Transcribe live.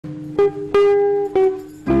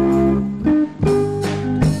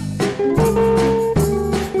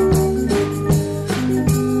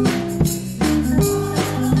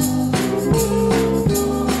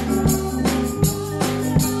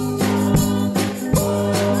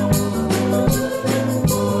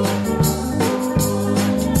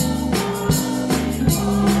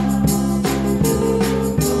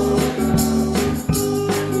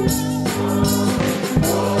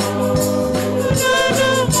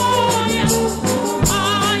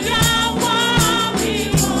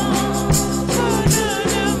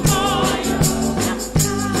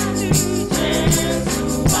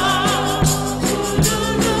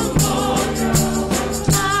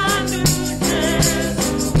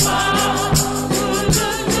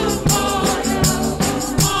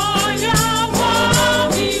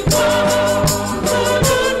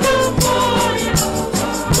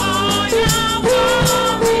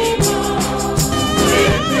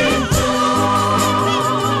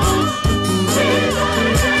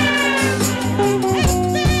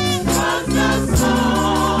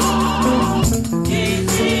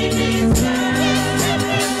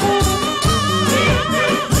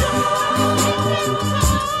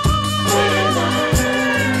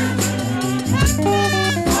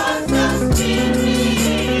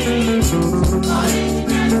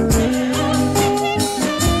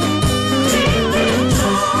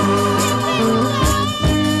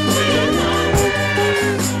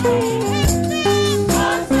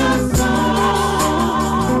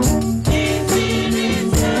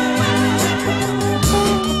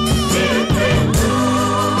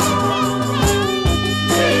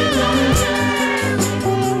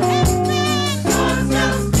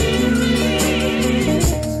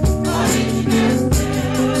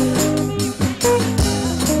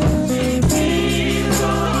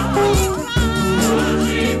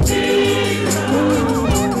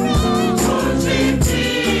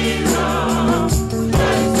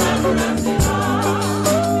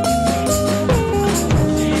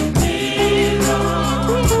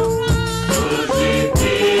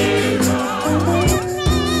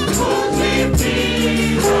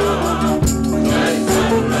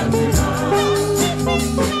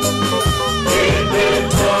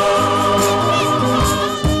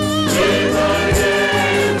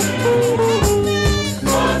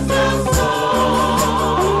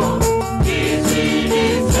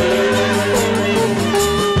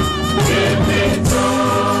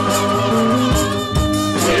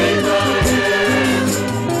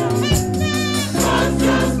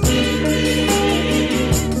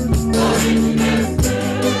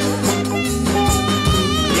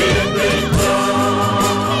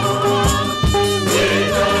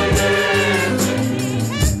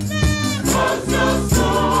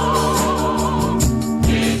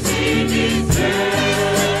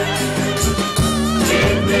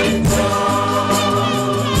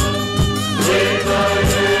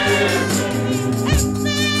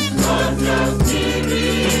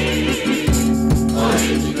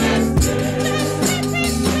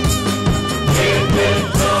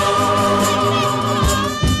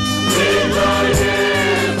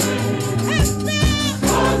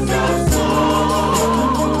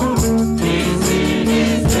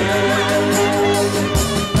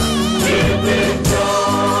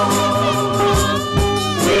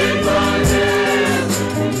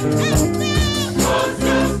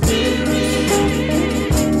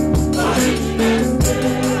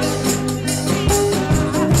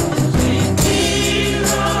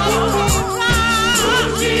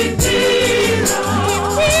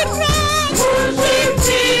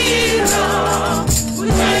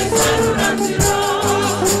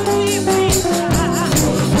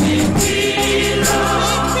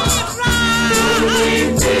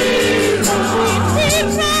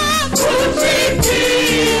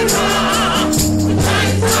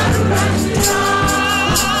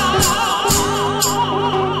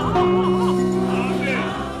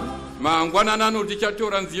Mangwananano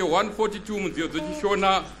tichatora nziyo 142 munziyo dzochishona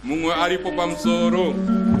mumwe aripo pamusoro.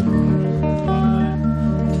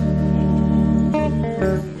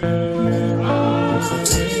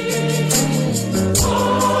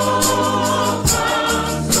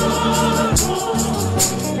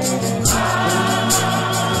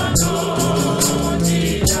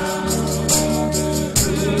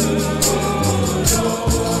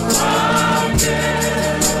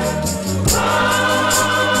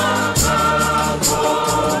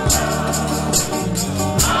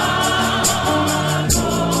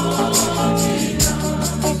 Oh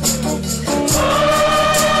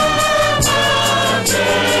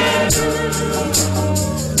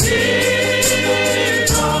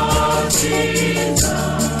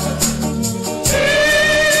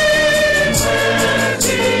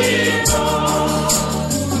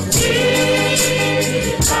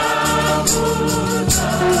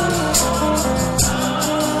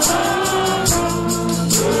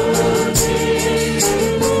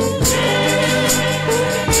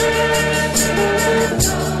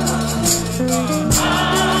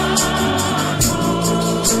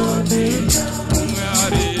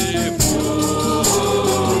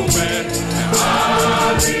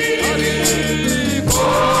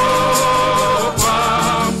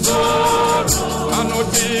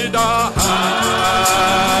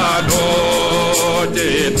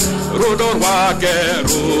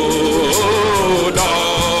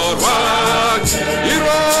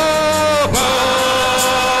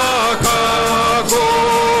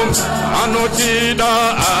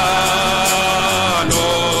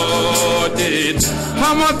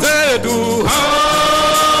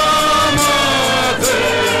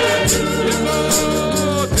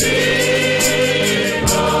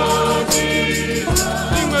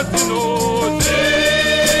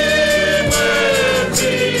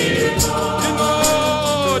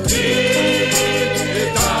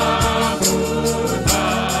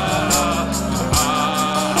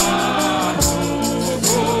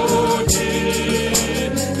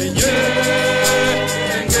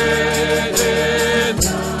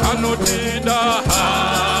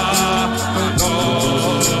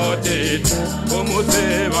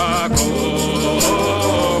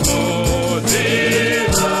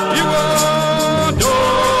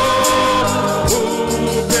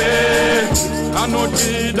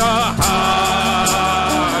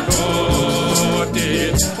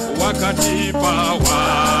akatipa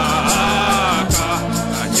waka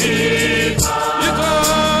akatipa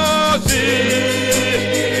izozi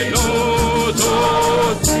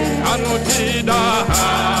nozozi anotida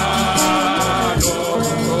hano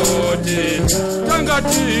oti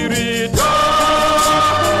tangatiri tangoti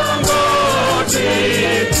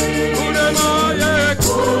kulema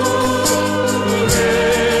yeku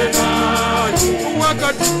kulena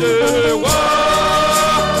wakatidewa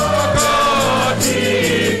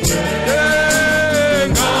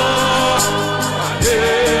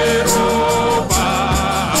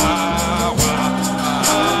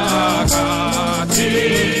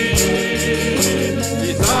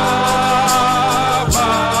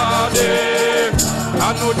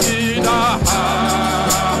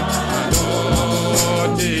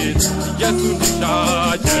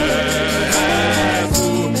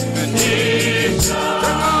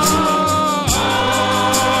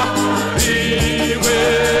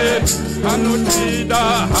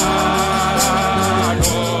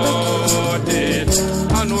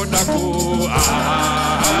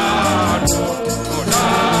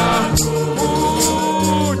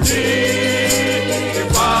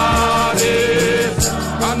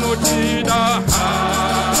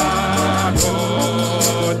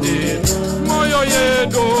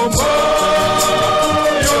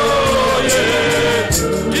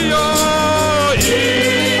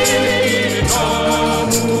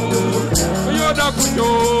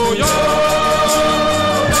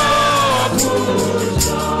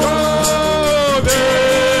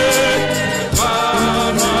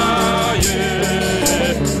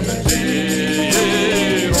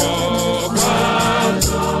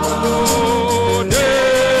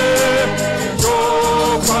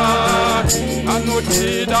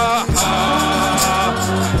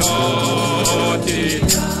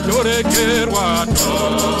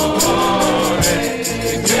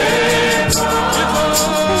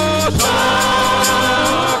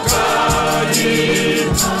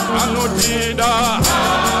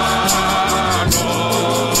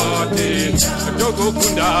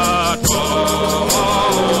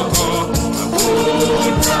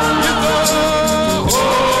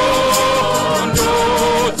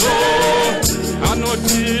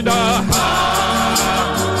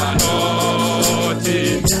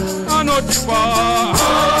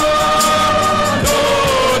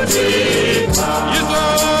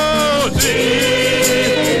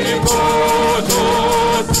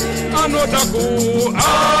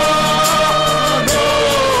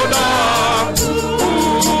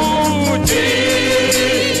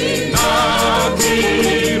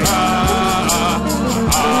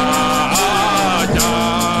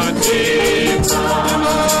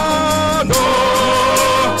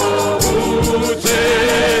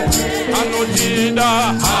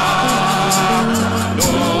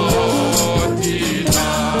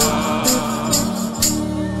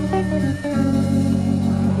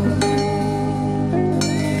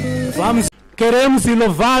Queremos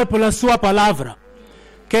louvar pela sua palavra.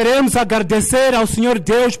 Queremos agradecer ao Senhor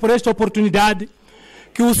Deus por esta oportunidade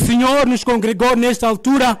que o Senhor nos congregou nesta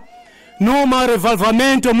altura num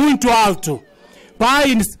revolvimento muito alto.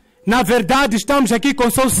 Pai, na verdade estamos aqui com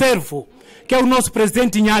o seu servo, que é o nosso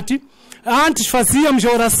presidente Inhati. Antes fazíamos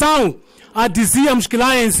a oração, dizíamos que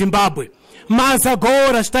lá em Zimbábue, mas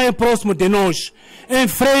agora está próximo de nós, em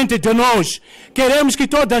frente de nós. Queremos que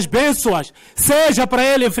todas as bênçãos sejam para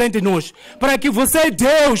Ele em frente de nós, para que você,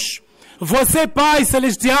 Deus, você, Pai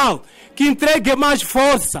Celestial, que entregue mais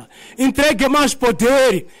força, entregue mais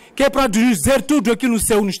poder, que é para dizer tudo aquilo que o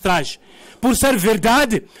Senhor nos traz. Por ser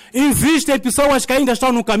verdade, existem pessoas que ainda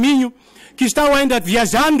estão no caminho, que estão ainda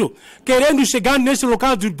viajando, querendo chegar neste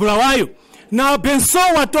local do Bulawayo. Não,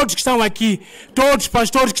 abençoa todos que estão aqui, todos os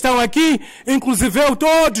pastores que estão aqui, inclusive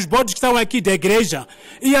todos os bodes que estão aqui da igreja.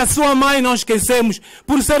 E a sua mãe não esquecemos,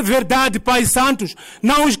 por ser verdade, Pai Santos,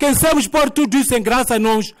 não esquecemos por tudo isso em graça a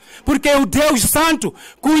nós, porque o Deus Santo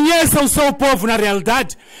conhece o seu povo na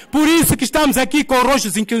realidade. Por isso que estamos aqui com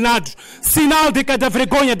rostos inclinados, sinal de cada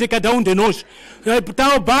vergonha de cada um de nós.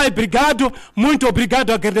 Então, Pai, obrigado, muito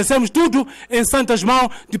obrigado, agradecemos tudo em santas mãos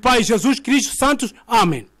de Pai Jesus Cristo Santos.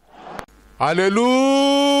 Amém.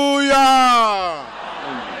 Hallelujah.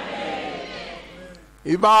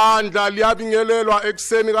 Ibandla liyabingelelwa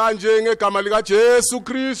ekseni kanje ngegama lika Jesu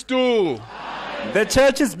Kristu. The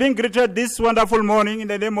church is being greeted this wonderful morning in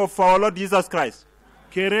the name of our Lord Jesus Christ.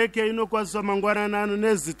 Kereke inokwazisa mangwana nanu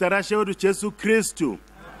nezita la Shehu Jesu Kristu.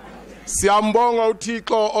 Siyambonga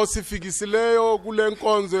uThixo osifikisileyo kule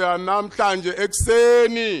nkonzo yanamhlanje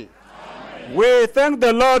ekseni. We thank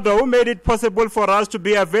the Lord who made it possible for us to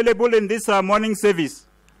be available in this morning service.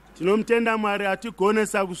 tinomutenda Mwari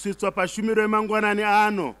atigonesa kusvitswa pashumiro yemangwanani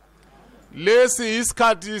ano. Lesi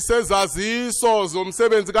isikhathi sezaziso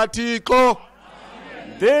zomsebenzi kaThixo.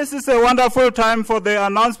 This is a wonderful time for the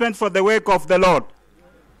announcement for the work of the Lord.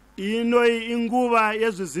 Inoyi inguva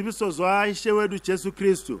yezviziviso zvaIshe wedu Jesu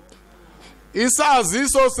Kristu.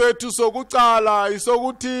 Isaziso sethu sokucala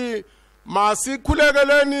isokuthi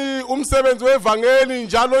masikhulekeleni umsebenzi wevangeli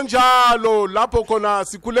njalo njalo lapho khona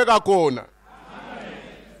sikhuleka khona.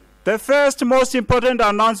 The first most important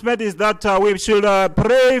announcement is that we should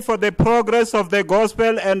pray for the progress of the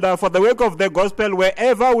gospel and for the work of the gospel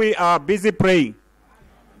wherever we are busy praying.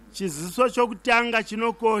 Chiziso chokutanga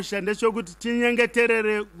chinokosha ndechokuti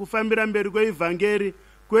tinyengeterere kufambira mberi kweivhangeri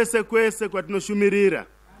kwese kwese kwatinoshumirira.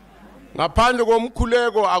 Ngaphandle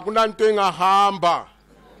komkhuleko akunanto engahamba.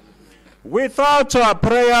 Without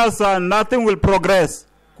prayers, nothing will progress.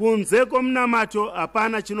 Kunze komnamato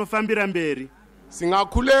hapana chinofambira mberi.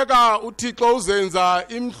 Singakhuleka uThixo uzenza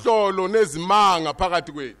imhlolo nezimanga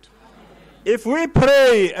phakathi kwethu. If we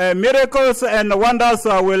pray, miracles and wonders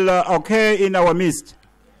will occur in our midst.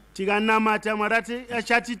 Tikanamata Mwari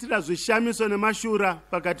achatitira zvishamiso nemashura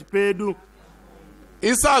pakati pedu.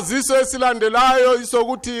 Isaziso esilandelayo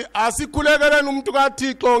isokuthi asikhulekeleni umuntu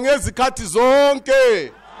kaThixo ngezikhathi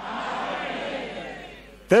zonke.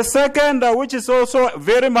 The second, which is also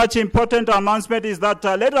very much important announcement, is that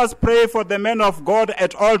let us pray for the men of God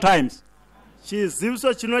at all times.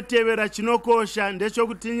 Chiziviso chinotevera chinokosha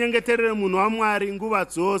ndechokuti tinyengeterere munhu waMwari nguva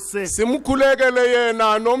dzose. Simukhulekele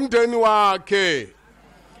yena nomndeni wakhe.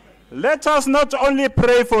 Let us not only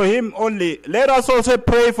pray for him only, let us also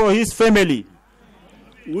pray for his family.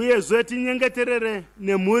 Uyezve tinyengeterere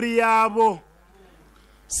nemhuri yavo.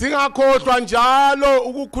 Singakhohlwa njalo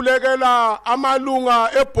ukukhulekela amalunga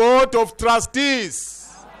eboard of trustees.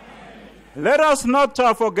 Let us not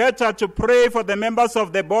forget to pray for the members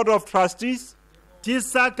of the board of trustees.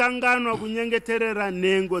 Tisakanganwa kunyengeterera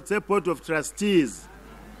nhengo dzeboard of trustees.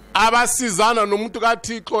 Abasizana nomuntu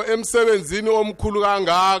kaThixo emsebenzini omkhulu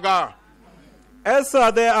kangaka. As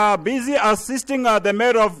they are busy assisting the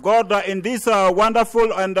man of God in this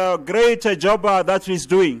wonderful and great job that he's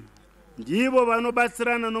doing. Ndivo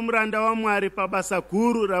vanobatsirana nomuranda waMwari pabasa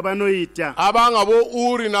guru ravanoita. Abangabo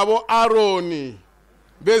Uri nabo Aroni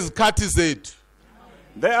bezikhathi zethu.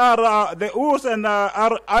 They are the Urs and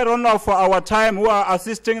Aaron of our time who are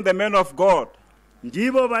assisting the men of God.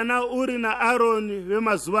 Ndivo vana Uri na Aroni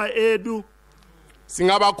vemazuva edu.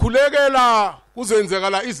 Singabakhulekela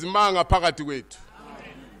kuzenzekala izimanga phakathi kwethu.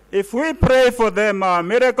 If we pray for them,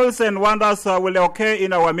 miracles and wonders will occur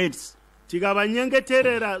in our midst.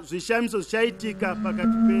 Tikavanyengeterera zvishamiso zvichaitika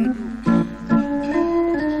pakati pedu.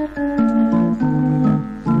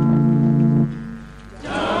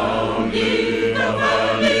 Down in the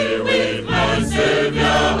valley with my Savior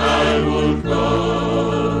I would go,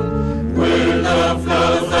 where the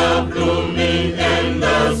flowers are blooming and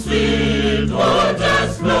the sweet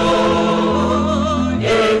waters flow.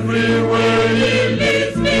 Everywhere He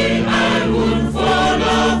leads me I would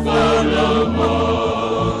follow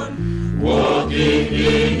on, walking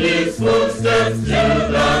in His footsteps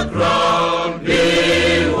till the ground be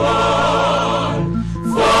won.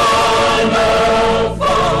 Follow,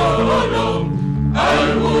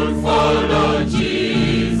 I would follow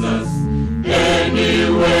Jesus.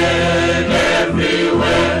 Anywhere,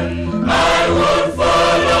 everywhere, I would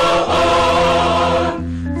follow on.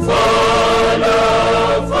 Follow,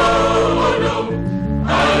 I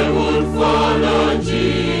would follow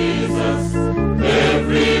Jesus.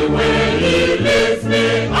 Everywhere He leads me,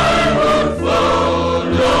 I would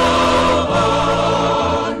follow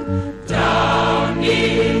on. Down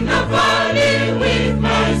in the valley with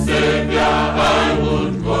my Savior I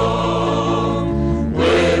would go,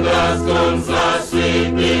 where the storms are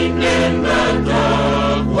sweeping and the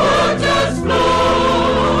dark waters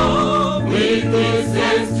flow. With His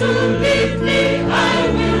hands to lead me, I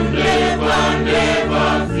will never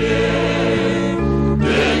fear.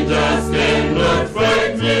 Dangers cannot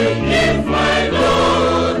frighten me if my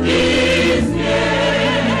Lord is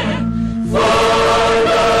near.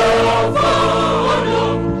 Follow,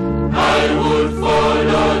 I would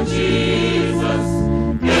follow Jesus.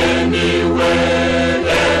 Anywhere,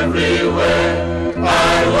 everywhere,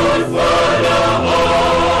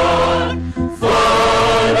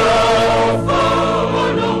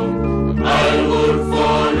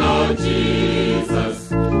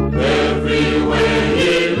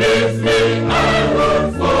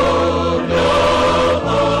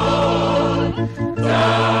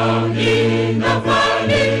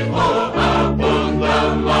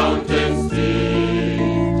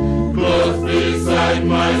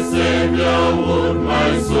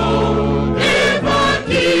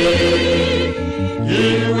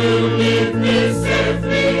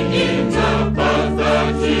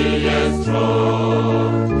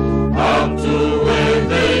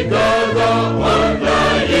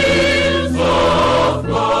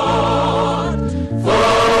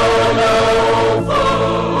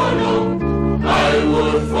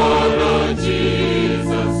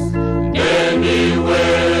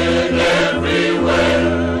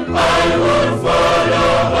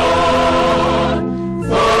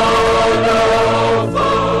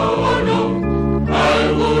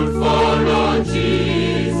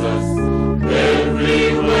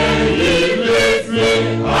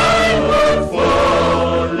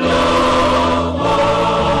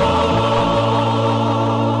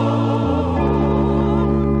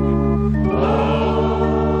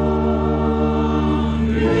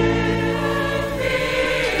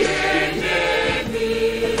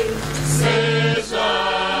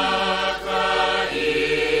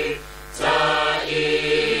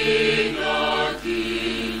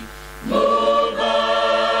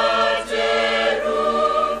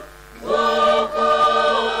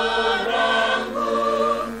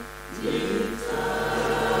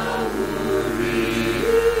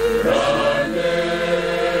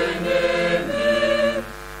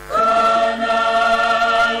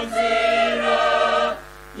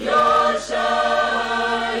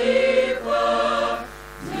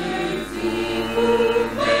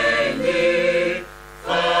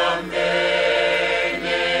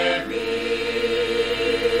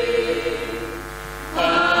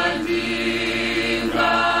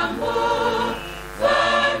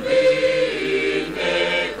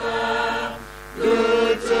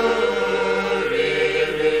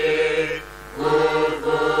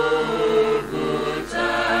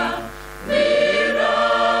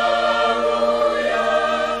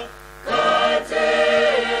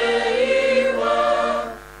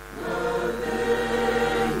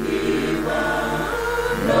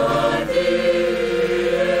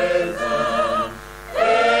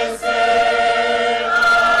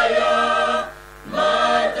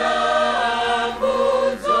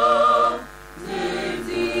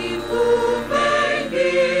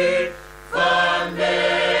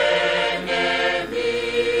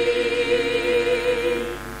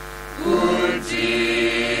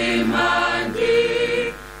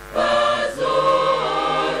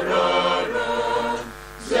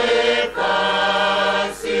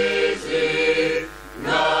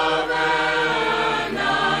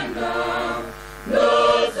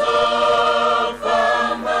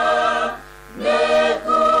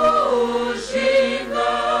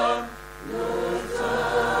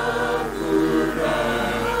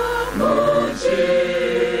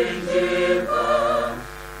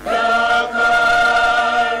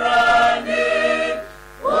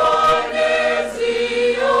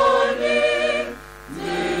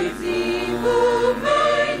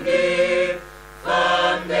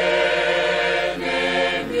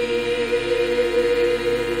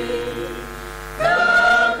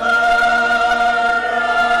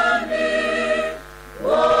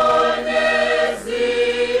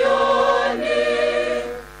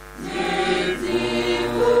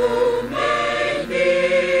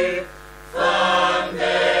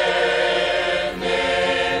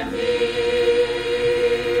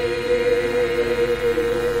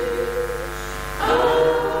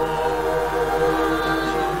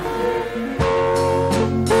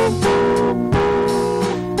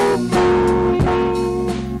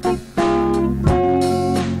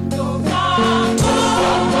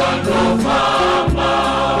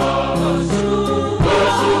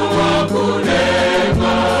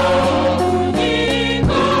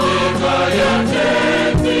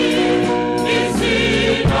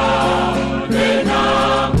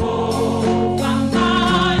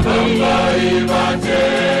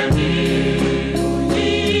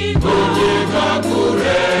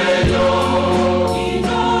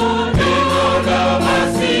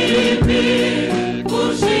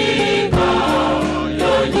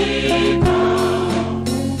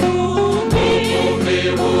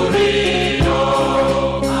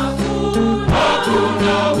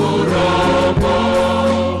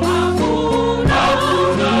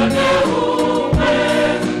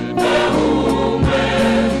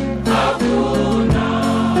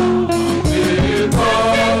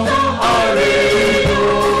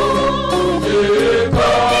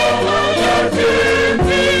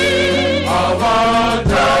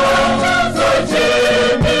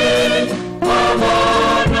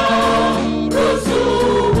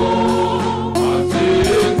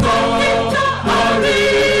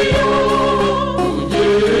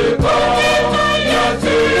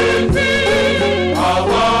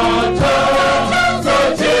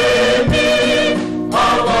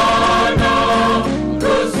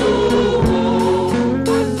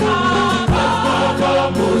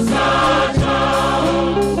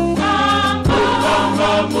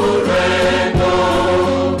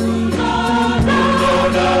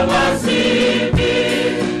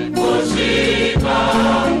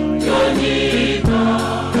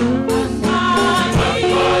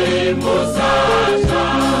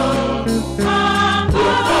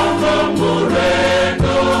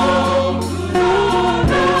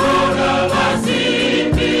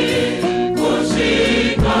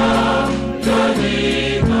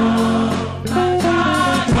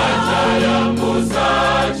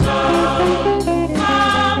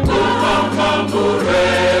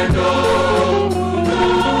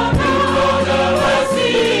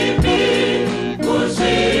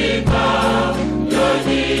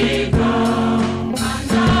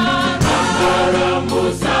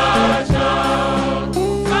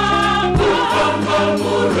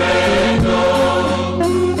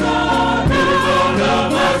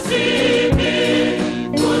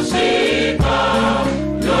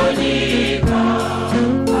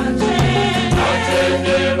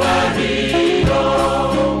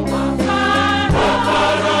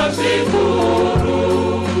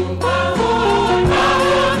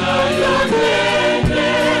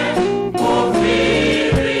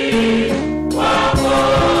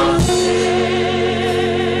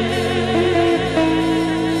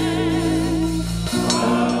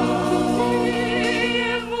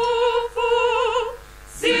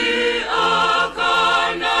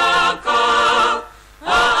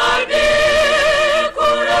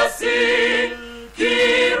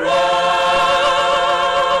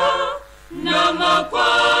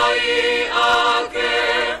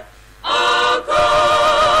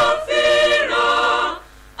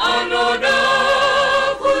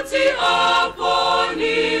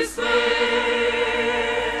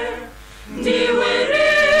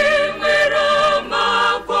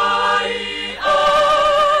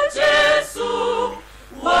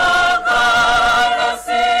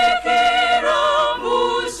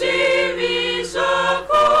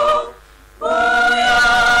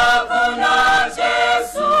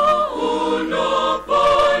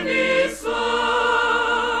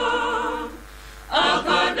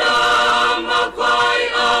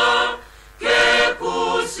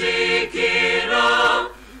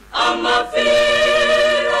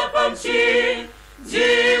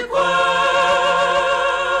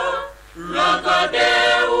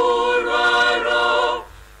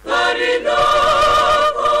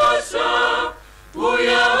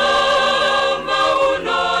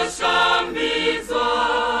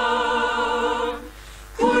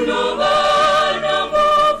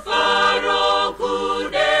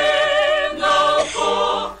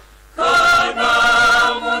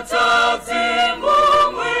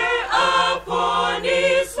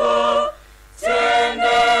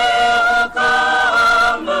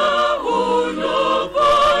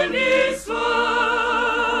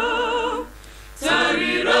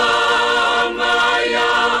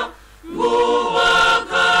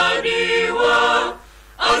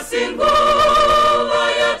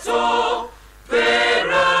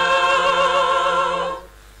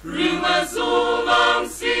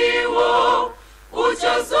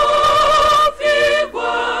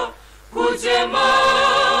 chema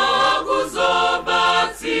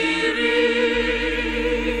kuzobatsiri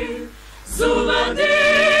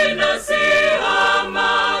Zuvandina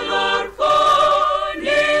sihama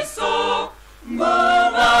lorfoniso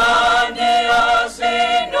Muvandi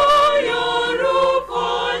asino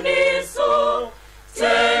yoruponiso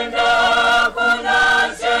Tenda kuna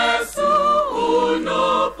Jesu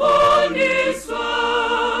unoponiswa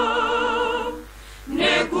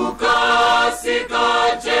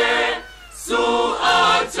Nekukasikaje su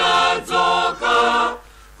achadzoka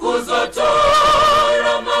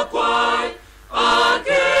kuzotora makwai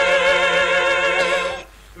ake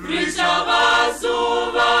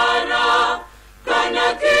richavazuvara kana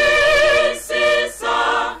kisisa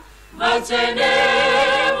vachene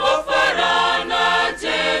vofarana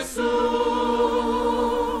Jesu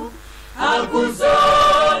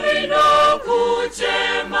hakuzovino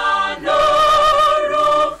kuchema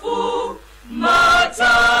norufu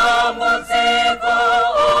matambudziko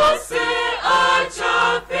ose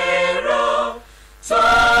achapera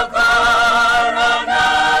tagara na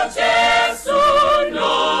Jesu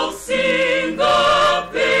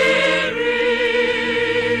nosingaperi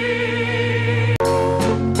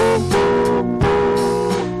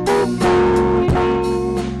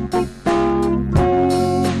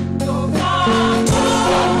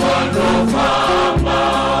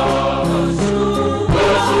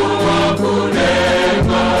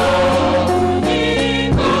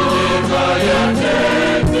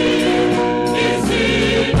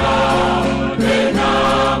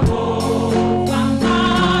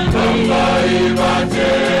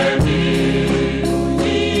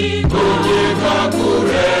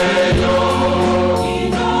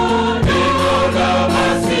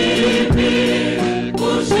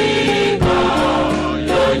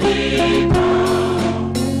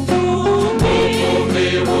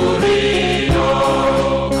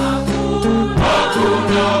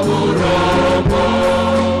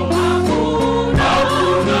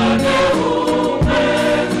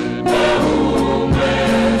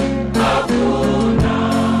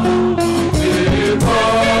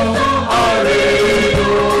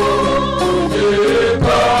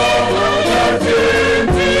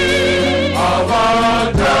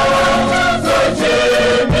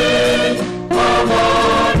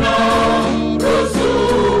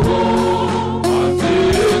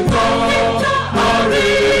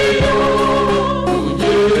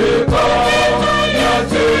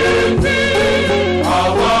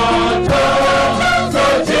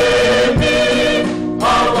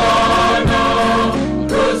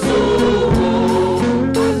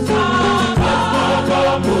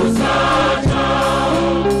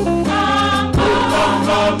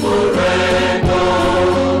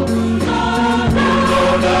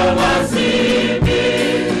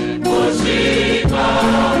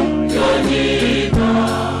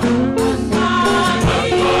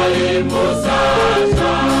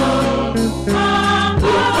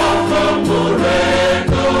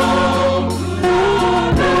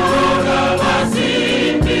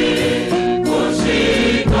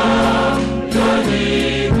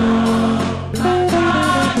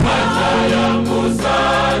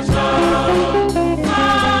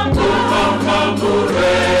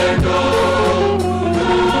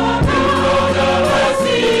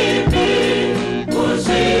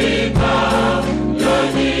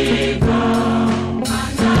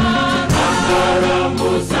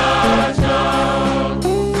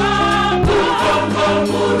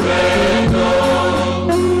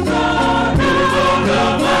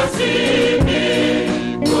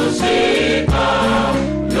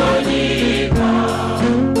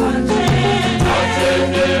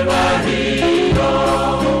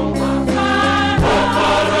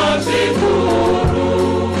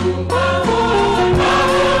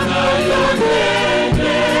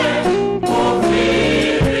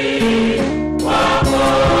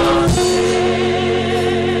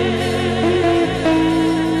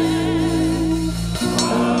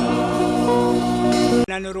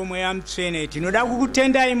Mtsvene tinoda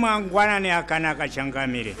kukutendai mangwanani akanaka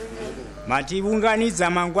Changamire matiunganidza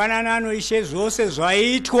mangwanani anoishe zvose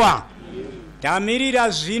zvaitwa tamirira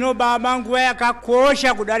zvino Baba nguva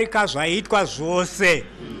yakakosha kudarika zvaitwa zvose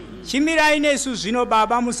chimirai nesu zvino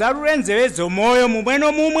Baba muzarure nzeve dzomwoyo mumwe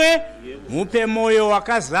nomumwe mupe moyo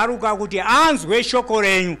wakazaruka kuti anzwe shoko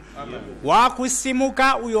renyu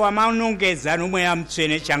wakusimuka uyo wamanongedza nomweya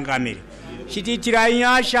mutsvene Changamire chitiitirai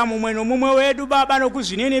nyasha mumwe nomumwe wedu Baba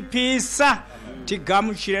nokuzvininipisa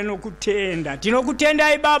tigamuchire nokutenda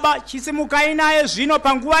tinokutendai Baba chisimukai naye zvino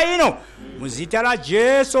panguva ino muzita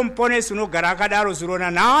raJesu muponesi unogara akadaro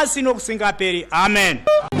zurona nhasi nokusingaperi amen.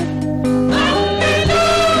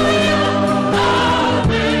 Hallelujah.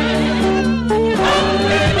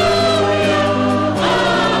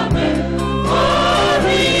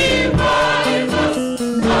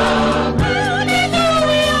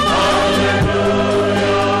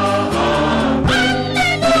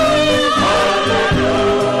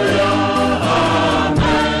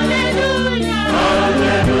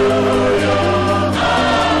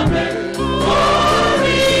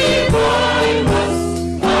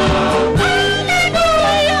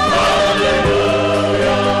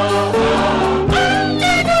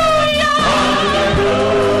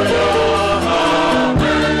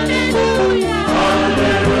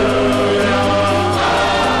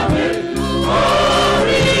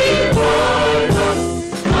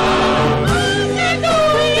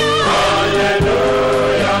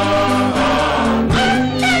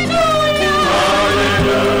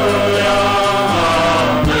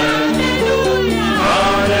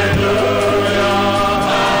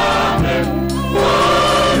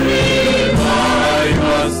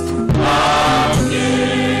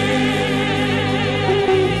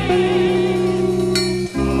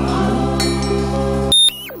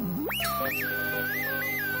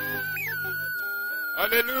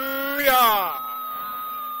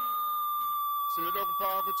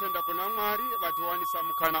 kutenda kuna Mwari vatiwanisa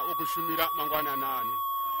mukana ukushumira mangwana nane.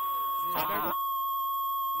 We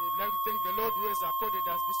would like to thank the Lord who has accorded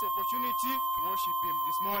us this opportunity to worship Him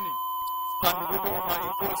this morning.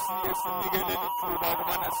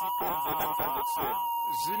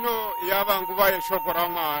 Zino yava nguva yeshoko ra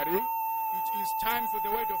Mwari. It is time for the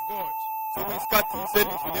word of God.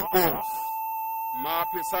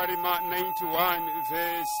 Mapisarima 91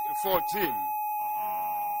 verse 14.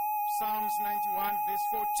 Psalms 91 verse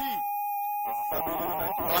 14.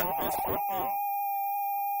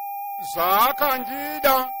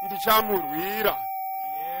 Zvakandida ndichamurwira,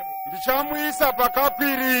 ndichamuisa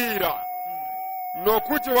pakakwirira,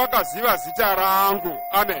 nokuti wakaziva zita rangu.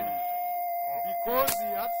 Amen. Because He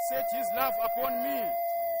hath set His love upon me,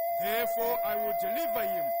 therefore I will deliver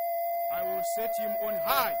him. I will set him on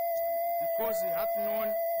high, because he hath known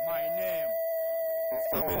my name.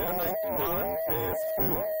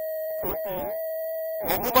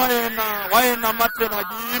 Wayena matena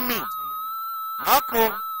jimi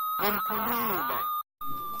ngakho ngomkhulula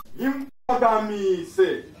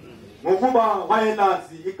impakamise ngokuba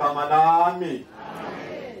wayenazi igama lami.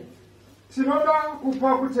 Tinoda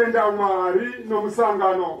kupa kutenda Mwari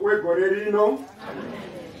nomusangano wegore rino.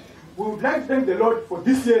 We would like to thank the Lord for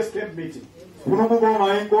this year's camp meeting.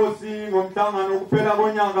 Kunokubonga inkosi ngomhlangano kuphela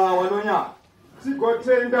konyaka walonyaka.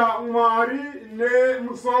 Sigotenda Mwari ne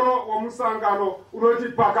musoro womusangano unoti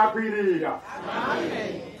pakakwirira.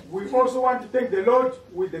 Amen. We also want to thank the Lord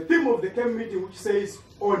with the theme of the camp meeting, which says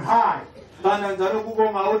on high. Kana njalo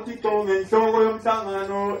kubonga uThixo ngenhloko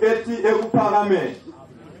yomhlangano ethi ekuphakameni.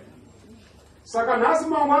 Saka nasi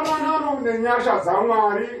mangwana nano nenyasha za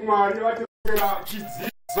Mwari vatikela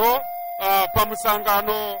chidzidzo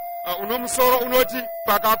pamusangano unomusoro unoti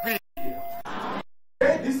pakakwirira.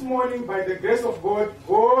 This morning, by the grace of God,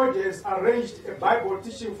 God has arranged a Bible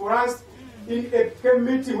teaching for us in a camp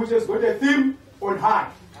meeting which has got a theme on high.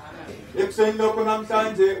 Ekuseni lokho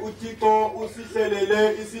namhlanje uThixo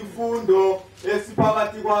usihlelele isifundo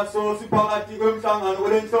esiphakathi kwaso siphakathi kwemhlangano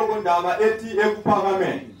olenhloko ndaba ethi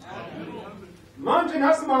ekuphakameni. Manje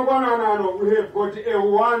nasi mangwana nano we have got a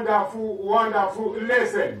wonderful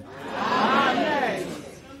lesson. Amen.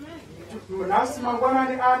 Nasi mangwana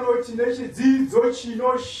ni ano chinechidzidzo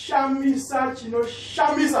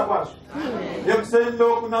chinoshamisa kwazo. Ekuseni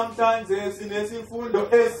lokho namhlanje sinesifundo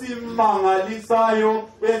esimangalisayo.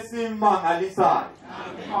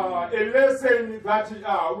 A lesson that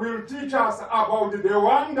will teach us about the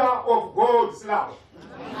wonder of God's love.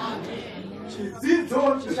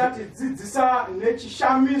 Chidzidzo chishatidzidzisa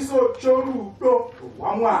nechishamiso chorudo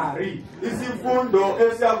rwa Mwari. Isifundo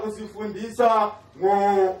esiyakusifundisa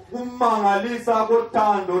ngokumangalisa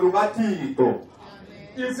kothando lukaThixo.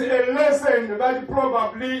 It's a lesson that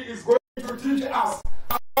probably is going to teach us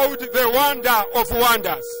about the wonder of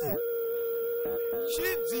wonders.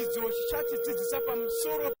 Chidzidzo chishatidzidzisa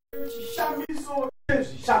pamusoro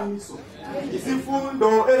chishamiso. Isifundo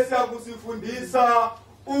esiyakusifundisa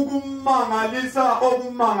ukumangalisa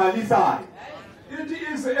okumangalisayo. It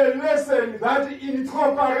is a lesson that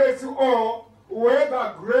incorporates all,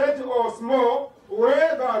 whether great or small,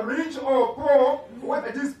 whether rich or poor,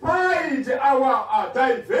 whether despite our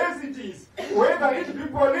diversities, whether it be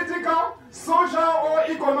political, social or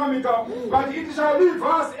economical, but it shall leave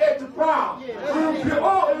us at par. We will be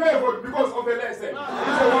all leveled because of the lesson. It's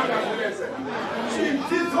a wonderful lesson.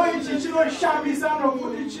 Chidzidzo ichi chinoshamisa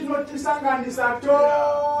nokuti chinotisanganisa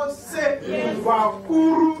tose,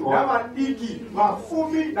 vakuru navadiki,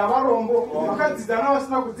 vafumi navarombo, vakadzidza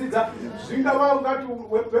navasina kudzidza, zvingava ungati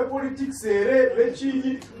vepolitics here,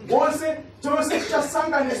 vechinyi, vose chose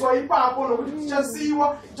tichasanganiswa ipapo nokuti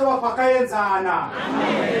tichasiyiwa tichava pakaenzana.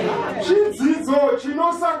 Chidzidzo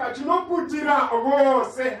chinoputira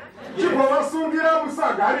vose, chigovasungira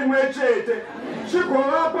musaga rimwe chete,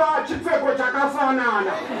 chigovapa chipfeko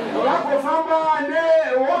chakafanana, vagofamba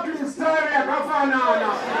walking style yakafanana,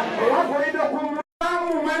 vagoenda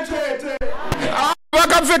kumulambo mumwe chete,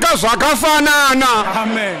 vakapfeka zvakafanana.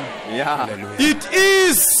 Amen. Yeah. It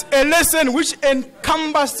is a lesson which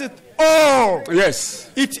encompasses all. Yes.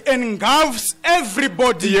 It engulfs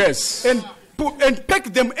everybody. Yes. And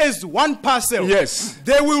pack them as one parcel. Yes.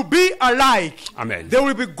 They will be alike. Amen. They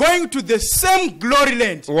will be going to the same glory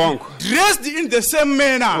land. Wonk. Dressed in the same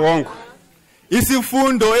manner. Wonk.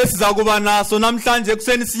 Isifundo esizakuba naso namhlanje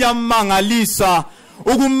kuseni siyamangalisa.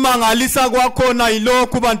 Ukumangalisa kwakhona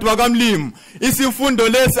yilokho bantu bakamlimu. Isifundo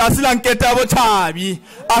lesi asilanketha abothabi,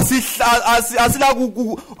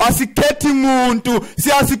 asikhethi umuntu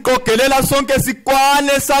siyasigogelela sonke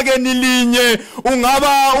sikwane sake nilinye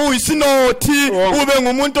ungaba uyisinothi ube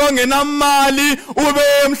ngumuntu ongenamali ube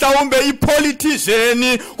mhlawumbe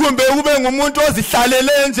ipolitician kumbe ube ngumuntu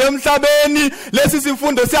ozihlalele nje emhlabeni lesi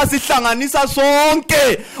sifundo siyasihlanganisa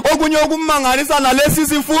sonke okunye okumangalisa nalesi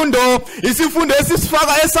sifundo isifundo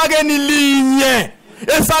esisifaka esakeni linye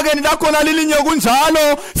esakeni lakhona lilinye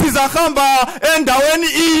kunjalo sizahamba endaweni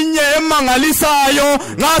inye emangalisayo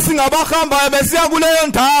nxa singabahamba besiya kuleyo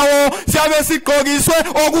ndawo siyabe sigqokiswe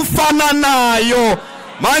okufananayo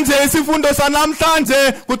manje isifundo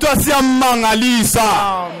sanamhlanje kuthiwa siyamangalisa.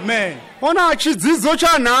 Amen. Ona chidzidzo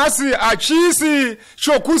chanhasi achisi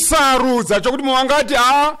chokusarudza chokuti muwangati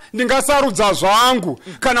ndingasarudza zvangu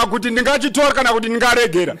kana kuti ndingachitora kana kuti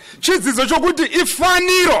ndingaregera. Chidzidzo chokuti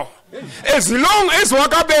ifaniro as long as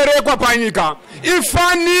wakaberekwa panyika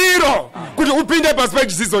ifaniro kuti upinde pasi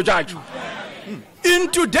pechidzidzo chacho.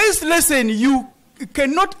 In today's lesson, you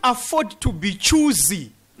cannot afford to be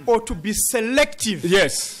choosy or to be selective.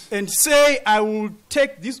 Yes. And say, I will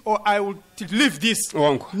take this or I will leave this.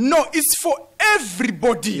 No, it's for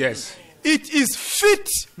everybody. Yes. It is fit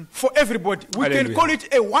for everybody. We can call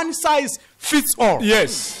it a one size fits all.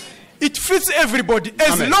 Yes. It fits everybody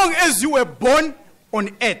as long as you were born on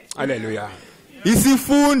earth. Hallelujah.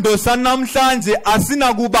 Isifundo sanamhlanje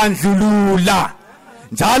asina kubandlulula.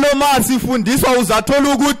 Njalo masifundiswa uzathola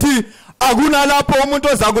ukuthi akuna lapho umuntu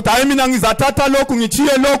ozakuthi hayi mina ngizathatha lokhu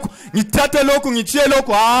ngichiye lokhu ngithathe lokhu ngichiye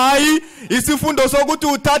lokhu hayi isifundo sokuthi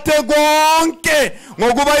uthathe konke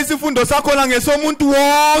ngokuba isifundo sakhona ngesomuntu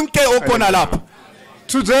wonke okhona lapha.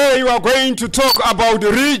 Today we are going to talk about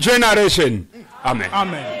regeneration. Amen.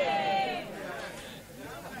 Amen.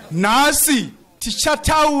 Nasi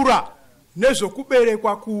tichataura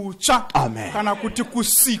nezokuberekwa kutsha kana kuti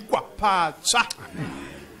kusikwa patsha.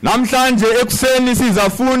 Namhlanje ekuseni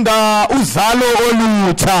sizafunda uzalo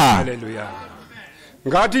olutsha. Hallelujah.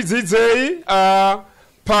 Ngati dzidzei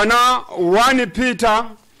pana 1 Peter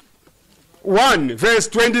 1 verse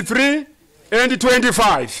 23 and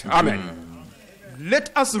 25. Amen.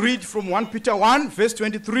 Let us read from 1 Peter 1 verse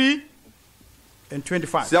 23 and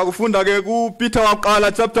 25. Siyakufunda ke ku Peter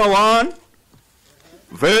waqala chapter 1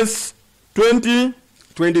 verse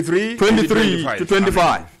 23 to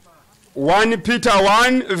 25. 1 Peter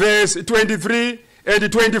 1 verse 23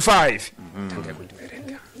 and 25.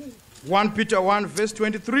 1 Peter 1 verse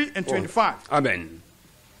 23 and 25. Amen.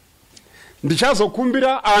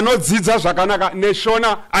 Ndichazokumbira anodzidza zvakanaka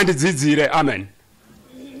neshona andidzidzire. Amen.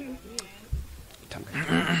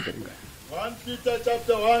 1 Peter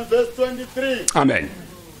chapter 1 verse 23. Amen.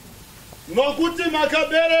 Nokuti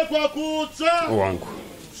makaberekwa kutsva wangu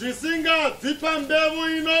zvisingabvi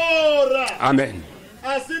pambeu inoora. Amen.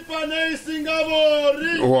 Asi pane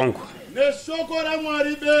isingavori wangu neshoko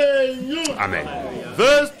raMwari benyu. Amen.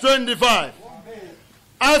 Verse 25.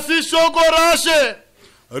 Asi shoko rashe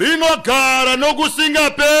rinogara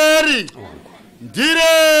nokusingaperi.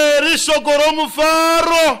 Ndire rishoko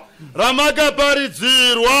romufaro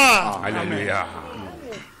ramakaparidzirwa. Hallelujah.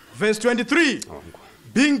 Verse 23.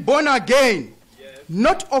 Being born again,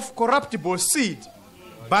 not of corruptible seed,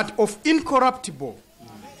 but of incorruptible,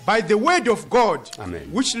 by the word of God, Amen,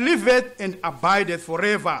 which liveth and abideth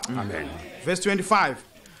forever. Amen. Verse 25.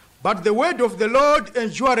 But the word of the Lord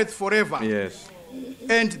endureth forever. Yes.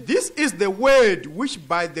 And this is the word which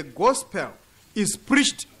by the gospel is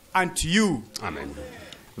preached unto you. Amen.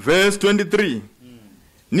 Verse 23.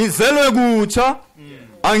 Nizelwe kutsha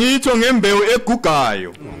angitsho ngembewu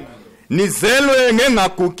egugayo. Nizelwe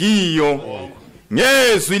ngengagugiyo.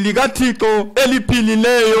 Ngezwi likaThixo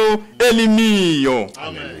eliphilileyo elimiyo.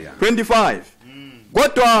 25.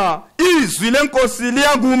 Kodwa izwi lenkosi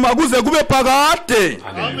liyakuma kuze kube phakade.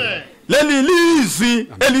 Amen. Leli lizwi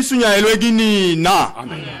elisunyayelwe kinina.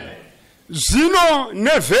 Amen. Zino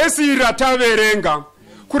nevesi rataverenga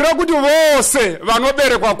kureva kuti vose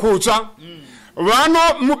vanoberekwa kutsva vano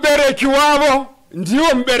mubereki wavo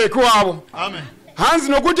ndiwo mubereki wavo. Amen.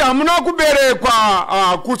 Hanzi nokuti hamuna kuberekwa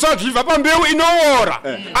kutsva zvibva pambeu inoora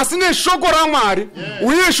asi neshoko raMwari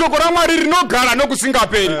uye shoko raMwari rinogara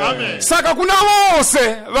nokusingaperi. Saka kuna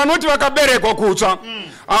vose vanoti vakaberekwa kutsva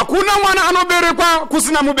hakuna mwana anoberekwa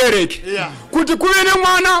kusina mubereki. Kuti kuve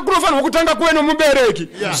nemwana kunofanirwa kutanga kuve nomubereki.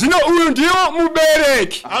 Zvino uyu ndiwo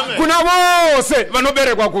mubereki kuna vose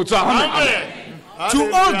vanoberekwa kutsva.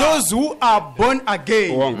 To all those who are born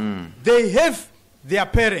again, they have their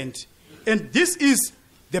parent. And this is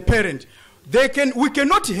the parent. We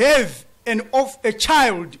cannot have a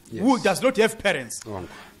child who does not have parents.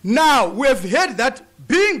 Now, we have heard that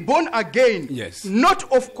being born again, Yes.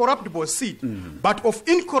 not of corruptible seed, but of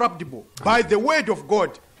incorruptible, by the word of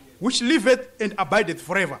God, which liveth and abideth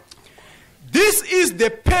forever. This is the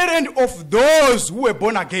parent of those who were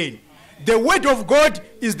born again. The word of God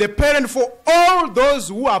is the parent for all those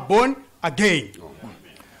who are born again.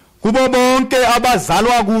 Kubo bonke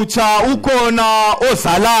abazalwa kutsha ukhona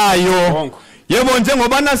ozalayo. Yebo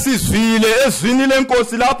njengoba nasizwile ezwini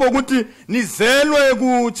lenkosi lapho ukuthi nizelwe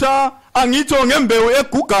kutsha angitsho ngembewu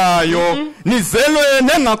egugayo nizelwe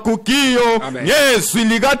nengagugiyo ngezwi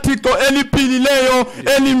likaThixo eliphilileyo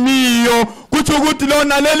elimiyo kuthi ukuthi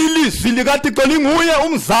lona leli lizwi likaThixo linguye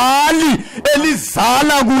umzali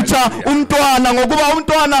elizala kutsha umntwana ngokuba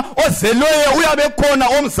umntwana ozelweyo uyabe khona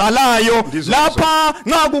omzalayo lapha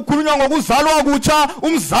nxa kukhulunywa ngokuzalwa kutsha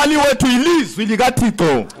umzali wethu ilizwi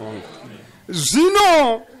likaThixo.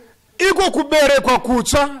 Zvino iko kuberekwa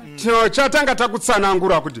kutsva chatanga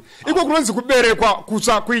takutsanangura kuti iko kunonzi kuberekwa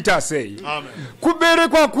kutsva kuita sei.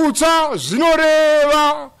 Kuberekwa kutsva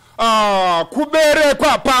zvinoreva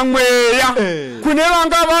kuberekwa pamweya kune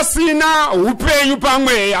vanga vasina upenyu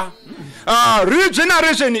pamweya.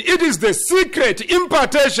 Regeneration, it is the secret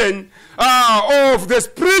impartation of the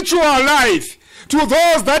spiritual life to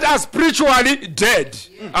those that are spiritually dead.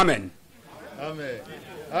 Amen. Amen.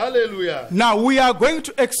 Hallelujah. Now we are going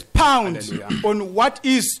to expound on what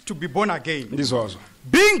is to be born again. This also.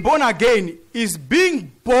 Being born again is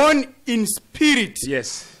being born in spirit.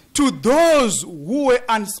 Yes. To those who were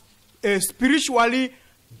spiritually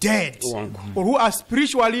dead or who are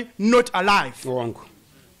spiritually not alive.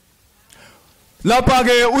 Lapha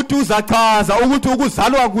ke uthi uzachaza ukuthi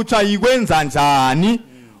ukuzalwa kutsha yikwenza njani.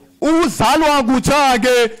 Ukuzalwa kutsha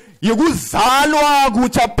ke yikuzalwa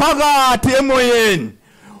kutsha phakathi emoyeni.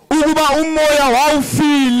 Ukuba umoya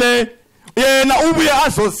wawufile yena ubuye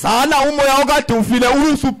azozala umoya okade ufile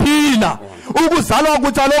usuphila. Ukuzalwa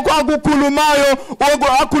kutsha lokho akukhulumayo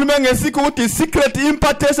akhulume ngesikho ukuthi secret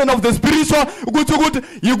impartation of the spiritual ukuthi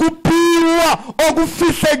yikuphiwa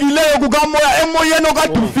okufihlekileyo kukamoya emoyeni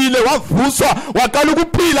okade ufile wavuswa waqala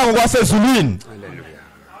ukuphila ngokwasezulwini.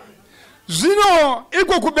 Zvino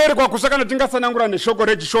iko kuberekwa kutsva kana tingasanangura neshoko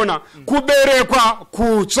rechishona kuberekwa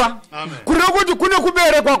kutsva kuri kuti kune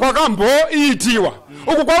kuberekwa kwakamboitiwa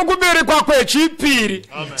uku kwakuberekwa kwechipiri.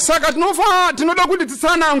 Saka tinoda kuti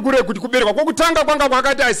tisanangure kuti kuberekwa kwokutanga kwanga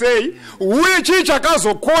kwakati aisei uye chii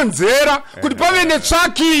chakazokonzera kuti pave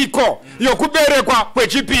netsvakiko yokuberekwa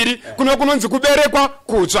kwechipiri kuno kunonzi kuberekwa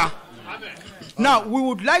kutsva. Now we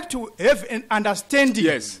would like to have an understanding.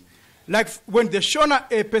 Yes. Like when the Shona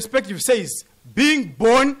perspective says being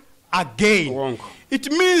born again,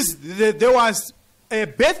 it means that there was a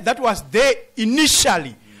birth that was there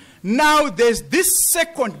initially. Now there's this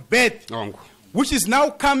second birth which is now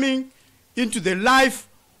coming into the life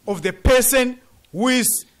of the person who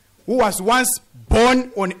was once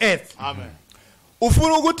born on earth. Amen.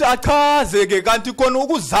 Ufuna ukuthi achaze ke kanti kona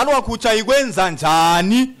ukuzalwa kutsha ikwenza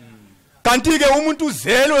njani. Kanti ke umuntu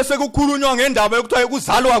uzelwe sekukhulunywa ngendaba yokuthiwa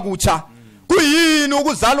ukuzalwa kutsha. Kuyini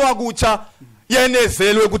ukuzalwa kutsha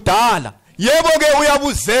yenezelwe kudala? Yebo ke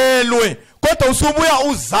uyabuzelwe kodwa usubuya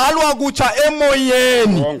uzalwa kutsha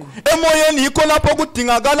emoyeni. Emoyeni yikho lapho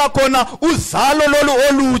kudingakala khona uzalo lolu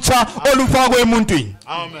olutsha olufakwe emuntwini.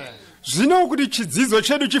 Amen. Zvino kuti chidzidzo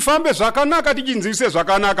chedu chifambe zvakanaka tichinzwise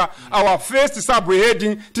zvakanaka, our first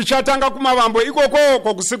subheading tichatanga kumavambo ikoko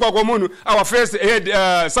kokusikwa kwomunhu. Our first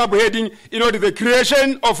subheading inoti the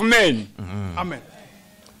creation of man. Amen.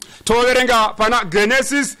 Toverenga pana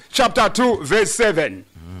Genesis chapter 2 verse 7.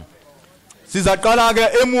 Sizaqala ke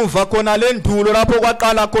emuva khona lendulo lapho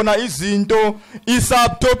kwaqala khona izinto.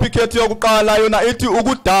 Isubtopic yethu yokuqala yona ithi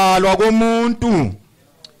ukudalwa komuntu.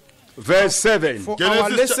 Verse 7. For our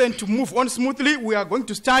lesson to move on smoothly, we are going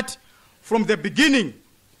to start from the beginning,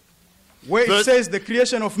 where it says the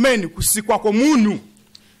creation of man.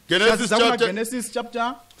 Genesis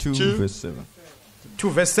chapter 2 verse 7. 2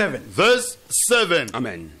 verse 7. Verse 7.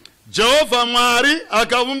 Amen. Jehovah Mwari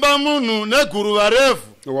akavumba munhu neguruva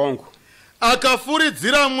refu.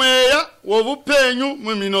 Akafuridzira mweya wovupenyu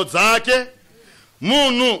mumhino dzake.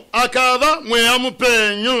 Munhu akava mweya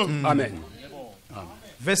mupenyu. Amen.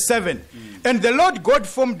 Verse 7. And the Lord God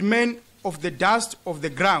formed man of the dust of the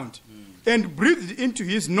ground and breathed into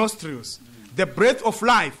his nostrils the breath of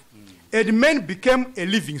life, and man became a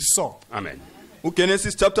living soul. Amen.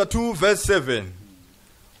 Genesis chapter 2 verse 7.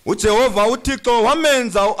 uJehova uThixo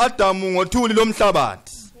wamenza uAdamu ngothuli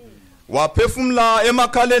lomhlabathi. Waphefumula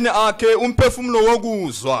emakhaleni akhe umphefumulo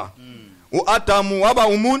wokuzwa. uAdamu waba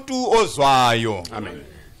umuntu ozwayo. Amen.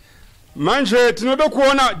 manje tinoda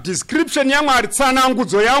kuona description yaMwari,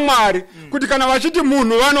 tsanangudzo yaMwari kuti kana vachiti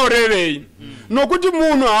munhu vanorevei, nokuti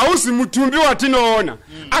munhu hauzi mutumbi watinoona,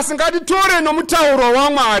 asi ngatitore nomutauro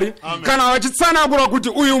waMwari kana vachitsanangura kuti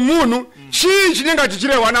uyu munhu chii chinenge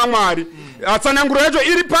chichirehwa naMwari. Tsananguro yacho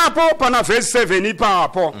iri papo pana verse 7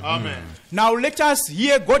 ipapo. Amen. Now let us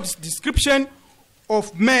hear God's description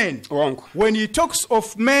of man. When he talks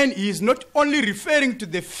of man, he is not only referring to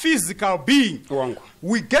the physical being.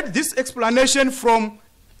 We get this explanation from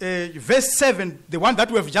verse 7, the one that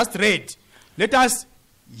we have just read. Let us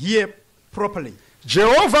hear properly.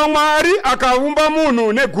 Jehovah Mwari akaumba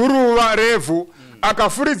munhu neguruva revu,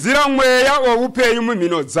 akafuridzira mweya woupenyu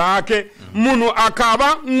mumhino dzake, munhu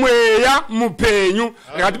akava mweya mupenyu.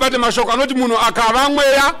 Ngatibate mashoko anoti munhu akava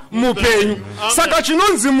mweya mupenyu. Saka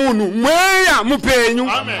chinonzi munhu mweya mupenyu,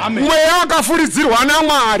 mweya wakafuridzirwa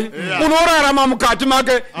naMwari, unorarama mukati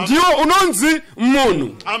make, ndiwo unonzi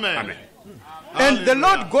munhu. Amen. And the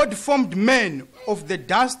Lord God formed man of the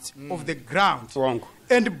dust of the ground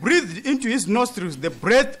and breathed into his nostrils the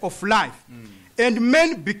breath of life. And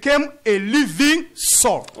man became a living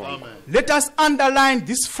soul. Amen. Let us underline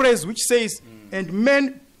this phrase which says, and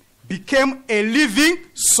man became a living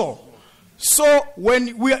soul. So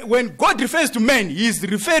when God refers to man, he is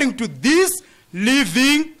referring to this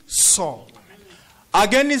living soul.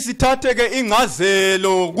 Again isithatheke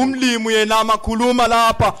ingazelo kumlimu yena amakhuluma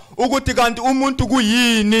lapha ukuthi kanti umuntu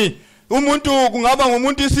kuyini. Umuntu kungaba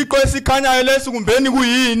ngumuntu isiqo esikhanyayo lesikumbeni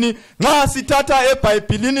kuyini. Nxa sithatha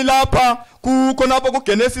eBhayibhelini lapha khonapho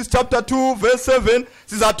kuGenesis chapter 2 verse 7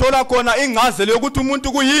 sizathola khona ingazelo ukuthi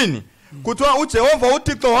umuntu kuyini. Kuthiwa uJehova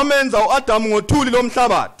uThixo wamenza uAdamu ngothuli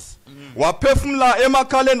lomhlabathi, waphefumula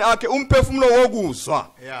emakhaleni akhe umphefumulo wokuzwa.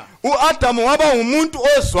 uAdamu waba ngumuntu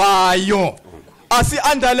ozwayo.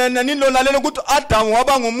 Asi-underline nini lalela ukuthi Adamu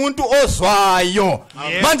waba ngumuntu ozwayo.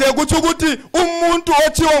 Manje kuthi ukuthi umuntu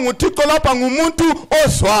othiwa nguThixo lapha ngumuntu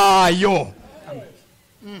ozwayo.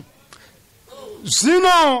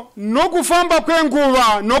 Zino nokufamba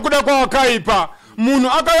kwenguva nokuda kwakaipa, munhu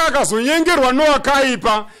akazonyengerwa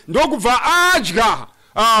nowakaipa ndokubva adya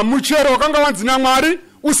muchero wakanga wanzi naMwari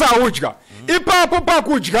usaudya. Ipapo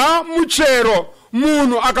pakudya muchero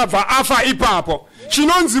munhu akabva afa ipapo.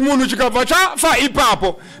 Chinonzi munhu chikabva chafa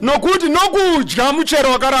ipapo, nokuti nokudya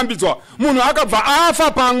muchero wakarambidzwa munhu akabva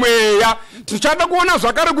afa pamweya. Tichada kuona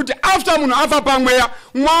zvakare kuti after munhu afa pamweya,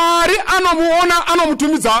 Mwari anomuona,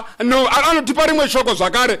 anomutumidza, anotipa rimwe shoko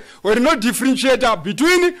zvakare rino differentiator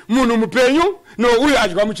between munhu mupenyu nouyu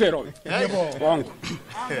adya muchero.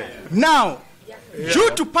 Now,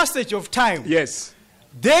 due to passage of time,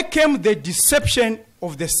 there came the deception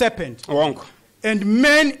of the serpent. And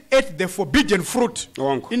man ate the forbidden fruit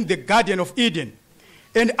in the Garden of Eden.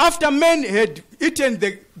 And after man had eaten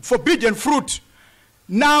the forbidden fruit,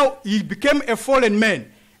 now he became a fallen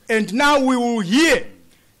man. And now we will hear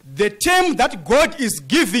the term that God is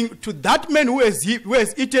giving to that man who has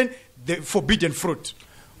eaten the forbidden fruit.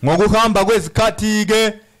 Ngokuhamba kwezikhathi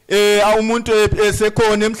ke umuntu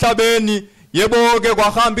esekhona emhlabeni, yebo ke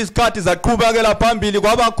kwahamba isikhathi zaqhubekela phambili,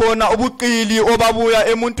 kwaba khona ubuqili obabuya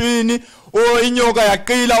emuntwini. Inyoka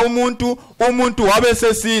yaqila umuntu wabe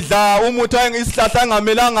sesidla umuthi isihlahla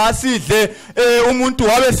angamelanga asidle, umuntu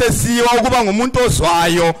wabe sesiwa ukuba ngumuntu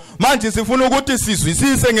ozwayo. Manje sifuna ukuthi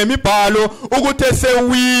sizwisise ngemibhalo ukuthi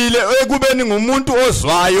esewile ekubeni ngumuntu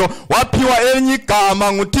ozwayo, waphiwa enye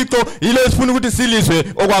igama nguThixo, yile sifuna ukuthi silizwe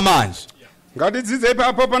okwamanje. Ngatidzidze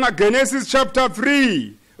ipapo pana Genesis chapter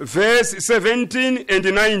 3 verse 17 and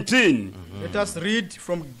 19. Let us read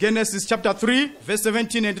from Genesis chapter 3 verse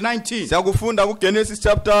 17 and 19. Siyakufunda ku Genesis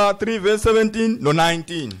chapter 3 verse 17 no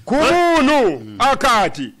 19. Kumunhu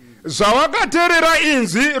akati, zvawakateerera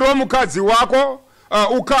inzwi romukadzi wako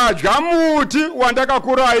ukadya muti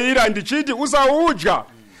wandakakurayira ndichiti usaudya,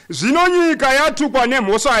 zvino nyika yatukwa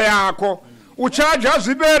nemhosva yako, uchadya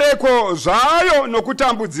zvibereko zvayo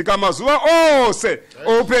nokutambudzika mazuva ose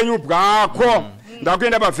oupenyu bwako.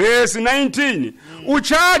 Ndakuenda paverse 19.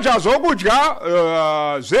 Uchadya zvokudya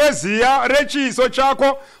zveziya rechiso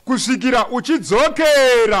chako kusvikira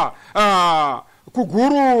uchidzokera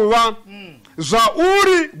kuguruva.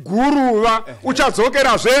 Zvauri guruva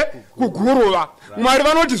uchadzokerazve kuguruva. Mwari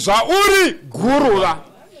vanoti zvauri guruva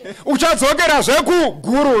uchadzokerazve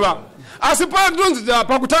kuguruva. Asi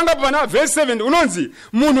pakutanga pana verse 7 unonzi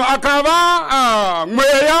munhu akava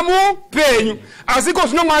mweya mupenyu, asi ko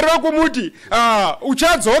zvino Mwari vakumuti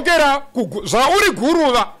uchadzokera zvauri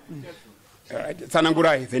guruva.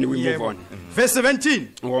 Tsanangurai, then we move on. Verse 17.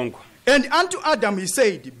 And unto Adam he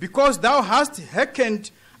said, because thou hast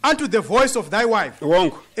hearkened unto the voice of thy wife,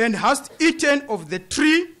 and hast eaten of the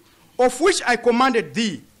tree of which I commanded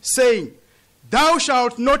thee, saying, Thou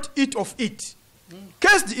shalt not eat of it.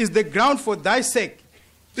 Cursed is the ground for thy sake.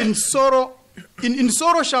 In sorrow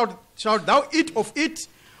shalt thou eat of it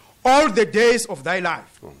all the days of thy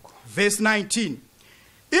life. Verse 19.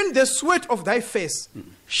 In the sweat of thy face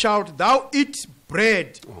shalt thou eat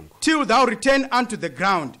bread till thou return unto the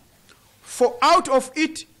ground. For out of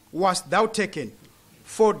it wast thou taken.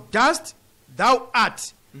 For dust thou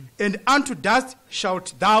art, and unto dust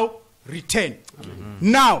shalt thou return.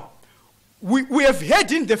 Now, we have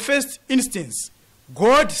heard in the first instance,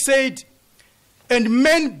 God said, and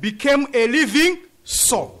man became a living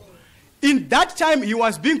soul. In that time, he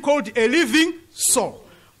was being called a living soul.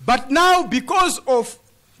 But now, because of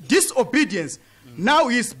disobedience, now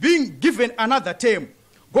he is being given another term.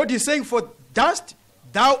 God is saying, for dust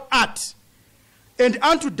thou art, and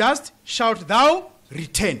unto dust shalt thou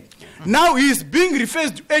return. Now he is being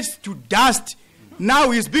referred to dust.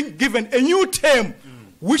 Now he is being given a new term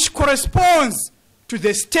which corresponds to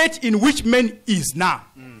the state in which man is now.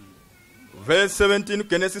 Verse 17,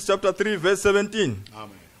 Genesis chapter 3, verse 17.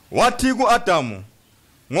 Wathi ku Adamu,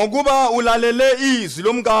 ngokuba ulalele izwi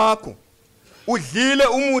lomkakho, udlile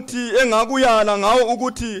umuthi engakuyala ngawo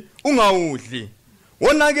ukuthi ungawudli.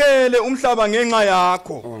 Wonakele umhlaba ngenxa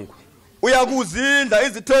yakho. Uyakuzindla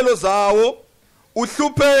izithelo zawo,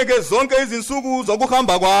 uhlupheke zonke izinsuku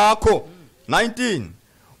zokuhamba kwakho. 19.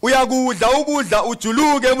 Uyakudla ukudla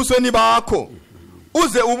ujuluke ebusweni bakho,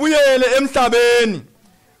 uze ubuyele emhlabeni,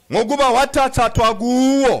 ngokuba wathathathwa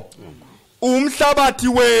kuwo umhlabathi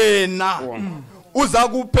wena, uza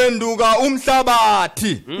kuphenduka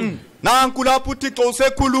umhlabathi. Nanku lapho uThixo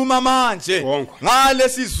usekhuluma manje, ngale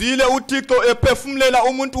sizwile uThixo ephefumulela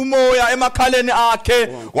umuntu umoya emakhaleni akhe,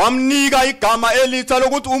 wamnika igama elitsha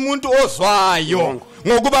lokuthi umuntu ozwayo.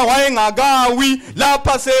 Ngokuba wayengakawi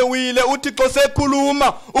lapha sewile uThixo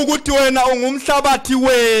sekhuluma ukuthi wena ungumhlabathi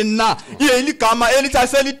wena. Iligama elitsha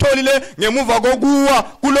selitholile ngemuva kokuwa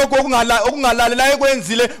kuloko okungalalela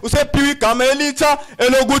ekwenzile, usephiwe igama elitsha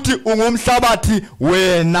elokuthi ungumhlabathi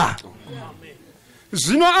wena.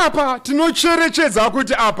 Zvino apa tinocherechedza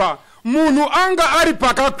kuti apa munhu anga ari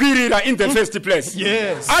pakakwirira in the first place.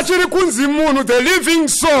 Yes. Achiri kunzi munhu the living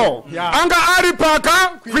soul. Anga ari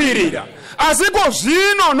pakakwirira. Asiko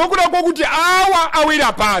zvino nokuda kwokuti awa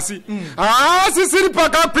awira pasi. Asisiri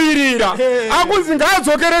pakakwirira. Akunzi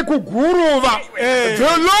ngaadzokere kuguruva.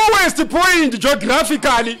 The lowest point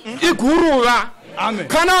geographically iguruva. Amen.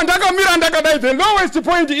 Kana ndakamira ndakadai the lowest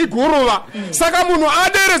point iguruva. Saka munhu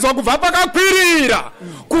aderezwa kubva pakakwirira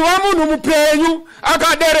kuva munhu mupenyu,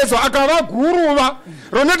 akaderezwa akava guruva.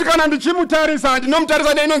 Ronoti kana ndichimutarisa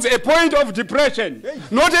ndinomutarisa inonzi a point of depression,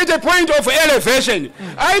 not at a point of elevation.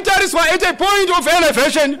 Aitariswa at a point of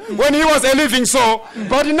elevation when he was a living soul,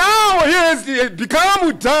 but now he has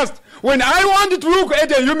become dust. When I want to look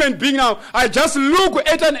at a human being now, I just look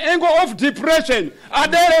at an angle of depression.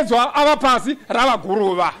 Aderezwa avapasi rava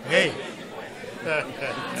guruva. Hey.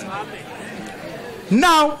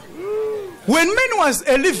 Now, when man was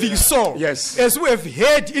a living soul, yes, as we have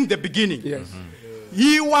heard in the beginning, yes,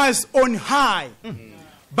 he was on high.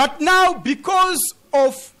 But now, because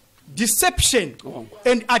of deception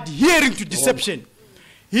and adhering to deception,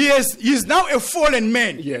 he is now a fallen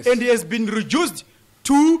man, yes, and he has been reduced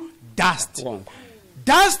to dust.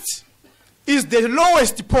 Dust is the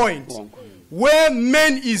lowest point where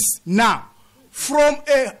man is now, from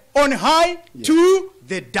on high to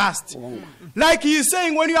the dust. Like he is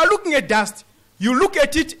saying, when you are looking at dust, you look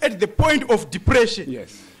at it at the point of depression.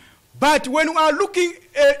 Yes. But when we are looking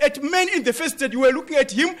at man in the first state, you are looking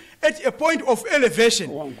at him at a point of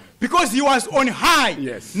elevation. Because he was on high.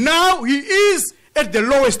 Yes. Now he is at the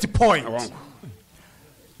lowest point.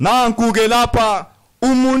 Nanku ke lapha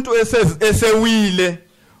umuntu esewile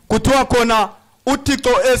kuthiwa khona uThixo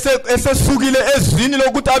esesukile ezwini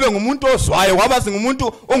lokuthi abe ngumuntu ozwayo waba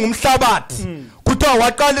singumuntu ongumhlabathi. Kuthiwa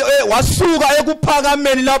waqala wasuka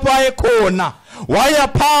ekuphakameni lapho ayekhona waya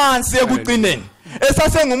phansi ekuqineni.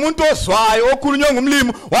 Esasengumuntu ozwayo okhulunywe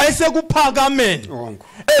ngumlimo wayesekuphakameni.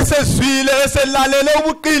 Esezwile eselalele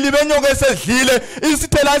ubuqili benyoka esedlile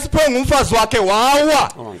isithela esiphe ngumfazi wakhe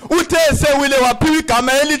wawa. Uthe esewile waphiwa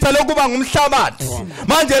igama elitsha lokuba ngumhlabathi.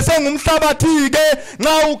 Manje sengumhlabathi ke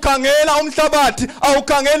nxa ukhangela umhlabathi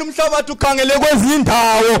awukhangela umhlabathi ukhangele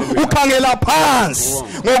kwezindawo ukhangela phansi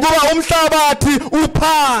ngokuba umhlabathi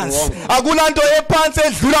uphansi akulanto ephansi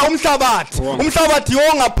edlula umhlabathi. Umhlabathi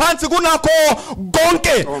wongaphansi kunakho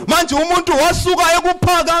konke. Manje umuntu wasuka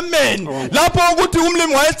ekuphakameni lapho ukuthi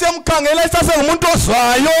umlimi wayesemkhangela esasengumuntu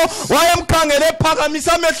ozwayo wayemkhangele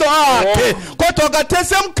ephakamisa amehlo akhe kodwa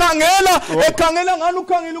kathese uyamkhangela ekhangela ngani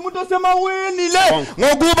ukhangela umuntu osemaweni le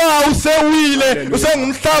ngokuba usewile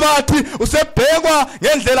usengumhlabathi usebhekwa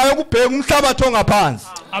ngendlela yokubheka umhlabathi ongaphansi.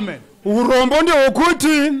 Amen. Urombo ndi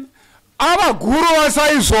ukuthi abaguru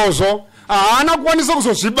vasaizvozvo haana kukwanisa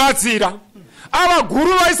kuzozvibatsira.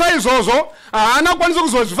 Abaguru vasaizvozvo haana kukwanisa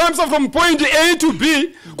kuzozvifambisa from point A to B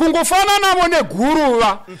kungofana navo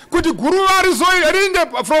neguruva kuti guruva rinde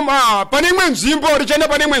from pane imwe nzvimbo richienda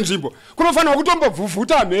pane imwe nzvimbo kunofanira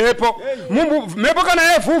kutombovhuvhuta mhepo. Mhepo kana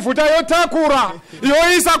yevhuvhuta yotakura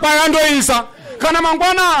yoisa kwayandoisa. Kana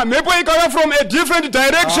mangwana mhepo ikauya from a different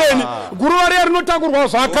direction guruva riya rinotakurwa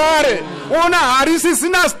zvakare. Ona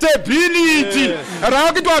harisisina stability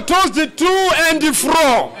rakuitwa tossed to and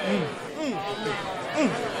fro.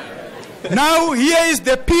 Now here is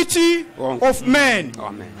the pity of man.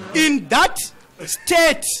 In that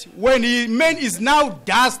state, when man is now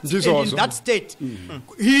dust, and in that state,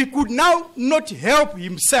 he could now not help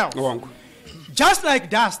himself. Just like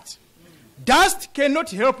dust. Dust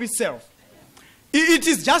cannot help itself. It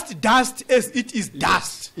is just dust as it is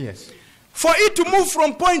dust. Yes. For it to move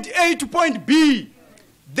from point A to point B,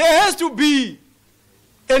 there has to be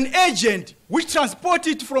an agent which transports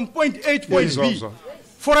it from point A to point B.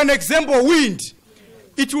 For an example, wind.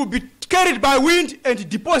 It will be carried by wind and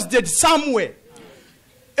deposited somewhere.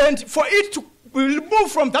 And for it to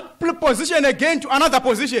move from that position again to another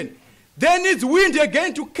position, there needs wind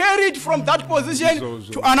again to carry it from that position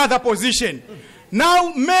to another position.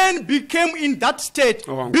 Now man became in that state,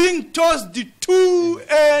 being tossed to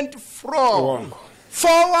and fro,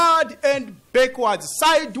 forward and backwards,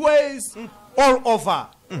 sideways, all over.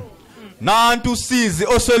 Nantu sizi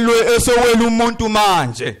osewela umuntu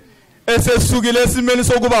manje esesukile esimeni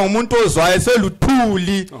sokuba ngumuntu ozwayo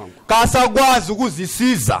eseluthuli kasakwazi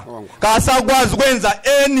ukuzisiza kasakwazi ukwenza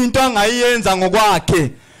into angayiyenza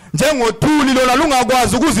ngokwakhe njengothuli lona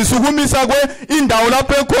lungakwazi ukuzisukumisa indawo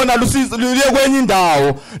lapho ekhona luye kwenye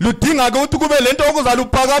indawo ludinga ke ukuthi kube lento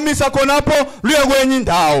okuzaluphakamisa khonapho luye kwenye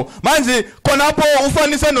indawo manje khonapho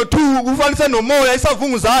ufanise ufanise nomoya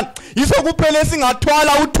isavunguzana yiso kuphela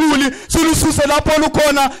singathwala uthuli silususe lapho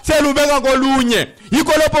lukhona selubeka kolunye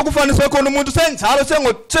yikho lapho kufaniswe khona umuntu senjalo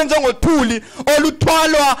senjengothuli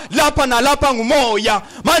oluthwalwa lapha nalapha ngumoya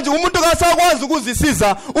manje umuntu kasakwazi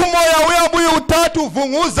ukuzisiza umoya uyabuye uthatha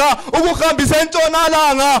uvunguza ukuhambisa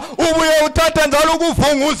entshonalanga ubuye uthatha njalo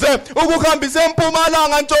ukuvunguze ukuhambisa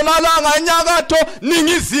empumalanga entshonalanga enyakatho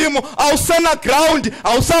ningizimu awusena ground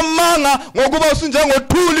awusamanga ngokuba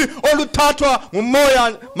usunjengothuli oluthathwa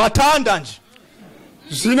ngumoya mathanda nje.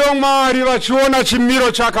 Zvino Mwari vachiona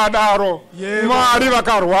chimiro chakadaro Mwari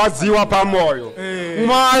vakarwadziwa pamoyo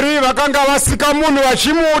Mwari vakanga vasika munhu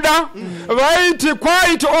vachimuda vaiti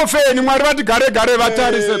quite often Mwari vati gare gare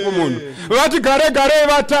vatarise kumunhu vati gare gare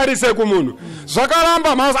vatarise kumunhu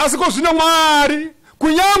zvakaramba masi asiko zvino Mwari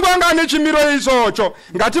kunyangwe anga nechimiro ichocho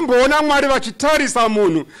ngatimboona Mwari vachitarisa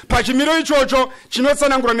munhu pachimiro ichocho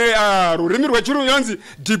chinotsanangura nerurimi rwechirungu yonzi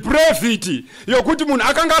depravity yokuti munhu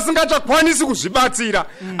akanga asingachakwanisi kuzvibatsira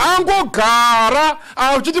angogara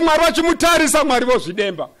achiti Mwari vachimutarisa Mwari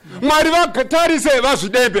vozvidemba Mwari vatarise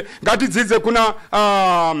vazvidembe ngatidzidze kuna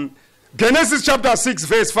Genesis chapter 6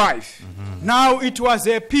 verse 5. Now it was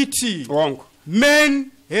a pity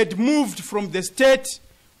men had moved from the state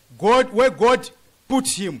where God put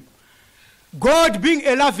him. God being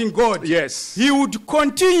a loving God, yes, he would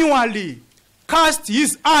continually cast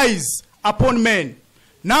his eyes upon men.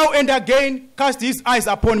 Now and again cast his eyes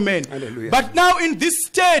upon men. Hallelujah. But now in this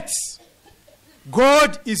state,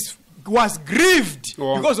 God was grieved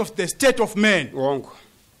because of the state of men.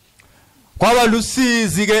 Kwaba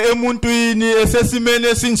lusizi ke emuntwini esesimene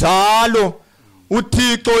esinjalo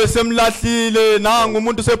uThixo esemlahlile nanga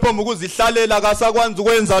umuntu sephomba ukuzihlalela kasakwanza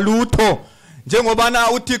ukwenza lutho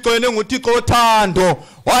njengobana uThixo yena nguThixo othando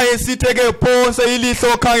wayesitheke phose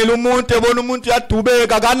ilihlo khangela umuntu ebona umuntu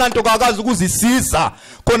yadubeka kananto kakazi ukuzisiza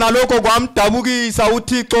khona lokho kwamdabukisa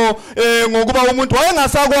uThixo ngokuba umuntu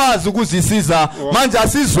wayengasakwazi ukuzisiza manje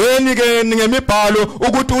asizweni ke ngemibhalo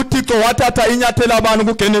ukuthi uThixo wathatha inyathela abantu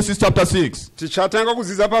kuGenesis chapter 6 tichatanga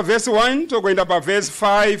kuzisa pa verse 1 tokwenda pa verse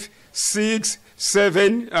 5 6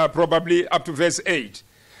 7 probably up to verse 8.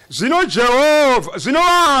 Zvino Jehovha zvino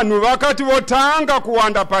vanhu vakati votanga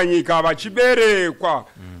kuwanda panyika vachiberekwa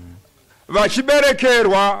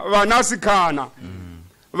vachiberekerwa vanasikana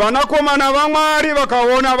vanakomana vaMwari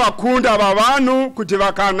vakaona vakunda vavanhu kuti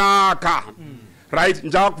vakanaka. Right,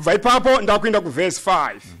 ndakubva ipapo ndakuenda ku verse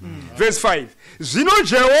 5. Verse 5. Zvino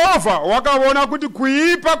Jehovha wakaona kuti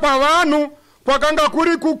kuipa kwavanhu kwakanga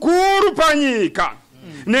kuri kukuru panyika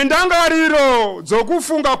nendangariro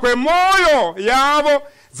dzokufunga kwemoyo yavo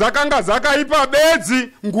dzakanga dzakaipa bedzi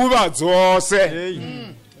nguva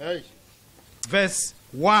dzose. Verse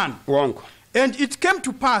 1. And it came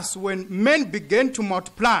to pass when men began to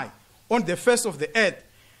multiply on the face of the earth,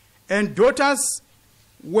 and daughters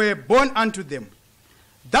were born unto them,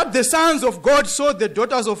 that the sons of God saw the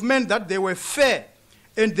daughters of men that they were fair,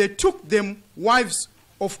 and they took them wives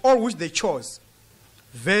of all which they chose.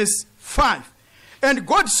 Verse 5. And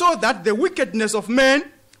God saw that the wickedness of men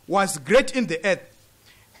was great in the earth,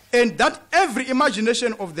 and that every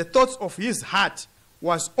imagination of the thoughts of his heart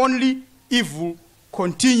was only evil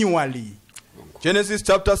continually. Genesis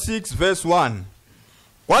chapter 6 verse 1.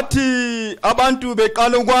 Wathi abantu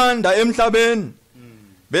beqala ukwanda emhlabeni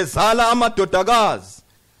bezala amadodakazi.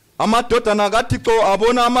 Amadodana kaThixo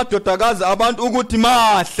abona amadodakazi abantu ukuthi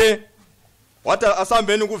mahle. Wathi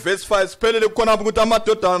asambeni ku verse 5 siphelele khona ukuthi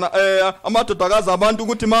amadodakazi abantu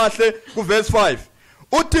ukuthi mahle ku verse 5.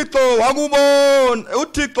 uThixo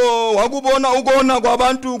wakubona ukona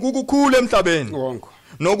kwabantu kukukhulu emhlabeni.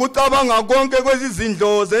 Nokucabanga konke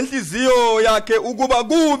kwezizindlo zenhliziyo yakhe ukuba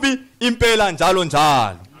kubi impela njalo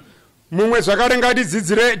njalo. Mumwe zvakare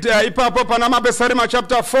ngatidzidzire ipapo pana Mapesarima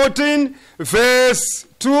chapter 14 verse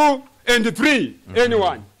 2 and 3.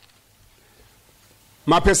 Anyone?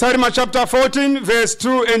 Mapesarima chapter 14 verse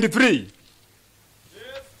 2 and 3.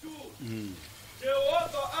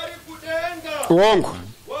 Wongo.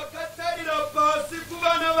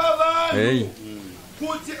 Hey.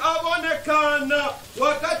 Kuti abonekana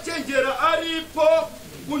wakachenjera aripo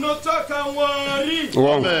kunotoka Mwari.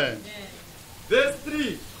 Amen. Verse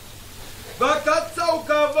 3.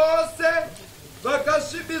 Vakatsauka vose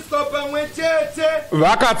vakasvibiswa pamwe chete.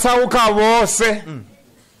 Vakatsauka vose.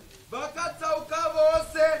 Vakatsauka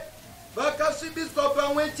vose vakasvibiswa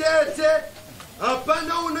pamwe chete.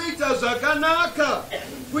 Hapana unoita zvakanaka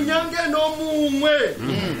kunyange nomumwe.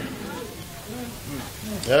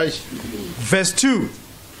 Verse 2.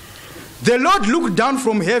 The Lord looked down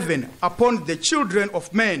from heaven upon the children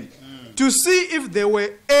of men to see if there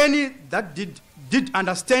were any that did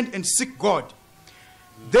understand and seek God.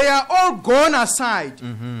 They are all gone aside.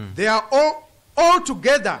 They are all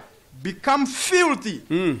together become filthy.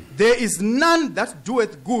 There is none that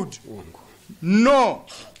doeth good. No,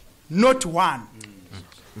 not one.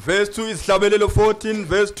 Verse 2 is Hlabelelo 14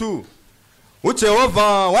 verse 2.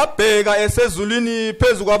 uJehova wabheka esezulwini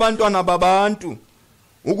phezu kwabantwana babantu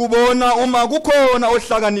ukubona uma kukhona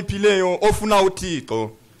ohlakaniphileyo ofuna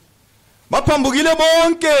uThixo. Baphambukile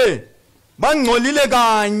bonke bangcolile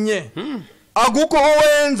kanye. Akukho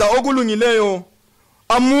owenza okulungileyo,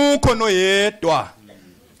 amukho noyedwa.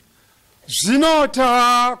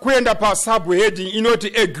 Zvinota kuenda pa subheading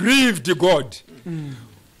inoti a grieved God.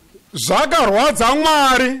 Zvakarwadza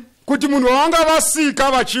Mwari kuti munhu wanga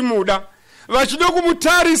vasika vachimuda, vachida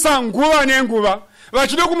kumutarisa nguva nenguva,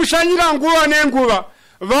 vachida kumushanyira nguva nenguva,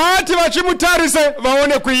 vati vachimutarise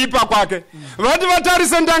vaone kuipa kwake, vati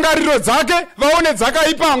vatarise ndangariro dzake vaone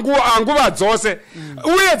dzakaipa nguva dzose,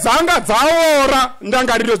 uye dzanga dzaora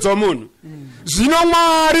ndangariro dzomunhu. Zvino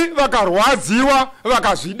Mwari vakarwadziwa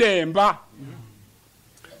vakazvidemba.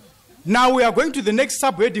 Now we are going to the next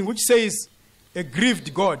subheading which says a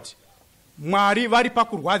grieved God. Mwari vari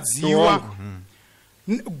pakurwadziwa.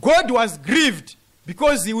 God was grieved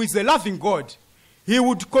because he was a loving God. He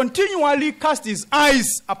would continually cast his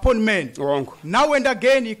eyes upon men. Now and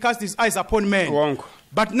again he cast his eyes upon men.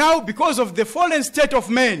 But now because of the fallen state of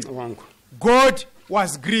men, God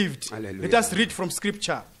was grieved. Hallelujah. Let us read from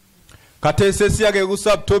scripture. Kathese siyake ku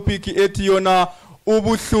subtopic ethi yona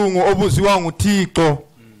ubuhlungu obuziwa nguThixo.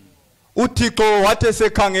 uThixo wathi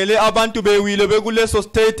sekhangele abantu bewile bekuleso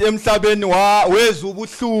state emhlabeni wezwa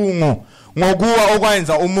ubuhlungu ngokuwa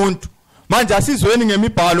okwenza umuntu. Manje asizweni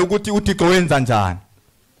ngemibhalo ukuthi uThixo wenza njani.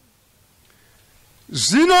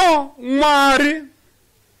 Zvino Mwari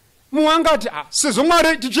muangati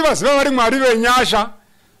sizomwari tichivaziva vari Mwari venyasha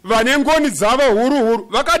vane ngoni dzavo huru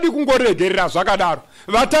vakadi kungoregerera zvakadaro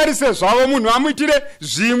vatarise zvavo munhu amuitire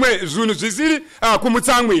zvimwe zvinhu zvisiri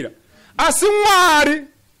kumutsamwira. Asi Mwari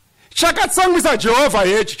chakatsamwisa Jehovha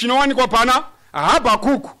hechi chinowanikwa pana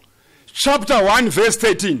Habakuku chapter 1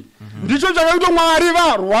 verse 13. Ndicho chakaita Mwari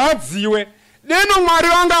varwadziwe. Deno Mwari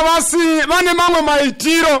vanga vane mamwe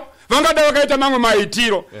maitiro vangada vakaita mamwe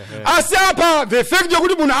maitiro. Asi apa the fact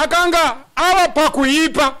yokuti munhu akanga ava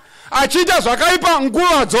pakuipa achiita zvakaipa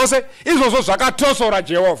nguva dzose izvozvo zvakatosora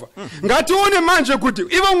Jehovha. Ngatione manje kuti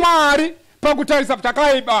ivo Mwari pakutarisa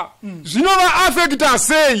takaipa zvinova affecta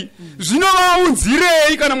sei, zvinova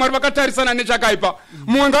unzirei kana Mwari vakatarisana nechakaipa.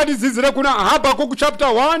 Mumwe ngatidzidzire kuna Habakkuk chapter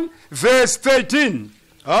 1 verse 13.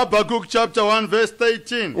 Habakkuk chapter 1 verse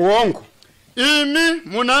 13. Wongo. imi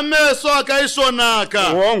muna meso akaisonaka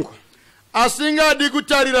wongo asingadi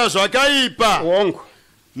kutarira zvakaipa wongo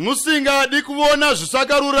musingadi kuona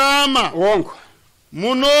zvisakarurama wongo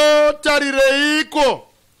munotarireiko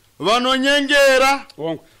vanonyengera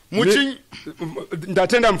wongo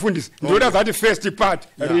ndatenda mfundisi ndoda zati first part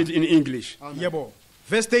read in English. Yebo.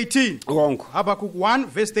 Verse 18. Wongo. Habakkuk 1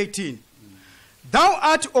 verse 18. Thou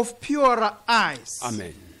art of purer eyes.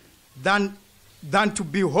 Amen. Than to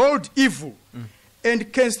behold evil,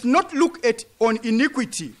 and canst not look on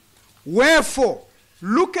iniquity. Wherefore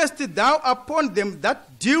lookest thou upon them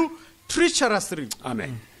that deal treacherously.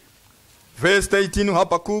 Amen. Verse 18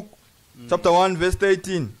 Habakkuk chapter 1 verse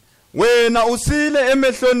 18. Wena usile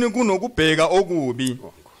emehlweni kunokubheka okubi.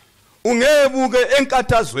 Ungebuke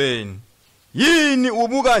enkathazweni. Yini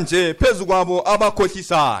ubuka nje phezukwabo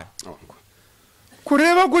abakhohlisayo.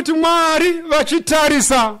 Kureva kuti Mwari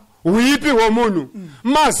vachitarisa uipi hwomunhu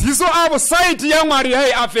maziso avo sight yaMwari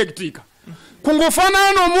yai affectika.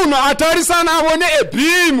 Kungofanana nomunhu atarisana avone a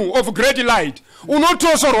beam of great light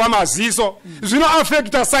unotosorwa maziso zvino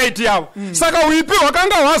affecta sight yavo. Saka uipi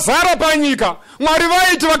hwakanga hwazara panyika Mwari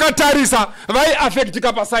vaiti vakatarisa vai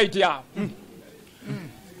affectika pa sight yavo.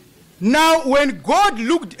 Now when God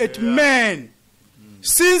looked at man,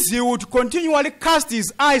 since he would continually cast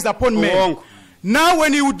his eyes upon man, now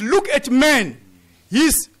when he would look at man,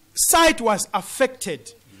 his sight was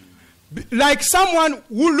affected. Like someone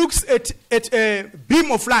who looks at a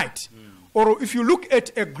beam of light, or if you look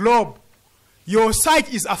at a globe, your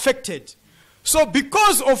sight is affected. So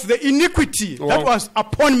because of the iniquity that was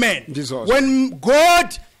upon man, when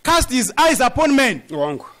God cast his eyes upon man,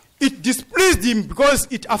 it displeased him because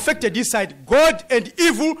it affected his sight. God and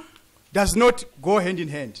evil does not go hand in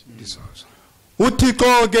hand.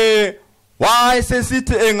 Uthixo ke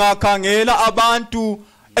wayesesithi engakhangela abantu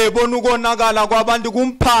ebona ukonakala kwabantu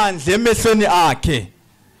kumphandle emehlweni akhe.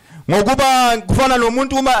 Ngokuba kufana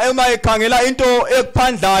nomuntu uma ekhangela into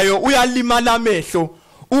ekuphandlayo uyalimala amehlo.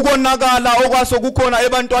 Ukonakala okwaso kukhona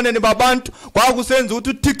ebantwaneni babantu kwakusenza ukuthi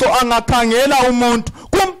uThixo angakhangela umuntu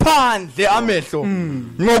kumphandle amehlo.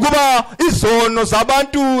 Ngokuba izono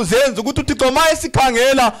zabantu zenza ukuthi uThixo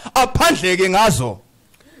mayesikhangela aphandleke ngazo.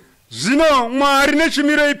 Zino Mwari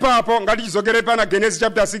nechimiro ipapo ngatichizokere pana Genesis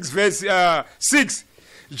chapter 6 verse 6.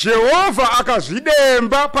 Jehova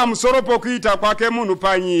akazvidemba pamusoro pokuita kwake munhu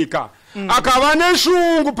panyika. Akava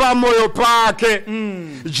neshungu pamoyo pake.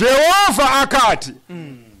 Jehova akati,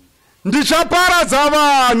 ndichaparadza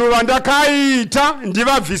vanhu vandakaita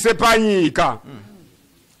ndivabvise panyika.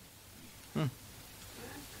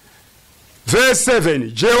 Verse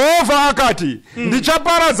 7. Jehova akati,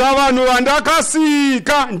 ndichaparadza vanhu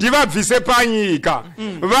vandakasika ndivabvise panyika.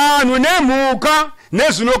 Vanhu nemhuka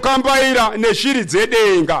nezvinokambaira neshiri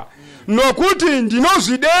dzedenga. Nokuti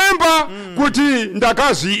ndinozvidemba kuti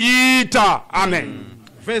ndakazviita. Amen.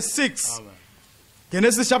 Verse 6.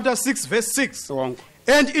 Genesis chapter 6 verse 6.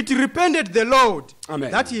 And it repented the Lord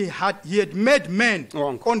that he had made man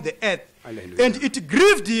on the earth. Hallelujah. And it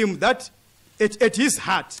grieved him that at his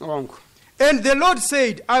heart. And the Lord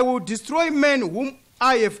said, I will destroy men whom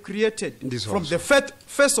I have created from the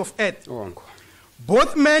face of earth,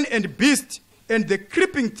 both man and beast, and the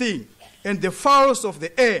creeping thing, and the fowls of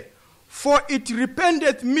the air, for it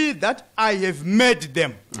repenteth me that I have made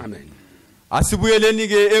them. Amen. Asibuyeleni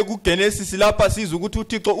ke ekuGenesis lapha sizwe ukuthi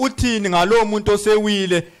uThixo uthini ngalo muntu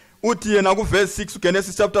osewile. Uthi yena ku verse 6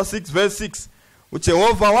 Genesis chapter 6 verse 6.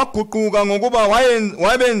 uJehova waguquka ngokuba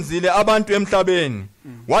wabenzile abantu emhlabeni.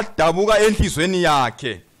 Wadabuka enhlizweni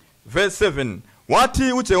yakhe. Verse 7.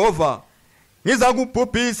 Wathi uJehova, ngiza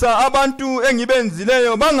kubhubhisa abantu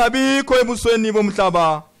engibenzileyo bangabikho ebusweni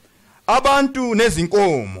bomhlaba. Abantu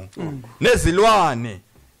nezinkomo, nezilwane,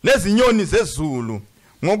 nezinyoni zezulu,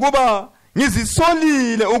 ngokuba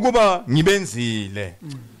ngizisolile ukuba ngibenzile.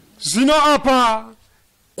 Zino apa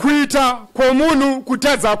kuita komunhu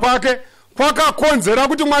kutadza kwake kwakakonzera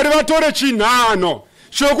kuti Mwari vatore chinhano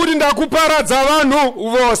chokuti ndakuparadza vanhu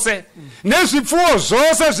vose nezvipfuwo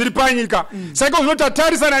zvose zviri panyika. Saka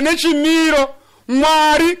zvinotatarisana nechimiro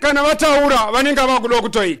Mwari kana vataura vanenge vakuda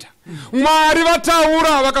kutoita. Mwari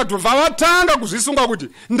vataura vakatobva vatanga kuzvisunga kuti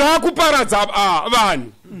ndakuparadza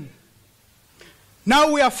vanhu.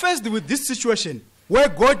 Now we are faced with this situation where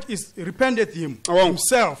God is repented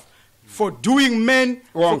himself for doing men,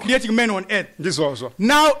 for creating men on earth.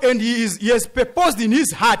 Now, and he has purposed in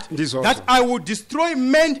his heart that I will destroy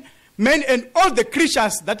men and all the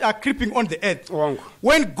creatures that are creeping on the earth.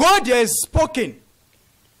 When God has spoken,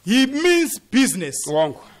 he means business.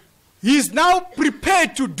 he is now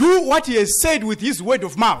prepared to do what he has said with his word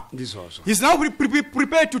of mouth. He is now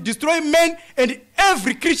prepared to destroy men and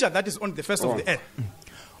every creature that is on the face of the earth.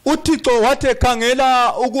 uThixo wathe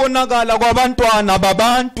khangela ukonakala kwabantwana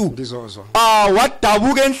babantu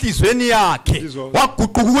wadabuka enhlizweni yakhe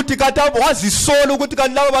waguquka ukuthi kathi wazisola ukuthi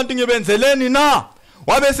kanti labo bantu ngibenzeleni na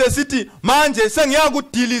wabe sesithi manje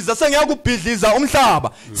sengiyakudiliza sengiyakubhidliza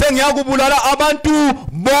umhlaba sengiyakubulala abantu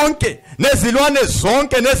bonke nezilwane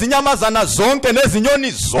zonke nezinyamazana zonke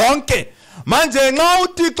nezinyoni zonke manje nxa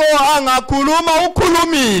uThixo angakhuluma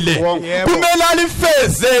ukhulumile kumele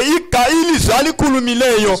alifeze ilizwi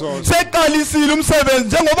alikhulumileyo seqalisile umsebenzi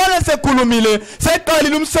njengoba lesekhulumile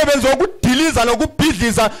seqalile umsebenzi wokudiliza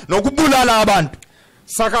nokubhidliza nokubulala abantu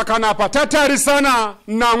saka kana patatarisana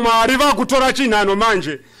na Mwari vakutora chinhano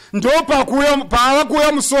manje ndopa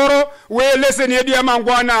kuya musoro lesson yedu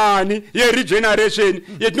yamangwanani regeneration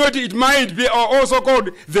yetinoti it might be also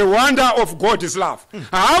called the wonder of God's love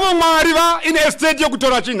havo Mwari va in a state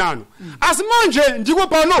yokutora chinhano asi manje ndiko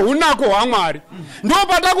pano hunako hwaMwari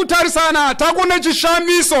ndopa takutarisana takune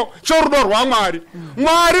chishamiso chorudo rwaMwari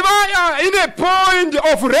Mwari va in a point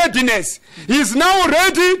of readiness. He is now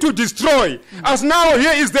ready to destroy. As now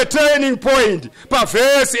here is the turning point. Pa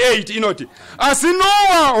verse 8 inoti. As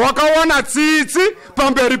Noah wakawana tsitsi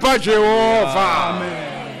pamberi pa Jehovah.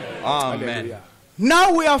 Amen. Amen.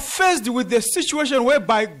 Now we are faced with the situation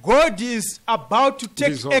whereby God is about to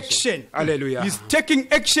take action. Hallelujah. He's taking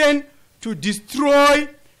action to destroy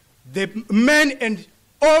the men and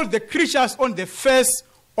all the creatures on the face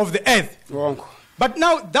of the earth. But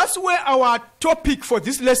now that's where our topic for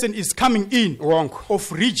this lesson is coming in,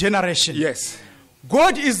 of regeneration. Yes.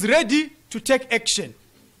 God is ready to take action.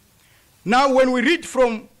 Now when we read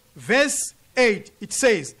from verse 8, it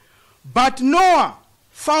says, but Noah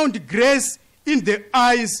found grace in the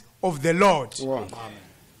eyes of the Lord.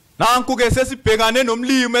 Nanku ke sesibhekane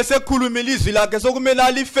nomlimi esekhulumile izwi lakhe sokumele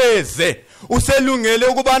alifeze uselungele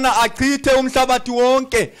ukubana achithe umhlabathi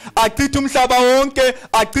wonke achithe umhlaba wonke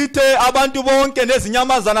achithe abantu bonke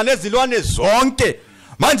nezinyamazana nezilwane zonke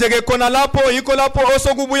manje ke khona lapho yikho lapho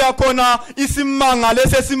osokubuya khona isimanga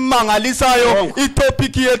lesesimangalisayo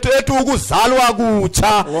itopic yethu ethi ukuzalwa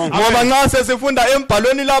kutsha ngoba nxa sesifunda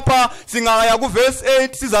embhalweni lapha singaya ku verse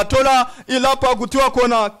 8 sizathola ilapha kuthiwa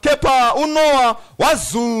khona kepha uNoah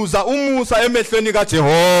wazuza umusa emehlweni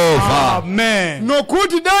kaJehova. Amen.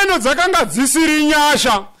 Nokuthi dano dzakanga dzisiri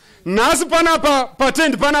nyasha nasi panapa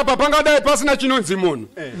patendi panapa pangadai pasina chinonzi munhu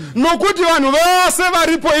nokuti vanhu vose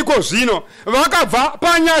varipo iko zvino vakabva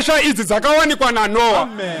panyasha idzi dzakawanikwa naNoa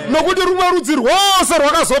nokuti rumwe rudzi rwose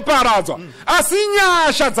rwakazoparadzwa asi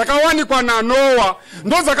nyasha dzakawanikwa naNoa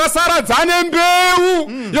ndo dzakasara dzane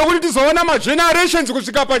mbeu yokuti tizoona magenerations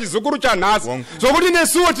kusvika pachizukuru chanhasi zvokuti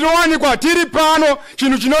nesuwo tinowanikwa tiri pano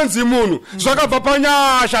chinhu chinonzi munhu zvakabva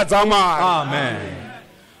panyasha dzaMwari. Amen.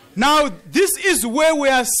 Now, this is where we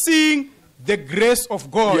are seeing the grace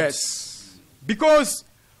of God. Yes. Because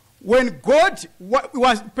when God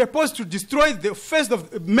was proposed to destroy the face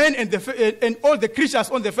of men and all the creatures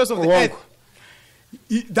on the face of the earth,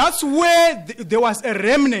 that's where there was a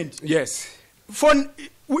remnant. Yes.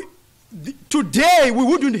 Today, we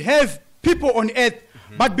wouldn't have people on earth.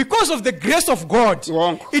 But because of the grace of God,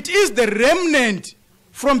 it is the remnant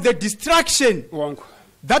from the destruction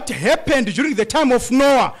that happened during the time of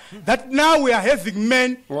Noah, that now we are having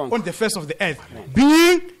men on the face of the earth,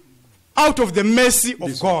 being out of the mercy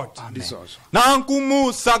of God. Nanku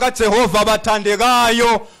musa kaJehova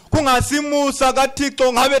bathandekayo kungasimusa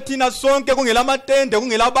kaThixo ngabe thina sonke kungelamatende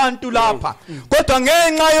kungelabantu lapha kodwa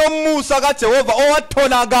ngenxa yomusa kaJehova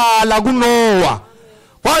owatholakala kuNoah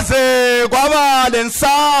kwaze kwaba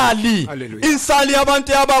lensali insali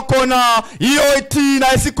yabantu abakhona iyo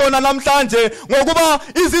ethina esikhona namhlanje ngokuba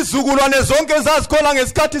izizukulwane zonke zazikhona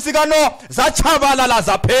ngesikhathi sikaNoah zachabalala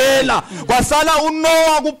zaphela kwasala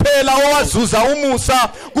uNoah kuphela owazuza umusa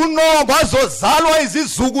kuNoah kwazozalwa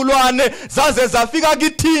izizukulwane zaze zafika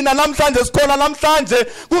kithina namhlanje sikhona namhlanje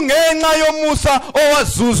kungenxa yomusa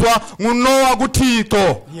owazuzwa nguNoah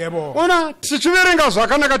kuThixo. Yebo. Ona tichiverenga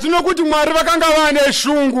zvakanaka tinokuti Mwari vakanga vane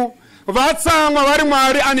shungu vatsamwa vari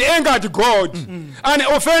Mwari an angered God an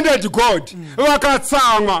offended God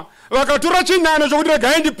vakatsamwa vakatora chinhano chokuti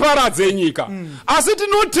regai ndiparadze nyika asi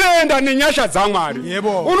tinotenda nenyasha dzaMwari.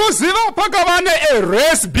 Unoziva pakava a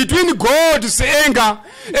race between God's anger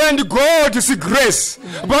and God's grace,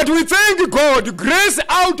 but we thank God grace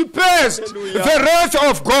outpaced the wrath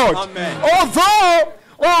of God. Although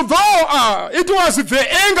although it was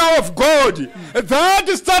the anger of God that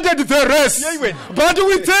started the race, but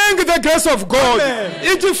we thank the grace of God.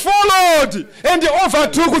 It followed and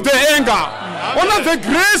overtook the anger. Under the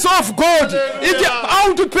grace of God, it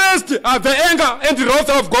outpaced the anger and the wrath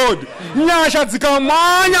of God. Nyasha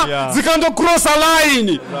zikamanya zikando cross a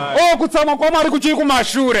line. Oh, kutsama kwa mari kuchiri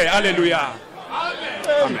kumashure. Hallelujah.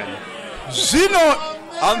 Amen. Zino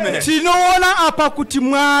tinoona apa kuti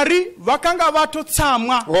Mwari vakanga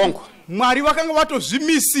vatotsamwa. Mwari vakanga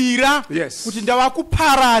vatozvimisira kuti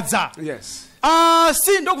ndavakuparadza.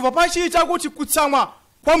 Asi ndokubva pachiita kuti kutsamwa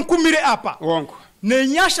kwamkumire apa.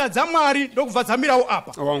 Nenyasha dzamwari ndokubva dzamirawo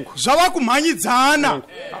apa. Zvava kumhanyidzana.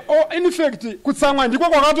 In fact, kutsamwa ndiko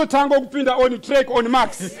kwakatotanga kupinda on track on max.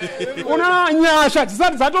 Una nyasha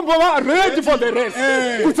dzisati dzatombova ready for the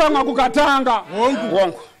race. Kutsamwa kukatanga.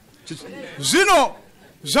 Zvino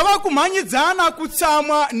zvava kumhanyidzana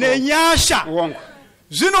kutsamwa nenyasha.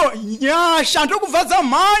 Zvino nyasha ndokubva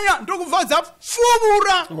dzamhanya ndokubva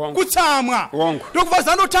dzapfuvura kutsamwa. Ndokubva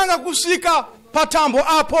dzandotanga kusvika patambo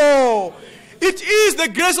apo. It is the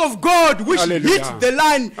grace of God which hit the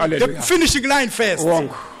line, the finishing line first.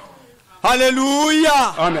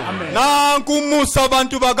 Hallelujah. Amen. Nanku musa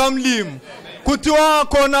bantu bakamlimu. Kutiwa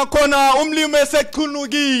kona umlimu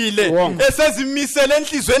eseqhunukile esezimisele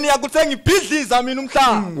enhlizweni yakuthe ngibhidliza mina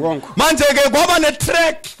umhlanga manje ke kwaba ne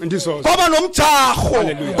track kwaba nomjaho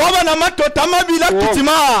kwaba namadoda amabili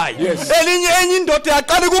agijimayo elinye enye indoda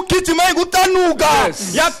yaqala ukugijima ikucanuka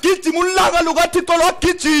yagijima ulaka lukaThixo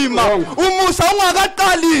lwagijima umusa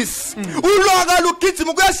ungakaqalisi ulaka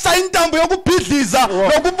lugijima kuyashaya intambo yokubhidliza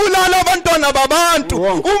nokubulala abantwana babantu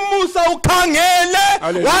umusa ukhangele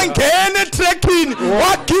wangena trekini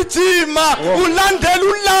wagijima ulandela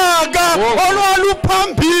ulaka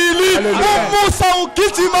olwaluphambili umusa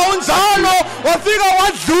ugijima unjalo wafika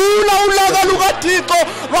wadlula ulaka lukaThixo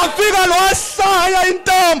wafika lwasaya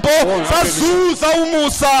intambo sazuza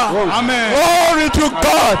umusa. Amen. Glory to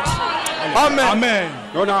God. Amen. Amen.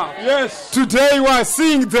 No, no. Yes. Today we are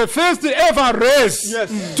seeing the first ever race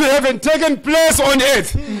to have taken place on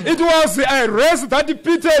earth. It was a race that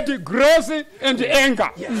pitted grace and anger.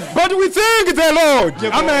 But we thank the Lord.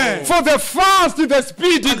 Amen. For the fast, the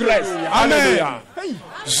speedy grace. Hallelujah.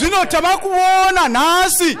 Zvino tavakuona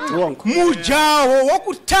nhasi mujaho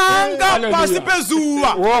wokutanga pasi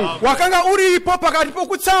pezuva wakanga uripo pakati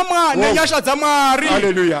pokutsamwa nenyasha dzamwari.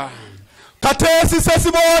 Hallelujah. Kathesi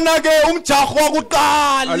sesibona ke umjaho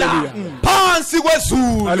wakuqala phansi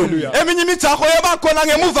kwezulu eminye imijaho yabakhona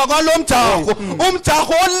ngemuva kwalomjaho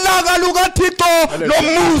umjaho olaka lukaThixo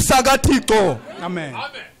nomusa kaThixo. Amen.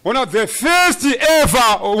 One of the first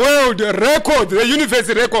ever world record, the universe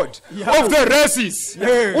record of the races.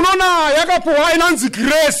 Unona yakapuwa inanzi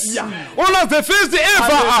grace. One of the first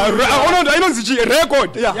ever inanzi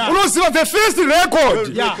record. Unoziva the first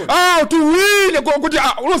record. To win kuti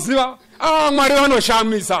unoziva Mwari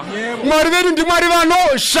vanoshamisa. Mwari vedu ndi Mwari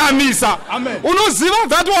vanoshamisa. Unoziva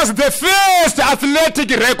that was the first athletic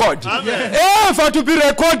record ever to be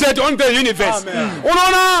recorded on the universe.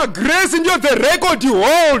 Unoona grace ndiyo the record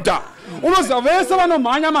holder. Unoziva vese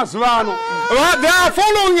vanomhanya mazuvano. They are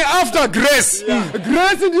following after grace.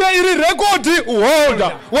 Grace ndiyo iri record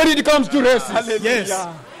holder when it comes to races. Yes.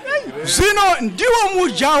 Zvino ndiwo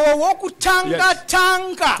mujaho wokutanga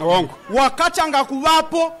wakatanga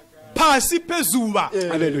kuvapo pasi pezuva.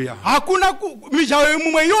 Hallelujah. Hakuna mijaho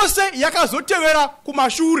mumwe yose yakazotevera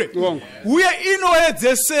kumashure. Uye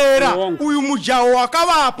inoedzesera uyu mujaho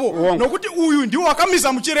wakavapo nokuti uyu ndiwo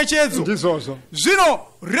wakamisa mucherechedzo. Zvino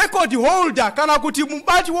record holder kana kuti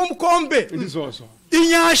mubati womukombe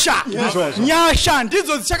inyasha. Nyasha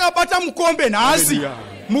ndidzo dzichakabata mukombe nhasi.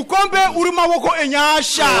 Mukombe uri mawoko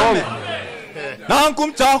enyasha. Nanku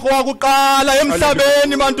umjaho wakuqala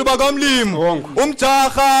emhlabeni bantu bakamlimu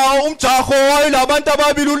umjaho wayilabantu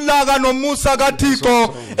ababili ulaka nomusa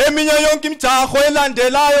kaThixo eminye yonke imijaho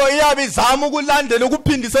elandelayo iyabizama ukulandela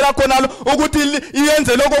ukuphindisela khonalo ukuthi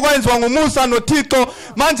iyenze lokho kwenziwa ngomusa noThixo.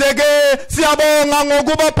 Manje ke siyabonga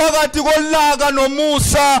ngokuba phakathi kolaka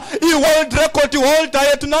nomusa i-world record holder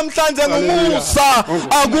yethu namhlanje ngomusa.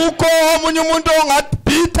 Akukho omunye umuntu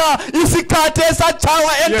ongaphitha isikhathi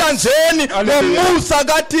esachawa entanjeni nomusa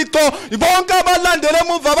kaThixo. Bonke abalandela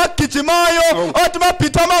emuva abagijimayo othi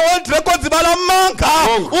baphitha ama-world records balamanga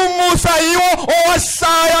umusa yiwo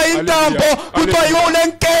owashaya intambo kuthiwa yiwo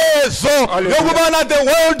unenkezo yokubana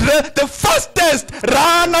the fastest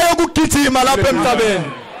runner yokugijima lapha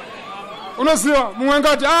emhlabeni. Unoziva mumwe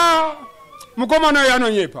ngati mukomana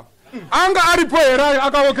yanonyepa anga aripo herayo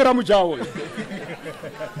akawokera mujaho.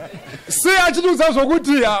 See,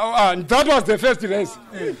 that was the first race.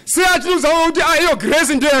 See, your grace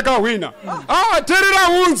in the winner.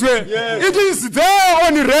 It is there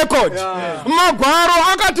on record. Magwaro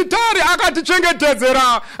akatitari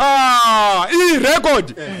akatichengedezera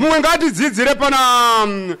record. Mwengati zidzire pana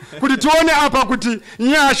kuti tione apa kuti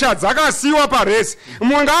nyasha dzakasiwa pa race.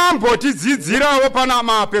 Mwengamboti dzidzirawo pana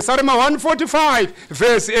mapesarema 145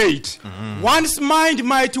 verse 8. One's mind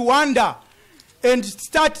might wander and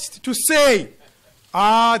start to say,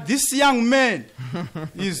 this young man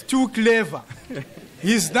is too clever.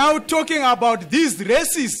 He's now talking about these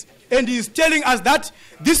races and he's telling us that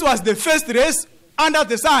this was the first race under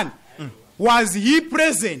the sun. Was he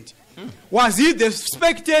present? Was he the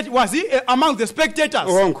spectator? Was he among the spectators?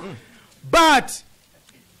 But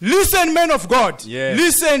listen, men of God. Yes.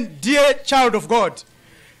 Listen, dear child of God.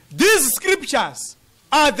 These scriptures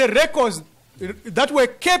are the records that were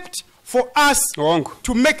kept for us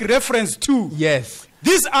to make reference to. Yes.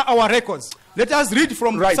 These are our records. Let us read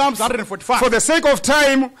from Psalms 145. For the sake of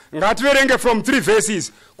time, ngativerenge from 3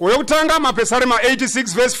 verses. Kuyokutanga mapesarema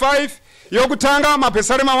 86 verse 5. Yokutanga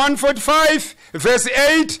mapesarema 145 verse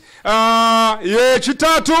 8.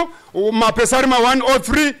 Yechitatu mapesarema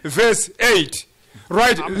 103 verse 8.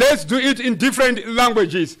 Right, let's do it in different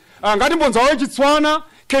languages. Ngatimbonzawo Chitswana.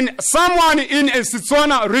 Can someone in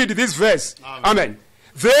Setswana read this verse? Amen.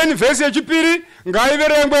 Then verse yechipiri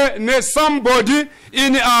ngaiverengwe ne somebody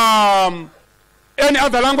in any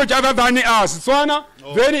other language other than Setswana.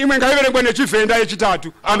 Then imwe ngaiverengwe ne Chivenda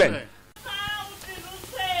yechitatu. Amen.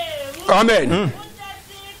 Amen.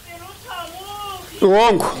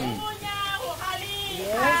 Wongo.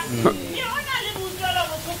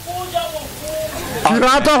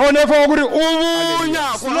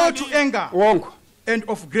 Slow to anger. Wongo. And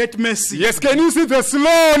of great mercy. Yes, can you see the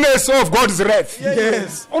slowness of God's wrath?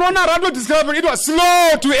 Yes. It was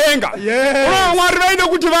slow to anger. Yes.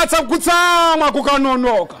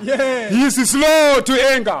 Yes. He is slow to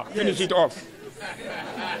anger. Finish it off.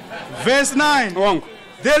 Verse 9.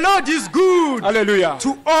 The Lord is good. Hallelujah.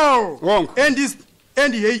 To all. And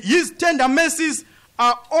his tender mercies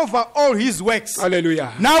are over all his works.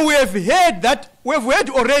 Hallelujah. Now we have heard that, we have heard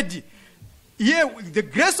already here the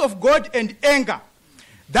grace of God and anger.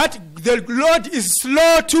 That the Lord is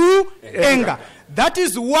slow to anger. That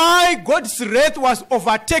is why God's wrath was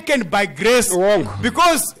overtaken by grace.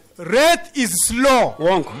 Because wrath is slow.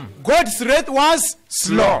 God's wrath was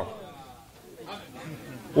slow.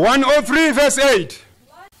 103 verse 8.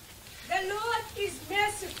 The Lord is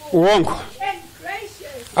merciful and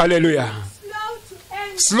gracious. Hallelujah.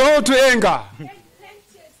 Slow to anger. And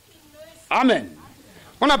plenteous in mercy. Amen.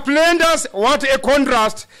 Plenteous, what a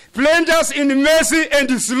contrast. Plenteous in mercy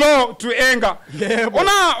and slow to anger. There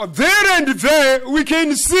and there we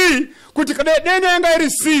can see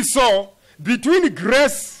between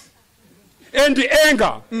grace and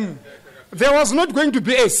anger. There was not going to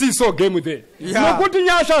be a seesaw game there.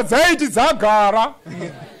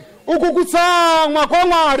 Ukukutsamwa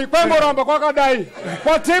kwamwari kwengoramba kwakadai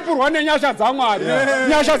kwatepurwa nenyasha dzamwari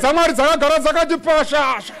nyasha dzamwari dzakagara dzakati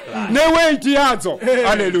pashasha neweight yadzo.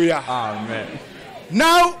 Hallelujah. Amen.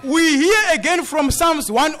 Now we hear again from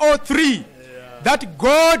Psalms 103 that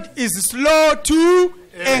God is slow to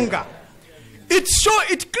anger.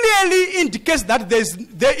 It clearly indicates that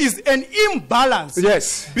there is an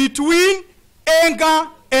imbalance between anger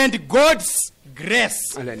and God's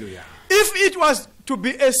grace. Hallelujah. If it was to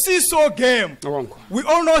be a seesaw game, we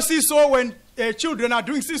all know seesaw when children are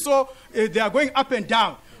doing seesaw, they are going up and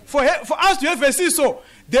down. For us to have a seesaw,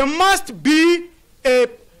 there must be a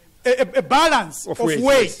balance of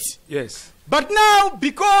weight. Yes. But now,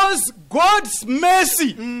 because God's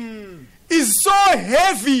mercy is so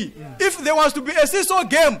heavy, if there was to be a seesaw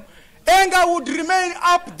game, anger would remain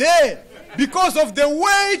up there because of the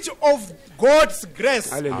weight of God's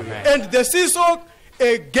grace. Amen. And the seesaw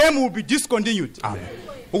game will be discontinued.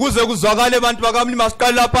 Ukuze kuzwakale abantu bakamlima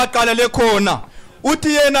siqala lapha aqala lekhona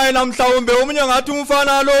uthi yena mhlawumbe omunye ngathi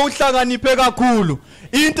umfana lo uhlakaniphe kakhulu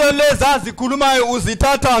into lezazi ikhulumayo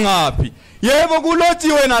uzithatha ngapi. Yebo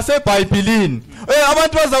kulotshiwe naseBhayibhelini.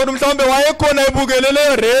 Abantu bazakuthi mhlawumbe wayekhona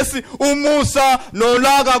ebukelele race umusa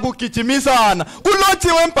nolaka kugijimisana.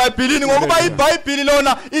 Kulotshiwe eBhayibhelini ngokuba iBhayibheli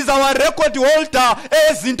lona is our record holder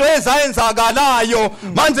ezinto ezayenzakalayo.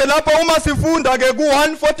 Manje lapha uma sifunda ke ku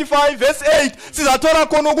 145 verse 8 sizathola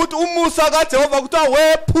khona ukuthi umusa kaJehova kuthiwa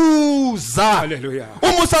wephuza. Hallelujah.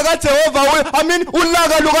 Umusa kaJehova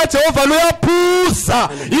ulaka lukaJehova luyaphuza.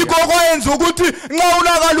 Yikho kwenza ukuthi nxa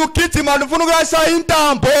ulaka lugijima lufuna ukuyashaya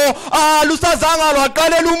intambo lusaza ngalo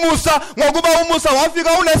waqalela umusa ngokuba umusa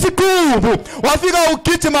wafika unesiqubu wafika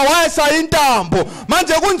ugijima wayeshaya intambo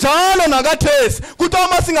manje kunjalo nakathesi kuthi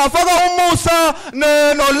uma singafaka umusa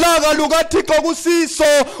nolaka lukaThixo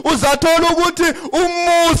kusiso uzathola ukuthi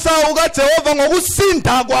umusa ukaJehova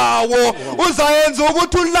ngokusinda kwawo uzayenza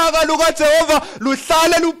ukuthi ulaka lukaJehova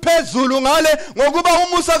luhlale luphezulu ngale ngokuba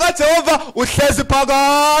umusa kaJehova uhlezi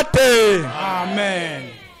phakade. Amen.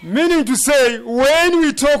 Meaning to say, when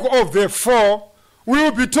we talk of the fall, we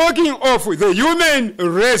will be talking of the human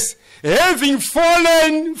race having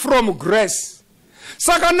fallen from grace.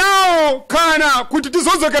 Saka now kana kuti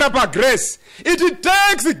tizozokera pa grace. It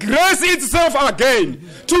takes grace itself again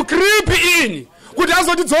to creep in. Kuti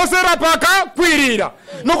azotidzosera pakakwirira.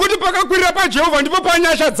 Nokuti pakakwirira pa Jehovah ndipo pa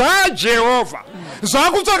nyasha dza Jehovah.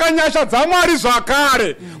 Zvakutsvaka nyasha dza Mwari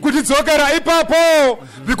zvakare kuti dzokera ipapo,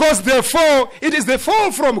 because the fall, it is the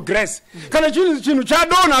fall from grace. Kana chinhu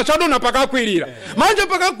chadona pakakwirira. Manje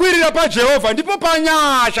pakakwirira pa Jehovah ndipo pa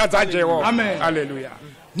nyasha dza Jehovah. Amen. Hallelujah.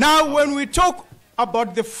 Now when we talk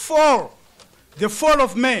about the fall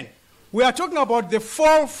of man, we are talking about the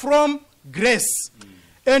fall from grace.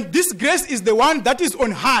 And this grace is the one that is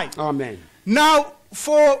on high. Amen. Now,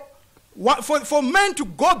 for man to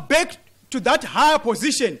go back to that higher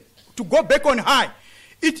position, to go back on high,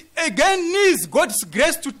 it again needs God's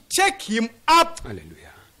grace to take him up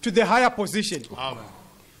to the higher position. Amen.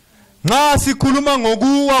 Nga sikhuluma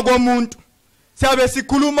ngokuwa komuntu siyabe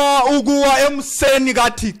sikhuluma ukuwa emseni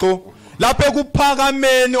kaThixo lapho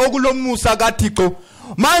kuphakameni okulomusa kaThixo.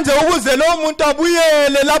 Manje ukuze lo muntu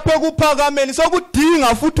abuyele lapho kuphakameni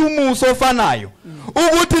sokudinga futhi umusa ofanayo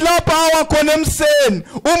ukuthi lapha awakhona emseni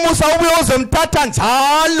umusa ubuye uzemthatha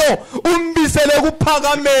njalo umbisele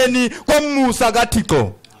kuphakameni komusa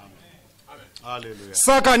kaThixo. Hallelujah.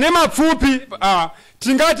 Saka nemapfupi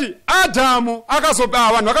tingati Adamu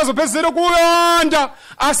vanhu vakazopedzera kuwanda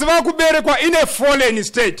asi vakuberekwa in a fallen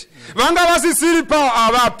state. Vanga vasisiri pa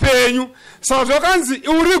vapenyu saka zvakanzi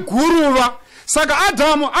uri guruva. Saka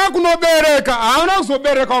Adamu akunobereka haana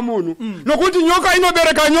kuzobereka munhu nokuti nyoka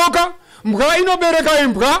inobereka nyoka, mbwa inobereka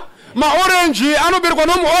imbwa, maorenji anoberekwa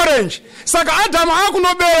nomuorenji. Saka Adamu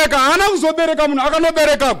akunobereka haana kuzobereka munhu,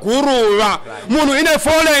 akanobereka guruva, munhu in a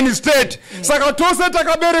fallen state. Saka tose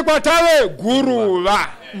takaberekwa tave guruva.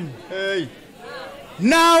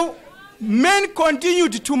 Now men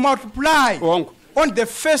continued to multiply on the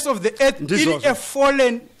face of the earth in a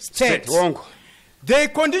fallen state. They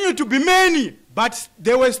continued to be many, but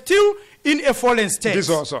they were still in a fallen state.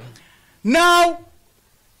 This also. Now,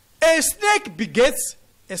 a snake begets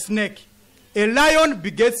a snake. A lion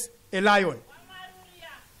begets a lion.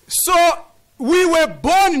 So, we were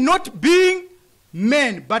born not being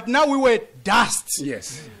men, but now we were dust.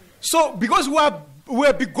 Yes. So, because we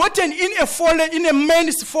were begotten in a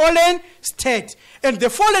man's fallen state. And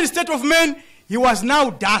the fallen state of man, he was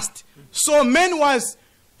now dust. So, man was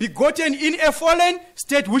begotten in a fallen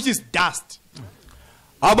state, which is dust.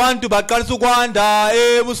 Abantu baqalisa ukwanda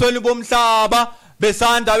ebusweni bomhlaba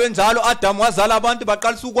besanda benjalo Adamu wazala abantu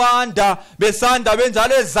baqalisa ukwanda besanda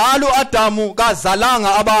benjalo ezalo Adamu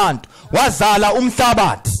kazalanga abantu wazala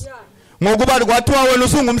umhlabathi ngokuba kwathiwa wena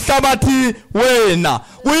usungumhlabathi wena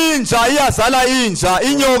kwinja iyazala inja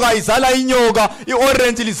inyoka izala inyoka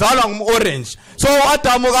iorange lizalwa ngumorange. So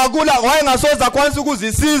Adamu kakula wayengasoza kwanza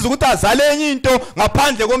ukuzisiza ukuthi azale enye into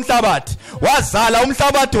ngaphandle komhlabathi wazala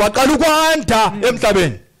umhlabathi waqala ukwanda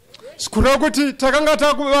emhlabeni. Sikhuluma ukuthi takanga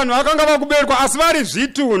vanhu vakanga vakuberwa asi vari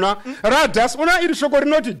zvituna radust. Una iri shoko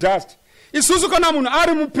rinoti dust. Isusu kana munhu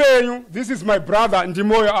ari mupenyu, this is my brother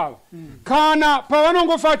ndimoyo ava. Kana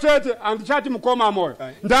pavanongofa chete handichati mukoma moyo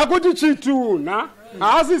ndakuti chituna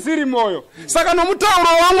haasisiri moyo. Saka nomutauro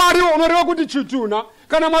waMwari unoreva kuti chituna,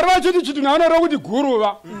 kana Mwari vachiti chituna vanoreva kuti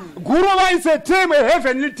guruva. Guruva is a term, a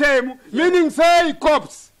heavenly term, meaning say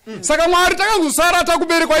corpse. Saka Mwari takazosara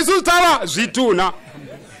takuberekwa isusu tava zvituna.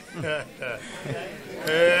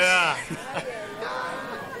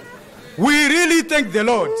 We really thank the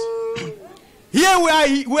Lord. Here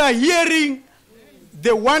we are hearing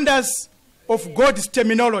the wonders of God's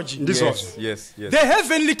terminology. Yes. The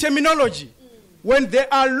heavenly terminology, when they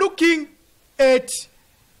are looking at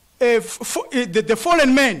the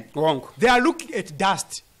fallen man, they are looking at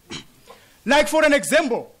dust. Like for an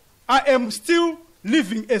example, I am still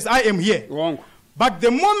living as I am here. But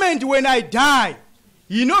the moment when I die,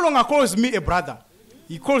 he no longer calls me a brother.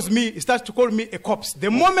 He starts to call me a corpse. The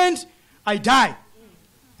moment I die,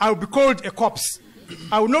 I will be called a corpse.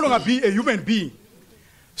 I will no longer be a human being.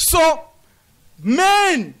 So,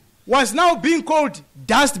 man was now being called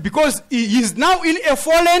dust because he is now in a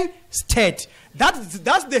fallen state.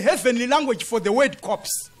 That's the heavenly language for the word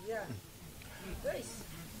corpse.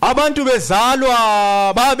 abantu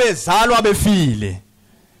bezalwa babezalwa befile.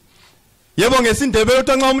 Yebo ngesindebele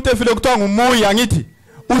uthi nxa umuntu efile kuthiwa ngumuya ngithi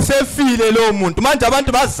usefile lo muntu. Manje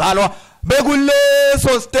abantu bazalwa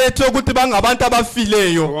bekuleso state ukuthi bangabantu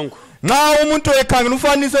abafileyo. Nxa umuntu ekhangela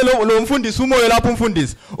ufanise lo mfundisi umoyo lapho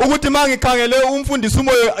umfundisi ukuthi mangikhangele umfundisi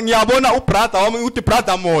umoyo ngiyabona ubrother wami uthi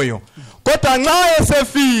brother moyo. Kodwa nxa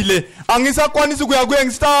esefile angisakwanisi kuya kuye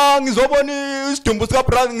ngizobona isidumbu sika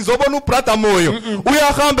brother ngizobona ubrother moyo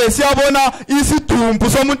uyahamba siyabona isidumbu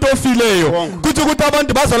somuntu ofileyo kuthi ukuthi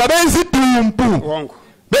abantu bazola beyisidumbu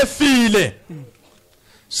befile.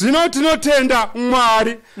 Zvino tinotenda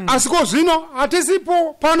Mwari asiko zvino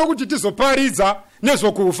atisipo pano kuti tizoparidza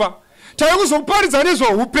nezokufa taikuzoparidza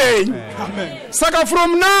nezoupenyu. Saka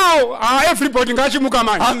from now everybody ngachimuka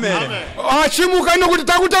manje. Achimuka nokuti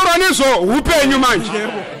takutaura nezoupenyu manje.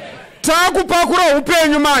 Takupakura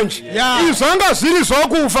upenyu manje. Izvanga zviri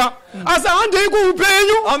zvokufa asi handei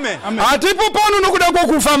kuupenyu. Hatipo pano nokuda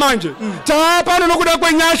kwokufa manje. Tapano nokuda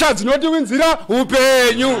kwenyasha dzinotiwinzira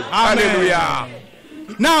upenyu. Hallelujah.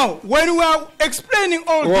 Now, when we are explaining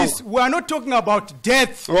all this, we are not talking about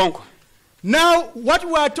death. Now, what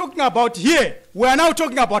we are talking about here, we are now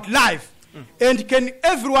talking about life. And can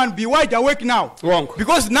everyone be wide awake now?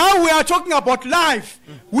 Because now we are talking about life.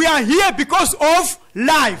 We are here because of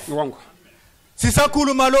life.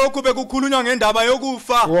 Sisakhuluma lokhu bekukhulunywa ngendaba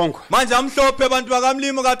yokufa. Manje amhlophe abantu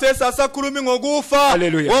bakamlimo kathesa asakhulumi ngokufa.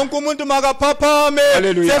 Wonke umuntu makaphaphame.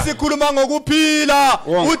 Sesikhuluma ngokuphila.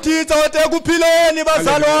 Uthitha wathi ekuphileni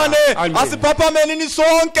bazalwane asiphaphameni ni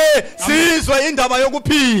sonke sizwe indaba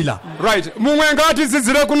yokuphila. Right. Mumwe ngathi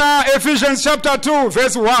sizile kuna Ephesians chapter 2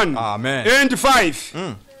 verse 1 and 5.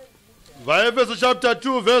 Ephesians chapter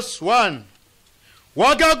 2 verse 1.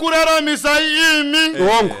 Wakakuraramisa imi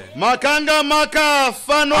makanga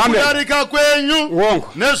makafa nokudarika kwenyu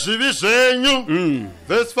nezvivi zvenyu.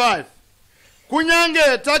 Verse 5.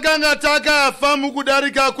 Kunyange takanga takafa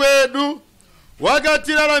mukudarika kwedu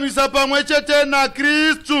wakatiraramisa pamwe chete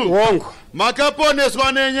naKristu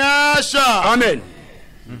makaponeswa nenyasha. Amen.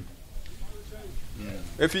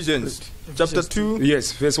 Ephesians chapter 2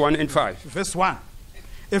 yes verse 1 and 5. Verse 1.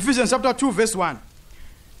 Ephesians chapter 2 verse 1.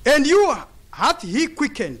 And you hath he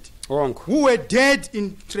quickened who were dead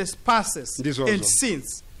in trespasses and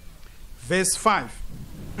sins. Verse 5.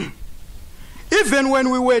 Even when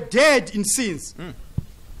we were dead in sins,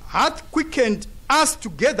 hath quickened us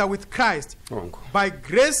together with Christ. By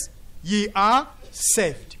grace ye are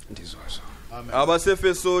saved.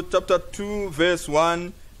 Abasefeso chapter 2 verse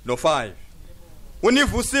 1 no 5.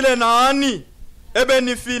 Univusile nani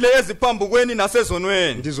ebenifile eziphambukweni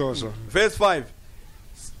nasezonweni. Verse 5.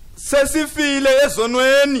 Sesifile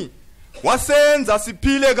ezonweni wasenza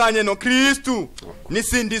siphile kanye noKristu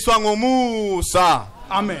nisindiswa ngomusa.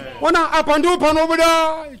 Amen. Ona apa ndipo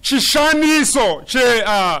panobuda chishamiso che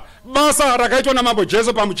basa rakaitwa namambo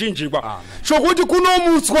Jesu pamuchinjikwa chokuti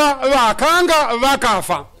kunomutswa vakanga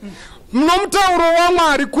vakafa. Mnomutauro wa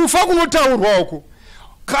Mwari kufa kunotaurwa uku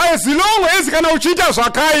zilongo ezi kana uchita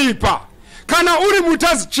zvakaipa kana uri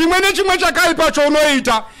mutazi chimwe nechimwe chakaipa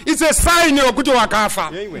chaunoita it's a sign yokuti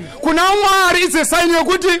wakafa. Kuna Mwari it's a sign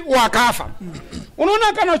yokuti wakafa.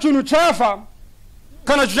 Unoona kana chinhu chafa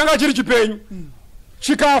kana chichanga chiri chipenyu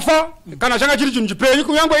chikafa kana changa chiri chinhu chipenyu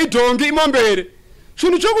kunyangwe idhongi imombere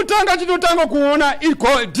chinhu chokutanga chinotanga kuona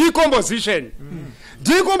decomposition.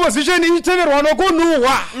 Decomposition ichiteverwa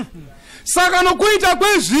nokunhuhwa. Saka nokuita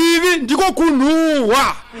kwezvivi ndiko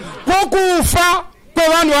kunhuhwa kwokufa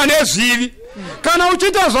kwevanhu vane zvivi. Kana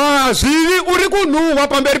uchita zvivi uri kunhuhwa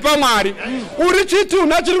pamberi paMwari. Uri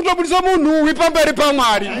chitunha chiri kutobudisa munhuhwi pamberi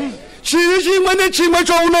paMwari. Chivi chimwe nechimwe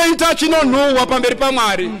chounoita chinonhuhwa pamberi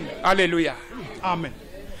paMwari. Hallelujah. Amen.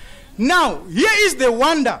 Now, here is the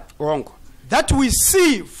wonder that we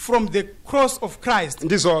see from the cross of Christ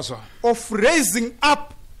of raising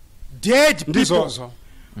up dead people.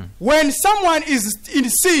 When someone is in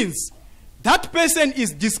sins, that person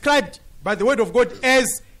is described by the word of God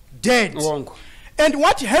as dead. And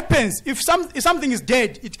what happens if something is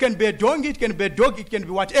dead? It can be a donkey, it can be a dog, it can be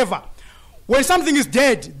whatever. When something is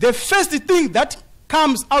dead, the first thing that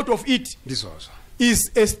comes out of it is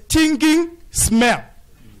a stinking smell.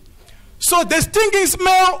 So the stinking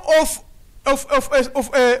smell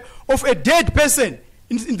of a dead person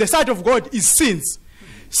in the sight of God is sins.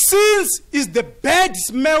 Sins is the bad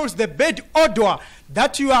smells, the bad odor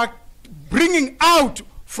that you are bringing out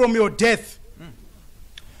from your death.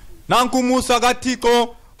 Nankumusa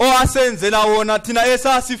kaThixo oasenzela wona thina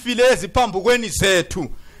esasifile eziphambukweni zethu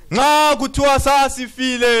nxa kuthiwa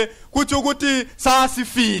sasifile kuthi ukuthi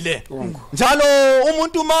sasifile njalo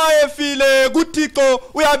umuntu mayefile kuThixo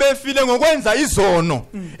uyabe efile ngokwenza izono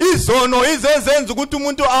izono izezenza ukuthi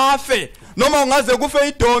umuntu afe noma ungaze kufe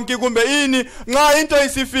idonki kumbe ini nxa into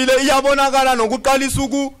isifile iyabonakala nokuqalisa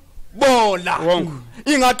ukubola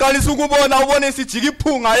ingaqalisa ukubola ubone isijika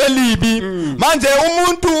iphunga elibi manje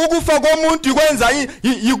umuntu ukufa komuntu kwenza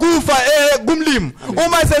ikufa kumlimo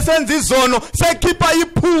uma sesenza izono sekhipha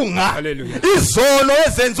iphunga izono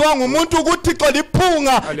ezenziwa ngumuntu ukuthi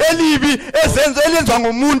liphunga elibi elenziwa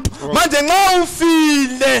ngumuntu manje nxa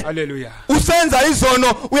ufile usenza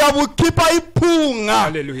izono uyabukhipha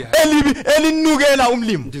iphunga elibi elinukela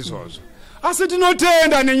umlimo ndizozo asithi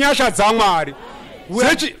nothenda nenyasha zaMwari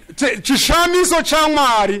chishamiso cha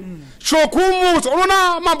Mwari chokumutsa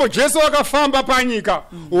unoona mambo Jesu wakafamba panyika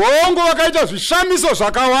wongo wakaita zvishamiso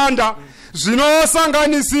zvakawanda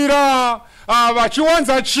zvinosanganisira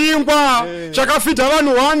vachiwanza chingwa chakafidha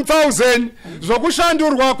vanhu 1000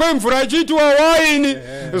 zvokushandurwa kwemvura ichiitwa waini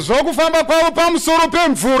zvokufamba kwavo pamusoro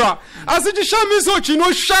pemvura asi chishamiso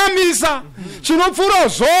chinoshamisa chinopfuura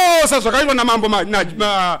zvose zvakaitwa namambo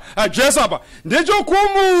Jesu apa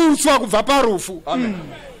ndechokumutswa kubva parufu.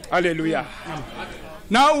 Hallelujah.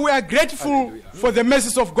 Now we are grateful for the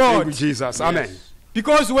mercies of God. Thank you, Jesus. Amen.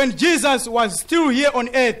 Because when Jesus was still here on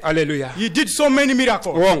earth, hallelujah, he did so many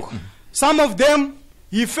miracles. Some of them,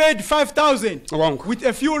 he fed 5,000 with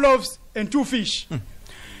a few loaves and 2 fish.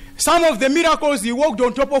 Some of the miracles, he walked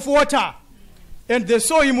on top of water, and they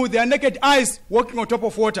saw him with their naked eyes walking on top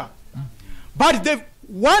of water. But the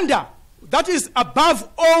wonder that is above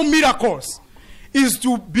all miracles is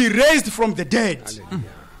to be raised from the dead.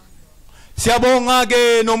 Siyabonga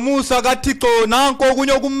ke nomusa kaThixo nanko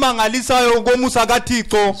okunye okumangalisayo ngomusa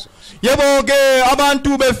kaThixo yebo ke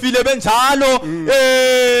abantu befile benjalo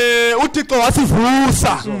uThixo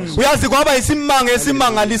wasivusa uyazi kwaba isimanga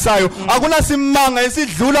esimangalisayo akuna simanga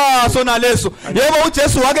esidlula sona leso yebo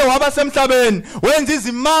uJesu wake waba semhlabeni wenza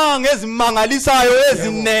izimanga ezimangalisayo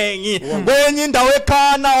ezinengi kwenye indawo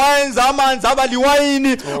ekhana wayenza amanzi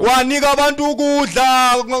abaliwayini wanika abantu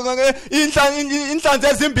ukudla inhlanzi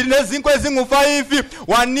ezimbili nezinkwe ezingu5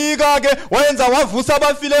 wanika ke wayenza wavusa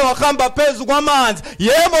abafile wahamba phezulu kwamanzi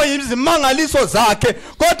yebo izimangaliso zakhe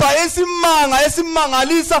kodwa isimanga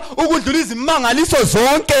esimangalisa ukudlula izimangaliso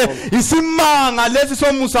zonke isimanga lesi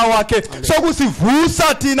somusa wakhe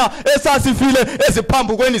sokusivusa thina esasifile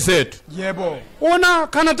eziphambukweni zethu. Yebo ona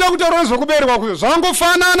kana takutaura zvokuberekwa kuzo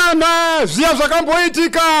zvangofanana na zviya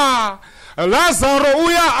zvakamboitika Lazaro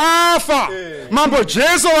uya afa mambo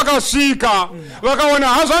Jesu wakasvika vakaona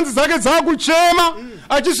hazvanzi dzake dzakuchema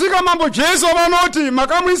achisvika mambo Jesu vanoti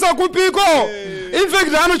makamuisa kupiko in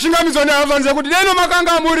fact anochingamidzwa nehazvanzi kuti deno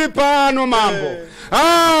makanga muri pano mambo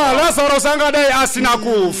Lazaro sangadai asina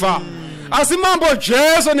kufa asi mambo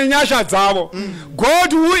Jesu nenyasha dzavo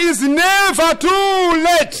God who is never too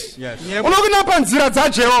late unokuna panzira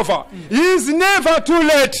dzaJehovha he is never too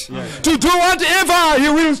late to do whatever he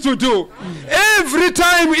wills to do. Every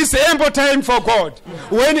time is ample time for God.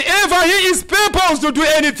 Whenever he is purposed to do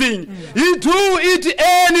anything, he do it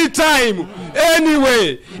anytime,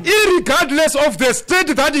 anyway, irregardless of the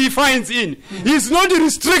state that he finds in. He is not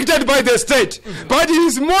restricted by the state, but he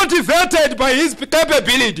is motivated by his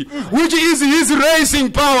capability, which is his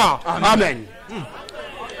raising power. Amen.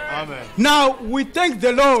 Amen. Now we thank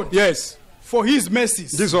the Lord, yes, for his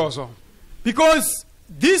mercies. This also, because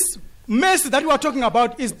this mercy that we are talking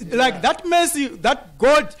about is like that mercy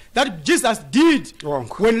that Jesus did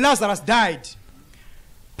when Lazarus died.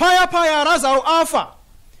 Paya Lazarus afa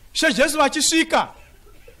Jesu vachisvika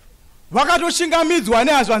vakatochingamidzwa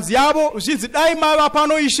nehazvanzi yavo zvinzi dai mava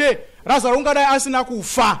pano Ishe Lazarus ungadai asina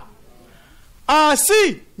kufa.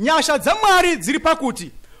 Asi nyasha dzaMwari dziri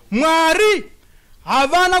pakuti Mwari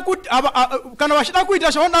havana kuti kana vachida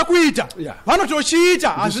kuita zvavanoda kuita vanotochiita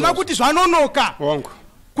hazvina kuti zvanonoka.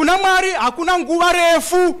 Kuna Mwari hakuna nguva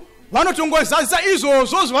refu vanotongozadzisa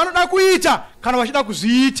izvozvo zvavanoda kuita kana vachida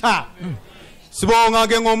kuzviita. Sibonga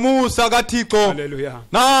ke ngomusa kaThixo. Hallelujah.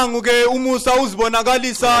 Nangu ke umusa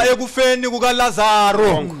uzibonakalisa ekufeni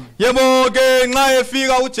kukaLazaro. Yebo ke nxa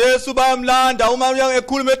efika uJesu bayamlanda uma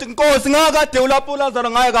uyakhuluma ethi Nkosi ngakade ulapho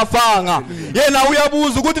uLazaro ngaye kafanga. Yena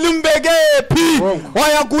uyabuza ukuthi limbekephi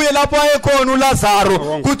waya kuye lapho ayekhona uLazaro.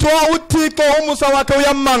 Kuthiwa uThixo umusa wakhe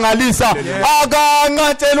uyamangalisa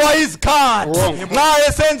akanqatshelwa izikhathi. Nxa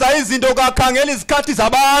esenza izinto kakhangela izikhathi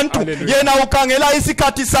zabantu yena ukhangela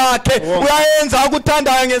isikhathi sakhe. Uyenza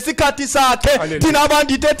ukuthandayo ngesikhathi sakhe thina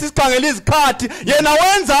abantu ithethi sikhangela izikhathi yena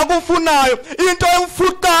wenza akufunayo into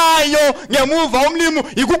emfuqayo ngemuva umlimo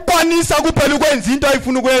ikukwanisa kuphela ukwenza into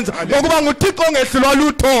ayifuna ukwenza ngokuba nguThixo ongehlulwa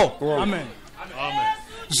lutho. Amen.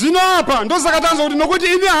 Zvino apa ndozakatanza kuti nokuti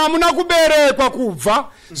imi hamuna kuberekwa kubva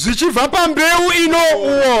zvichibva pambeu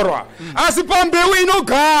inouorwa asi pambeu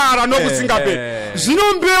inogara nokusingaperi.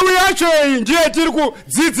 Zvino mbeu yacho iyi ndiye tiri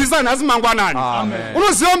kudzidzisa nhasi mangwanani.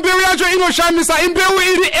 Unoziva mbeu yacho inoshamisa, imbeu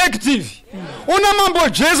iri active. Una mambo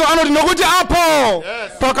Jesu anoti nokuti apo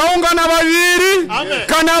pakaungana vaviri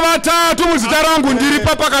kana vatatu muzita rangu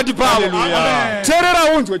ndiripo pakati pavo. Teerera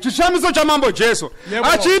unzwe chishamiso chamambo Jesu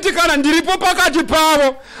achiti kana ndiripo pakati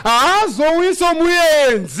pavo haazouyiso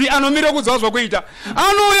muenzi anomire kudzwa kuita,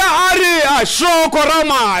 anouya ari shoko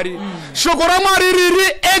raMwari. Shoko raMwari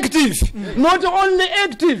riri active, not only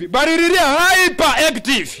active but riri hyper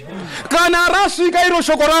active. Kana rasvika iro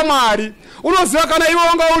shoko raMwari unoziva kana iwe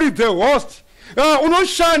wanga uri the host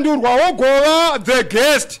unoshandurwa wogova the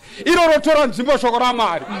guest, iro rotora nzvimbo shoko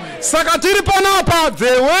raMwari. Saka tiri panapa,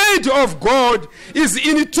 the word of God is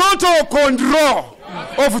in total control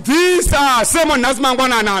of this sermon nhasi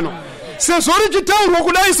mangwananano. Sezvo richitaurwa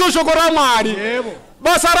kudai shoko raMwari,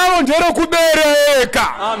 basa raro nderekubereka.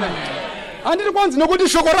 Handiri kwanzi nokuti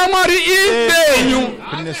shoko raMwari ipenyu.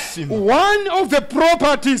 One of the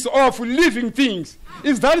properties of living things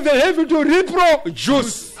is that they have to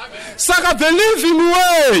reproduce. Saka the living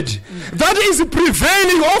word that is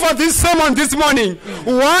prevailing over this sermon this morning,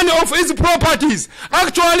 one of its properties,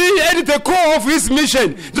 actually at the core of his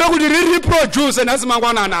mission, they would reproduce and as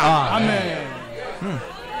mangwanana. Amen.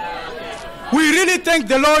 We really thank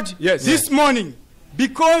the Lord this morning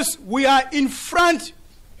because we are in front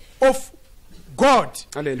of God.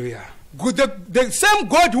 Hallelujah. The same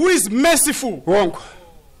God who is merciful.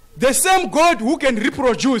 The same God who can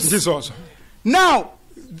reproduce. This also. Now,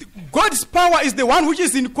 God's power is the one which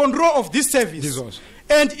is in control of this service. This also.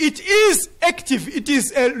 And it is active. It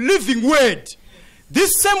is a living word.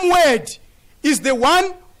 This same word is the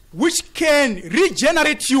one which can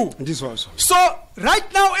regenerate you. This also. So,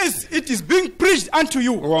 right now as it is being preached unto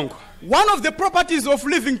you, one of the properties of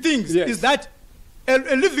living things is that a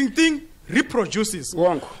living thing reproduces.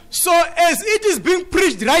 So as it is being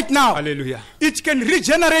preached right now, it can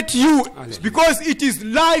regenerate you because it is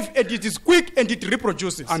live and it is quick and it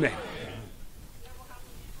reproduces. Amen.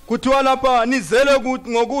 Kuthiwa lapha nizele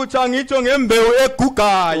ngokuthi angitsho ngembewu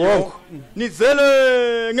egugayo,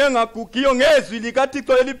 nizele ngengagugiyo ngezwi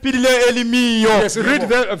likaThixo eliphilileyo elimiyo. Yes, read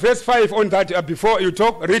verse 5 on that before you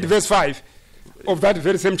talk. Read verse 5 of that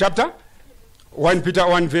very same chapter. 1 Peter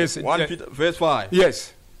 1 verse 5.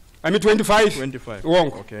 Yes. I mean 25. 25.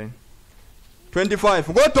 Wonke. Okay. 25.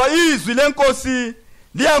 Kodwa izwi lenkosi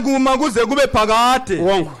liyakuma kuze kube phakade.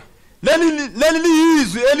 Wonke. Leli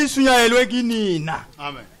liyizwi elishunyayelwe kinina.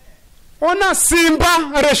 Amen. Ona simba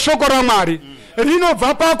reshoko raMwari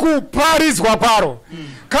rinobva pakuparidzwa paro.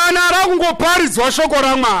 Kana rakungoparidzwa shoko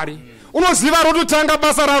raMwari, unoziva rototanga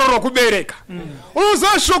basa raro rokubereka.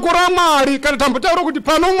 Unoziva shoko raMwari kana tambotaura kuti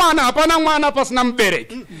pano mwana hapana mwana pasina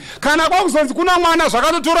mubereki. Kana kwakuzonzi kuna mwana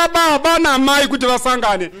zvakatotora baba namai kuti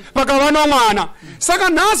vasangane pakava nomwana. Saka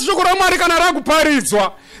nhasi shoko raMwari kana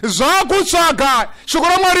rakuparidzwa zvakutsvaga shoko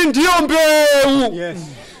raMwari ndiyo mbeu. Yes.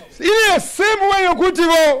 Iye same way yokuti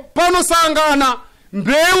panosangana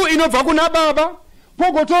mbeu inobva kuna baba,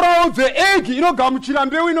 pogotorawo the egg inogamuchira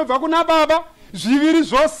mbeu inobva kuna baba, zviviri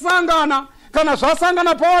zvosangana. Kana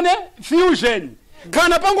zvasangana paone fusion.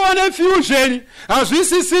 Kana pangone fusion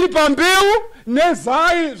hazvisisiri pambeu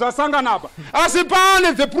nezai zvasangana apa. Asi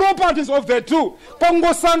pane the properties of the two.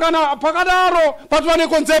 Pangosangana pakadaro patwane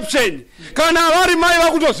conception. Kana vari mai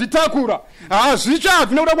vakutozvitakura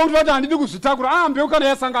hazvichabvi nekuda kwekuti vati handidi kuzvitakura. Mbeu kana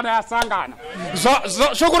yasangana.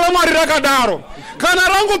 Shoko raMwari rakadaro. Kana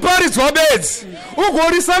rangoparidzwa bedzi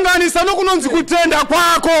ugorisanganisa nokunonzi kutenda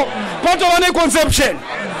kwako patova neconception.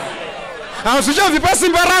 Hazvichabvi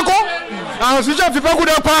pasimba rako, hazvichabvi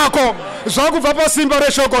pakuda kwako, zvakubva pasimba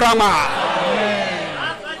reshoko raMwari.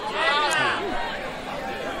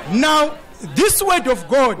 Now, this word of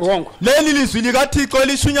God, leli lizwi likaThixo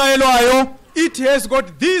elishunyayelwayo, it has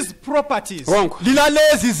got these properties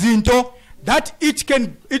lilalezi zinto that it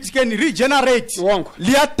can regenerate.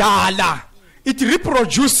 Liyadala. It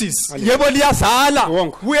reproduces. Yebo liyazala.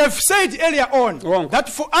 We have said earlier on that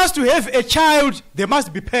for us to have a child, there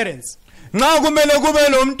must be parents. Nxa kumele kube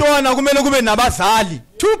lomntwana kumele kube nabazali.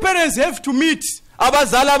 Two parents have to meet.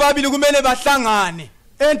 Abazali ababili kumele bahlangane.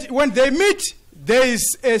 And when they meet, there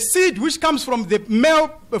is a seed which comes from the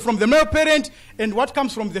male parent and what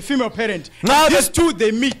comes from the female parent. These two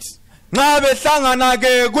they meet. Nxa behlangana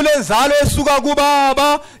ke kulenzalo esuka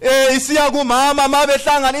kubaba isiya kumama, ma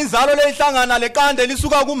behlangana inzalo lehlangana lekande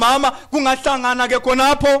lisuka kumama kungahlangana ke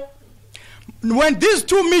khonapho. when these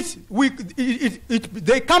two meet,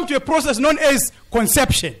 they come to a process known as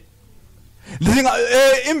conception.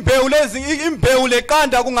 Imbewu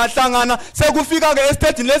leqanda kungahlangana sekufika ke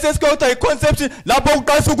estage lesi esikutha iconception lapho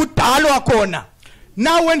uqalisa ukudalwa khona.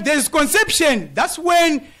 Now when there is conception, that's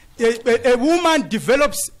when a woman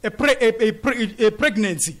develops a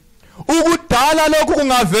pregnancy. Ukudala lokhu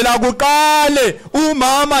kungavela kuqale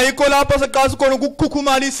umama yikho lapho seqalisa khona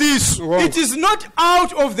ukukhukhumala isisu. It is not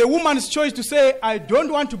out of the woman's choice to say I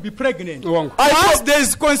don't want to be pregnant. Once there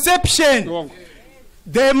is conception,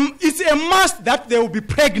 it's a must that there will be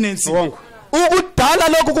pregnancy. Ukudala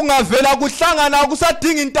lokhu kungavela kuhlangana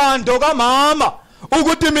kusadinga intando kamama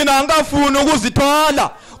ukuthi mina angafuni ukuzithwala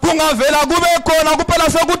kungavela kube khona kuphela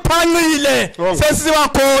sekuthanqile sesiba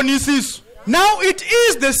khona isisu. Now it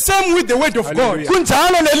is the same with the word of God.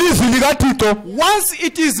 Once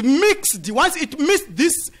it is mixed, once it mixed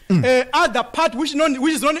this other part which is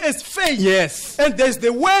known as faith, yes, and there's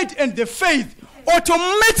the word and the faith,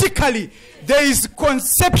 automatically there is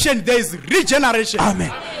conception, there is regeneration.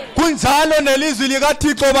 Amen. Kunjalo nelizwi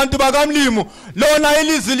likaThixo bantu bakamlimo lona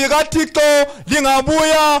ilizwi likaThixo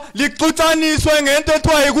lingabuya lixutshaniswe ngento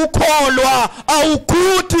ethiwa ikukholwa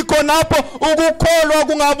awukhuthi khonapho ukukholwa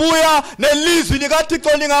kungabuya nelizwi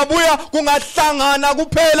likaThixo lingabuya kungahlangana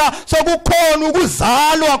kuphela sokukhona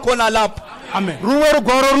ukuzalwa khona lapho. Amen. Ruwe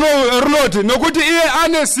rugwaro runoti nokuti iye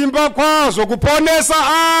ane simba kwazo kuponesa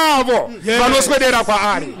avo vanoswedera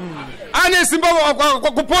kwaari. Ane simba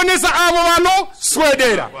kuponesa avo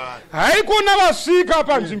vanoswedera. Haikuna vasvika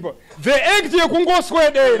panzvimbo the act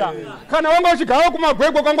yekungoswedera kana wanga uchigara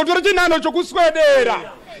kumagwegwa kangotora chinano chokuswedera.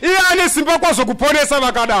 Iye ane simba kwazo kuponesa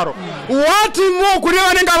vakadaro. Wati mo kune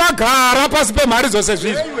vanenge vagara pasi pemhari dzose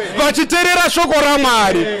zvizvi vachiteerera shoko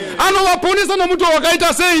raMwari anovaponesa nomuto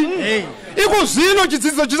wakaita sei? Iko zvino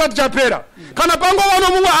chidzidzo chisati chapera kana pangova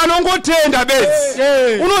nomumwe anongotenda bedzi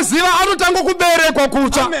unoziva anotanga kuberekwa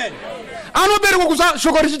kutsva. Anoberekwa kutsva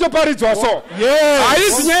shoko richitoparidzwa so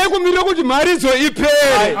haisi nyaya yekumirira kuti mharidzo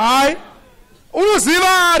ipere.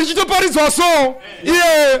 Unoziva richitoparidzwa so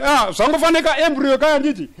iye zvangofaneka embryo kaya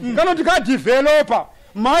nditi kanoti kadevelopa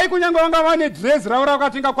mai kunyange vanga vane dress ravo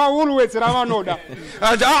rakatenga kwaUlwets ravanoda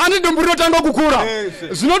ane dombo rinotanga kukura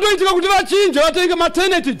zvinotoitika kuti vachinje vatenge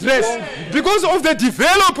maternity dress because of the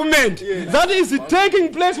development that is taking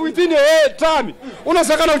place within a time.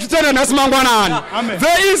 Unosakana uchitenda nhasi mangwanani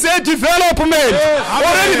there is a development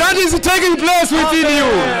already that is taking place within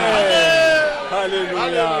you.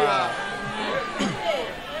 Hallelujah.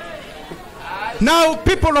 Now,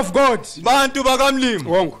 people of God,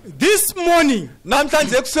 this morning,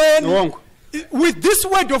 with this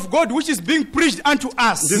word of God which is being preached unto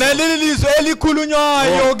us, there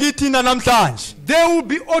will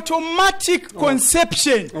be automatic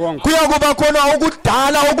conception.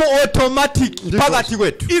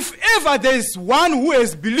 If ever there is one who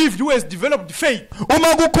has believed, who has developed faith,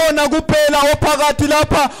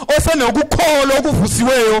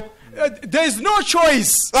 there is no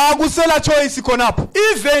choice. Even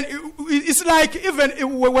it's like even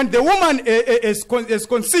when the woman is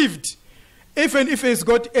conceived, even if he's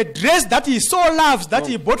got a dress that he so loves that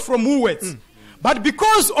he bought from Woolworths, but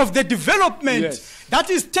because of the development that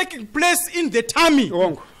is taking place in the tummy,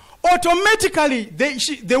 automatically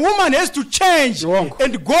the woman has to change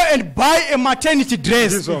and go and buy a maternity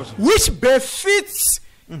dress which befits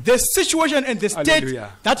the situation and the state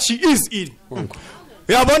that she is in.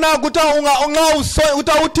 Yabona ukuthi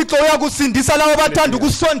unga uThixo uyakusindisa labo bathanda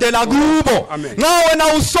ukusondela kubo nxa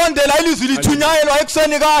wena usondela ilizwi lithunyayelwa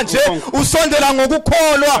ekuseni kanje usondela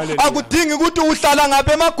ngokukholwa akudingi ukuthi uhlala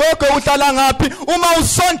ngapha emagwegwe uhlala ngaphi uma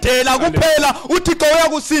usondela kuphela uThixo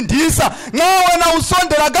uyakusindisa nxa wena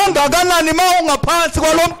usondela kangakanani ma ungaphansi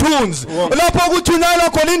kwalomthunzi lapho ukuthunyayelwa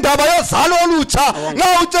khona indaba yozalo olutsha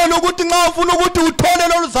nxa utshela ukuthi nxa ufuna ukuthi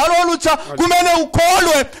uthole lozalo olutsha kumele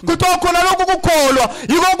ukholwe kuthiwa khona lokhu kukholwa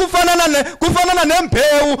yiko kufanana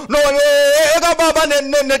nembewu ekababa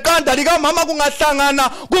neqanda likamama kungahlangana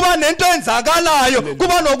kuba nento enzakalayo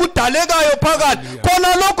kuba nokudalekayo phakathi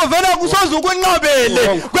khona lokho vele kusoze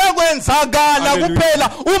ukunqabele kwekwenzakala kuphela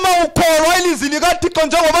uma ukholwa ilizwi likaThixo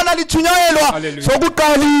njengoba nalithunyayelwa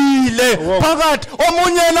sokuqalile phakathi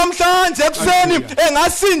omunye namhlanje ekuseni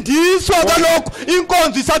engasindiswa kalokho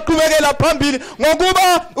inkonzo isaqhubekela phambili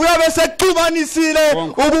ngokuba uyabe sexubanisile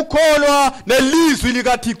ukukholwa nelizwi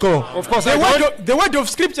likaThixo. Of course, the word of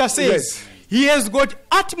scripture says he has got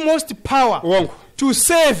utmost power to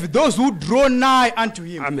save those who draw nigh unto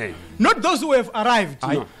him. Amen. Not those who have arrived,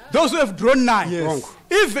 those who have drawn nigh.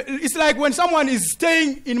 If it's like when someone is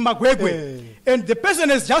staying in Magwegwe and the person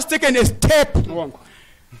has just taken a step,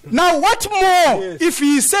 Now, what more if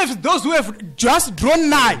he saves those who have just drawn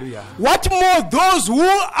nigh? What more those who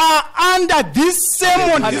are under this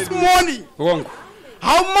sermon this morning?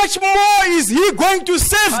 How much more is he going to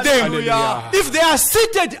save them if they are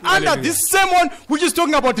seated under this sermon which is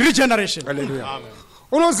talking about regeneration?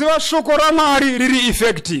 Unoziva shoko ramari riri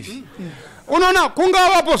effective. Unoona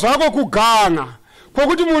kungavapo zvako kugana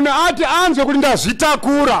kwokuti munhu ati anzwe kuti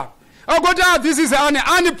ndazvitakura akoti this is an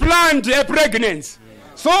unplanned pregnancy,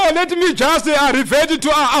 so let me just revert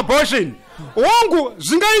to abortion. Wangu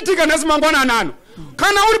zvingaitika nhasi mangwananano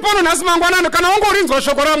kana uri pano nhasi mangwanano kana wangu urinzwa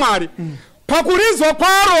shoko ramwari pakurinzwa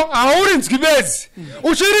kwaro haurinzwi bedzi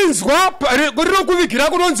uchirinzwa rinokuvigira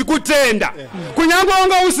kunonzi kutenda kunyange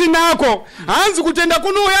wanga usinako hanzi kutenda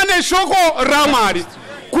kunouya neshoko ramwari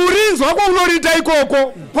kurinzwa kwaunorita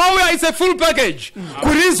ikoko kwauya it's a full package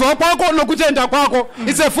kurinzwa kwako nokutenda kwako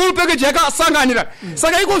it's a full package yakasanganira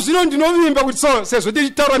saka iko zvino ndinovimba kuti sezvo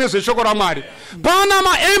tichitaura nezveshoko ramwari pana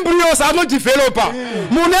maembryos anodevelopa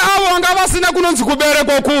mune avo vanga vasina kunonzi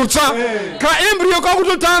kuberekwa kutsva kaembryo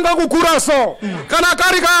kakutotanga kukura so kana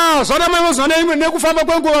kari kazvanamaimwe nekufamba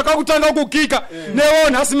kwenguva kakutanga kukika newo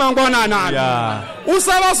nhasi mangwananano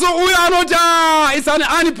usava so uyo anoti it's an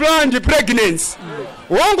unplanned pregnancy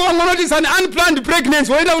wangu wangonoti it's an unplanned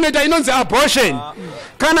pregnancy woita unoita inonzi abortion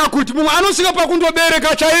kana kuti mumwe anosvika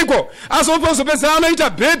pakundobereka chaiko asopezopezera anoita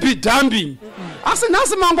baby dumping asi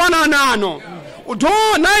nhasi mangwananano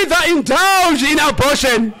neither indulge in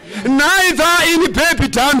abortion neither in baby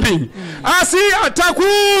dumping asi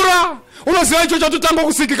atakura unoziva icho chatotanga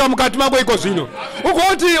kusikika mukati mako iko zvino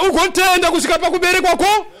ugotenda kusvika pakuberekwa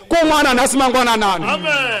komwana nhasi mangwananano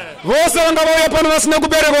vose vanga vauya pano vasina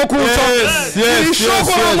kuberekwa kutsva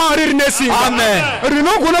ishoko ramwari rine simba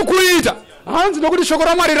rinogona kuita hanzi nokuti shoko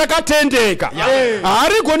ramwari rakatendeka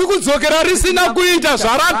harigoni kudzokera risina kuita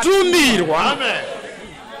zvaratumirwa.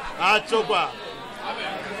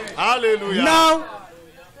 Now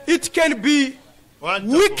it can be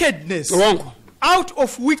wickedness out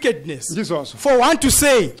of wickedness for one to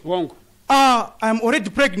say I'm already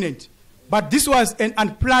pregnant, but this was an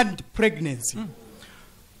unplanned pregnancy.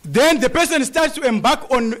 Then the person starts to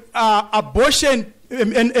embark on abortion,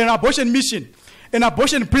 an abortion mission, an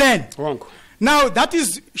abortion plan. Now that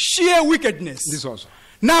is sheer wickedness.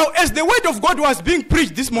 Now as the word of God was being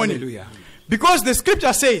preached this morning, because the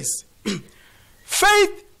scripture says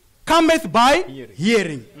faith cometh by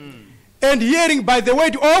hearing, and hearing by the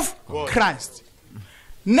word of Christ.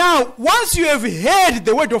 Now once you have heard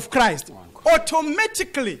the word of Christ,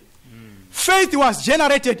 automatically faith was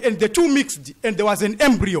generated and the two mixed and there was an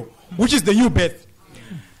embryo, which is the new birth.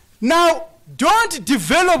 Now don't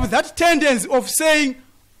develop that tendency of saying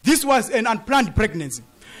this was an unplanned pregnancy.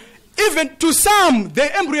 Even to some,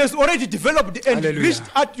 the embryo is already developed and reached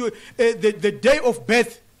at the day of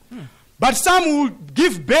birth. But some will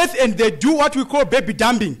give birth and they do what we call baby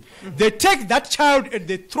dumping. They take that child and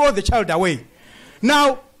they throw the child away.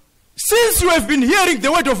 Now, since you have been hearing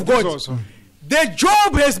the word of God, the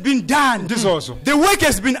job has been done. The work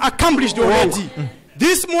has been accomplished already.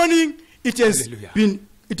 This morning, it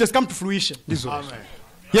has come to fruition.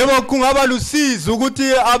 Yebo kungaba lusizi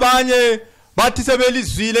ukuthi abanye bathi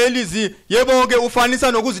sebelizwile elizi yebo ke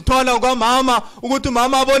ufanisa nokuzithwala kwamama ukuthi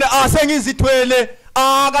umama abone sengizithwele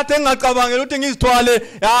kade ngicabangela ukuthi ngizithwale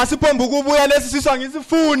siphomba ukubuya lesi siswa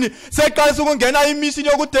ngisifuni seqalisa ukungena imission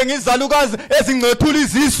yokuthi ngizalukazi ezingcethula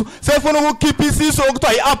izisu sefuna ukukhipha isiso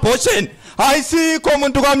okuthiwa iabortion. Hayisikho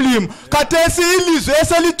umuntu kamlimo khathesi ilizwe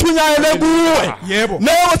eselithunyayele kuwe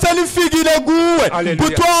newe selifikile kuwe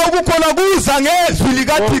kuthiwa ukukhona kuza ngezwi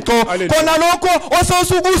likaThixo khona lokho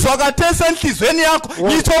ososukuzwa khathesi enhlizweni yakho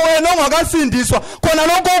ngitho wena ongakasindiswa khona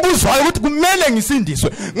lokho okuzwayo ukuthi kumele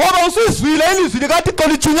ngisindiswe ngoba usizwile ilizwi likaThixo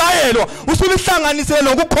lithunyayelwa usulihlanganisele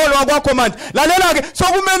nokukholwa kwakho manje lalela ke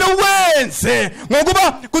sokumele uwenze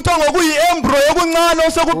ngokuba kuthiwa ngokuyi embryo yokuncane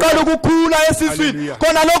osekuqala ukukhula esiswini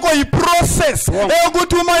khona lokho yi process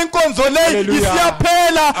ukuthi uma inkonzo le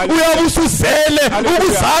isiyaphela uyabusuzele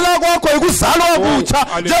ukuzala kwakho ikuzalwa kutsha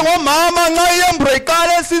njengomama nxa iembro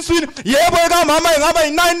iqala esiswini yebo ekamama ingaba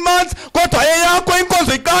yi9 months kodwa eyakho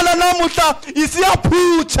inkonzo iqala namuhla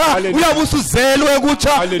isiyaphutsha uyabusuzelwe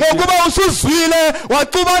kutsha ngokuba usuzwile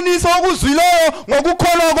waxubanisa okuzwileyo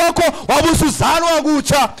ngokukholwa kwakho wabusuzalwa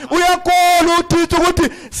kutsha uyakholwa uThixo ukuthi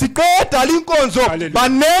siqeda linkonzo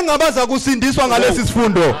banenga baza kusindiswa ngalesi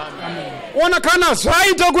sifundo. Ona kana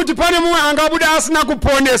zvaita kuti pane mumwe angabuda asina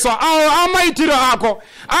kuponeswa awo amaitiro ako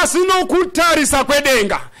asino kutarisa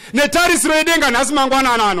kwedenga netarisiro yedenga nhasi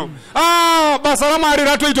mangwananano basa raMwari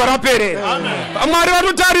ratoitwa raperera. Mwari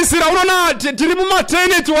vatotarisira unoona tiri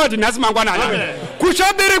mumaternity ward nhasi mangwananano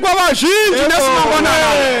kuchaberekwa vazhinji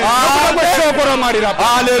nesimangwanana nokuda kweshoko raMwari rapa.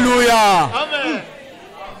 Hallelujah. Amen.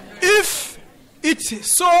 If it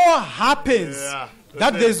so happens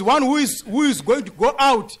that there's one who is going to go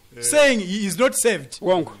out saying he is not saved,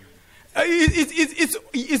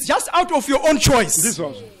 it's just out of your own choice. This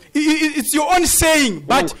also. It's your own saying,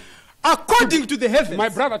 but according to the heavens. My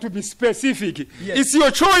brother, to be specific, it's your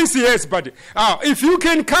choice, yes, but if you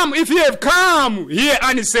can come, if you have come here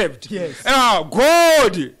unsaved,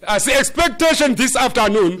 God, as expectation this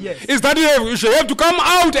afternoon, is that you should have to come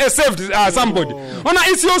out as saved somebody.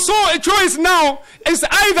 It's your choice now. It's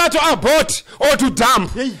either to abort or to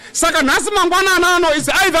dump. Saka nasi mangwana nano, it's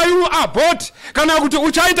either you abort, kana kuti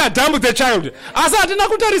uchaita dump the child. Asa atina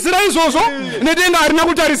kutarisira izozo, nedenga arina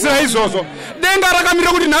kutarisira izozo. Denga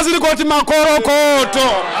rakamira kuti nasi likoti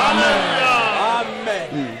makorokoto.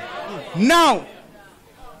 Amen. Now,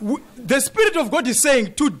 the Spirit of God is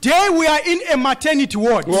saying, today we are in a maternity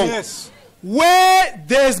ward. Yes. Where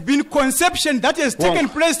there's been conception that has taken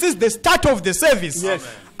place since the start of the service. Yes.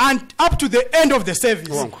 And up to the end of the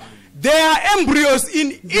service. There are embryos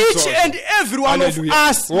in each and every one of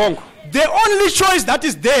us. The only choice that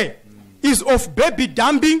is there is of baby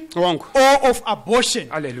dumping or of abortion.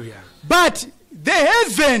 Hallelujah. But the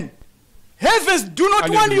heavens do not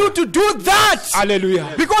want you to do that.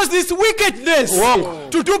 Hallelujah. Because this wickedness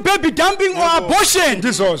to do baby dumping or abortion.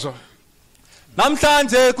 This also.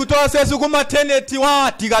 Namhlanje kuthiwa sesiku maternity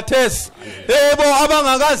ward kathesi yebo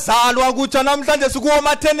abangakazalwa kutsha namhlanje siku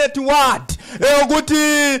maternity ward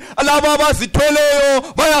ukuthi laba abazithweleyo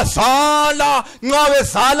bayazala nxa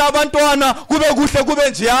bezala abantwana kube kuhle kube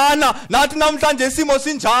njeyana nathi namhlanje isimo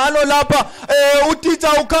sinjalo lapha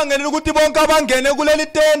utitha ukhangelela ukuthi bonke abangene kuleli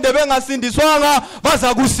tende bengasindiswanga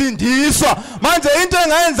baza kusindiswa manje into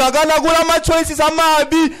engayenzakala kulama choices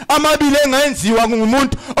amabili engayenziwa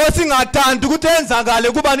ngumuntu osingathandi ukuthi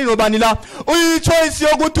enzakale kubani nobani la uyichoice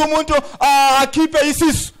yokuthi umuntu akhiphe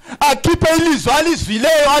isisu akhiphe ilizwi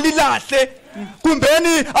alizwileyo alilahle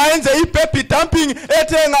kumbeni ayenze ibaby dumping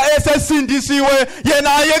ethenga esesindisiwe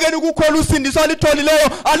yena ayekeni ukukhola usindiswa alitholileyo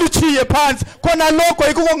aluchiye phansi khona lokho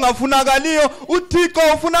yikho kungafunakaliyo uThixo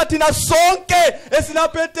ufuna thina sonke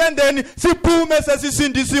esilapha etendeni siphume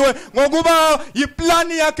sesisindisiwe ngokuba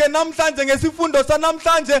yiplani yakhe namhlanje ngesifundo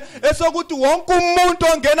sanamhlanje esokuthi wonke umuntu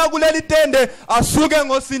ongena kuleli tende asuke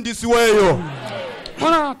ngosindisiweyo.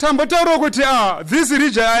 This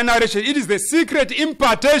regeneration, it is the secret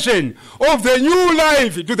impartation of the new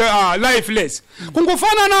life to the lifeless.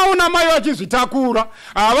 Kungufana na una mayo achizvitakura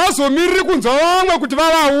avazomiriri kunza vamwe kuti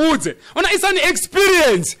vavaudze. It's an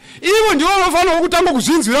experience. Ivo ndivo vanofana kutanga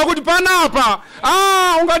kuzvinzwira kuti panapa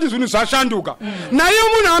ungati zvinhu zvashanduka. Naiye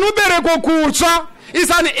munhu anoberekwa kutsva is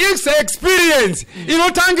an experience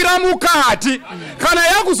inotangira mukati kana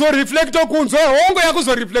yakuzoreflecta kunze hongo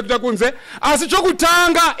yakuzoreflecta kunze asi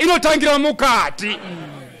chokutanga inotangira mukati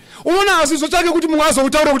unoona asiso chake kuti munhu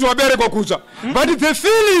azoutaura kuti waberekwa kutsva but the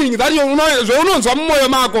feeling that unonzwa mumwoyo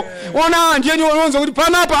mako ona ndiyeni unonzwa kuti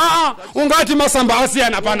panapa ungati masamba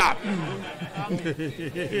asiyana panapa.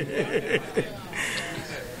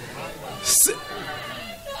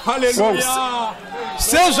 Hallelujah.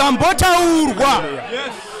 Sezambotaurwa.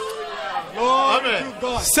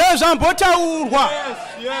 Sezambotaurwa.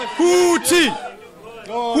 Kuti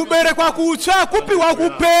kuberekwa kutsva kupiwa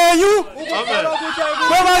kupenyu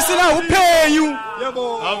kwavasina upenyu.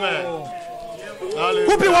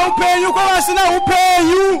 Kupiwa upenyu kwavasina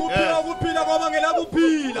upenyu.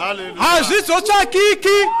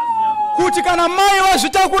 Hazvizotsvakiki kuti kana mai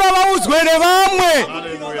vazvitakura vaudzwe nevamwe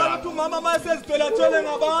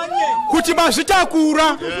kuti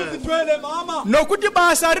mazvitakura nokuti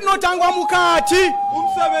basa rinotangwa mukati.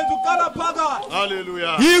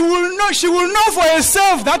 She will know for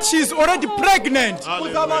herself that she is already pregnant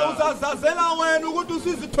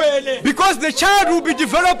because the child will be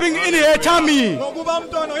developing in her tummy.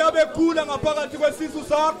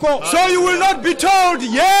 So you will not be told,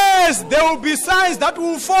 yes, there will be signs that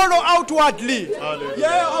will follow outwardly.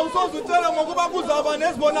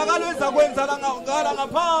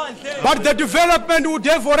 But the development would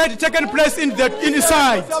have already taken place in the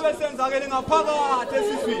inside.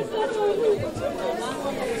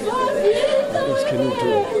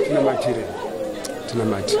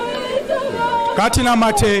 Katina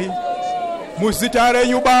mate muzita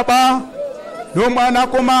renyu Baba nomwana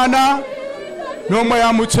komana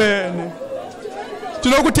nomweya mutsvene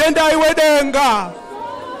tinokutendai wedenga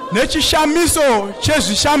nechishamiso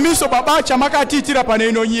chezvishamiso Baba chamakatiitira pane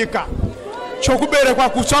ino nyika chokuberekwa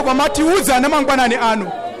kutsva kwamatiudza nemangwanani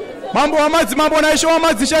ano. Mambo wamadzimambo naishe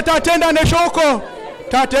wamadzishe tatenda neshoko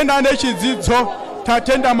tatenda nechidzidzo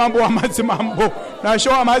tatenda mambo wa madzimambo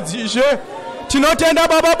nasho amadzishe tinotenda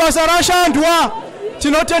baba basa rashandwa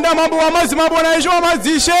tinotenda mambo wa madzimambo naisho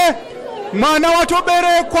amadzishe mwana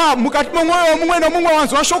watoberekwa mukati momwoyo mumwe nomumwe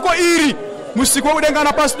wanzwa shoko iri musiku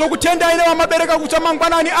wekudengana pasi nokutenda ine wamabereka kucha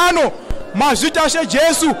mangwanani ano mazita ashe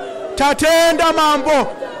Jesu tatenda mambo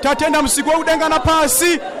tatenda musiku wekudengana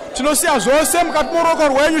pasi tinosiya zvose mukati moroko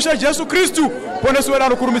rwenyu she Jesu Kristu ponesu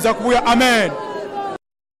wedano kurumidza kubuya amen.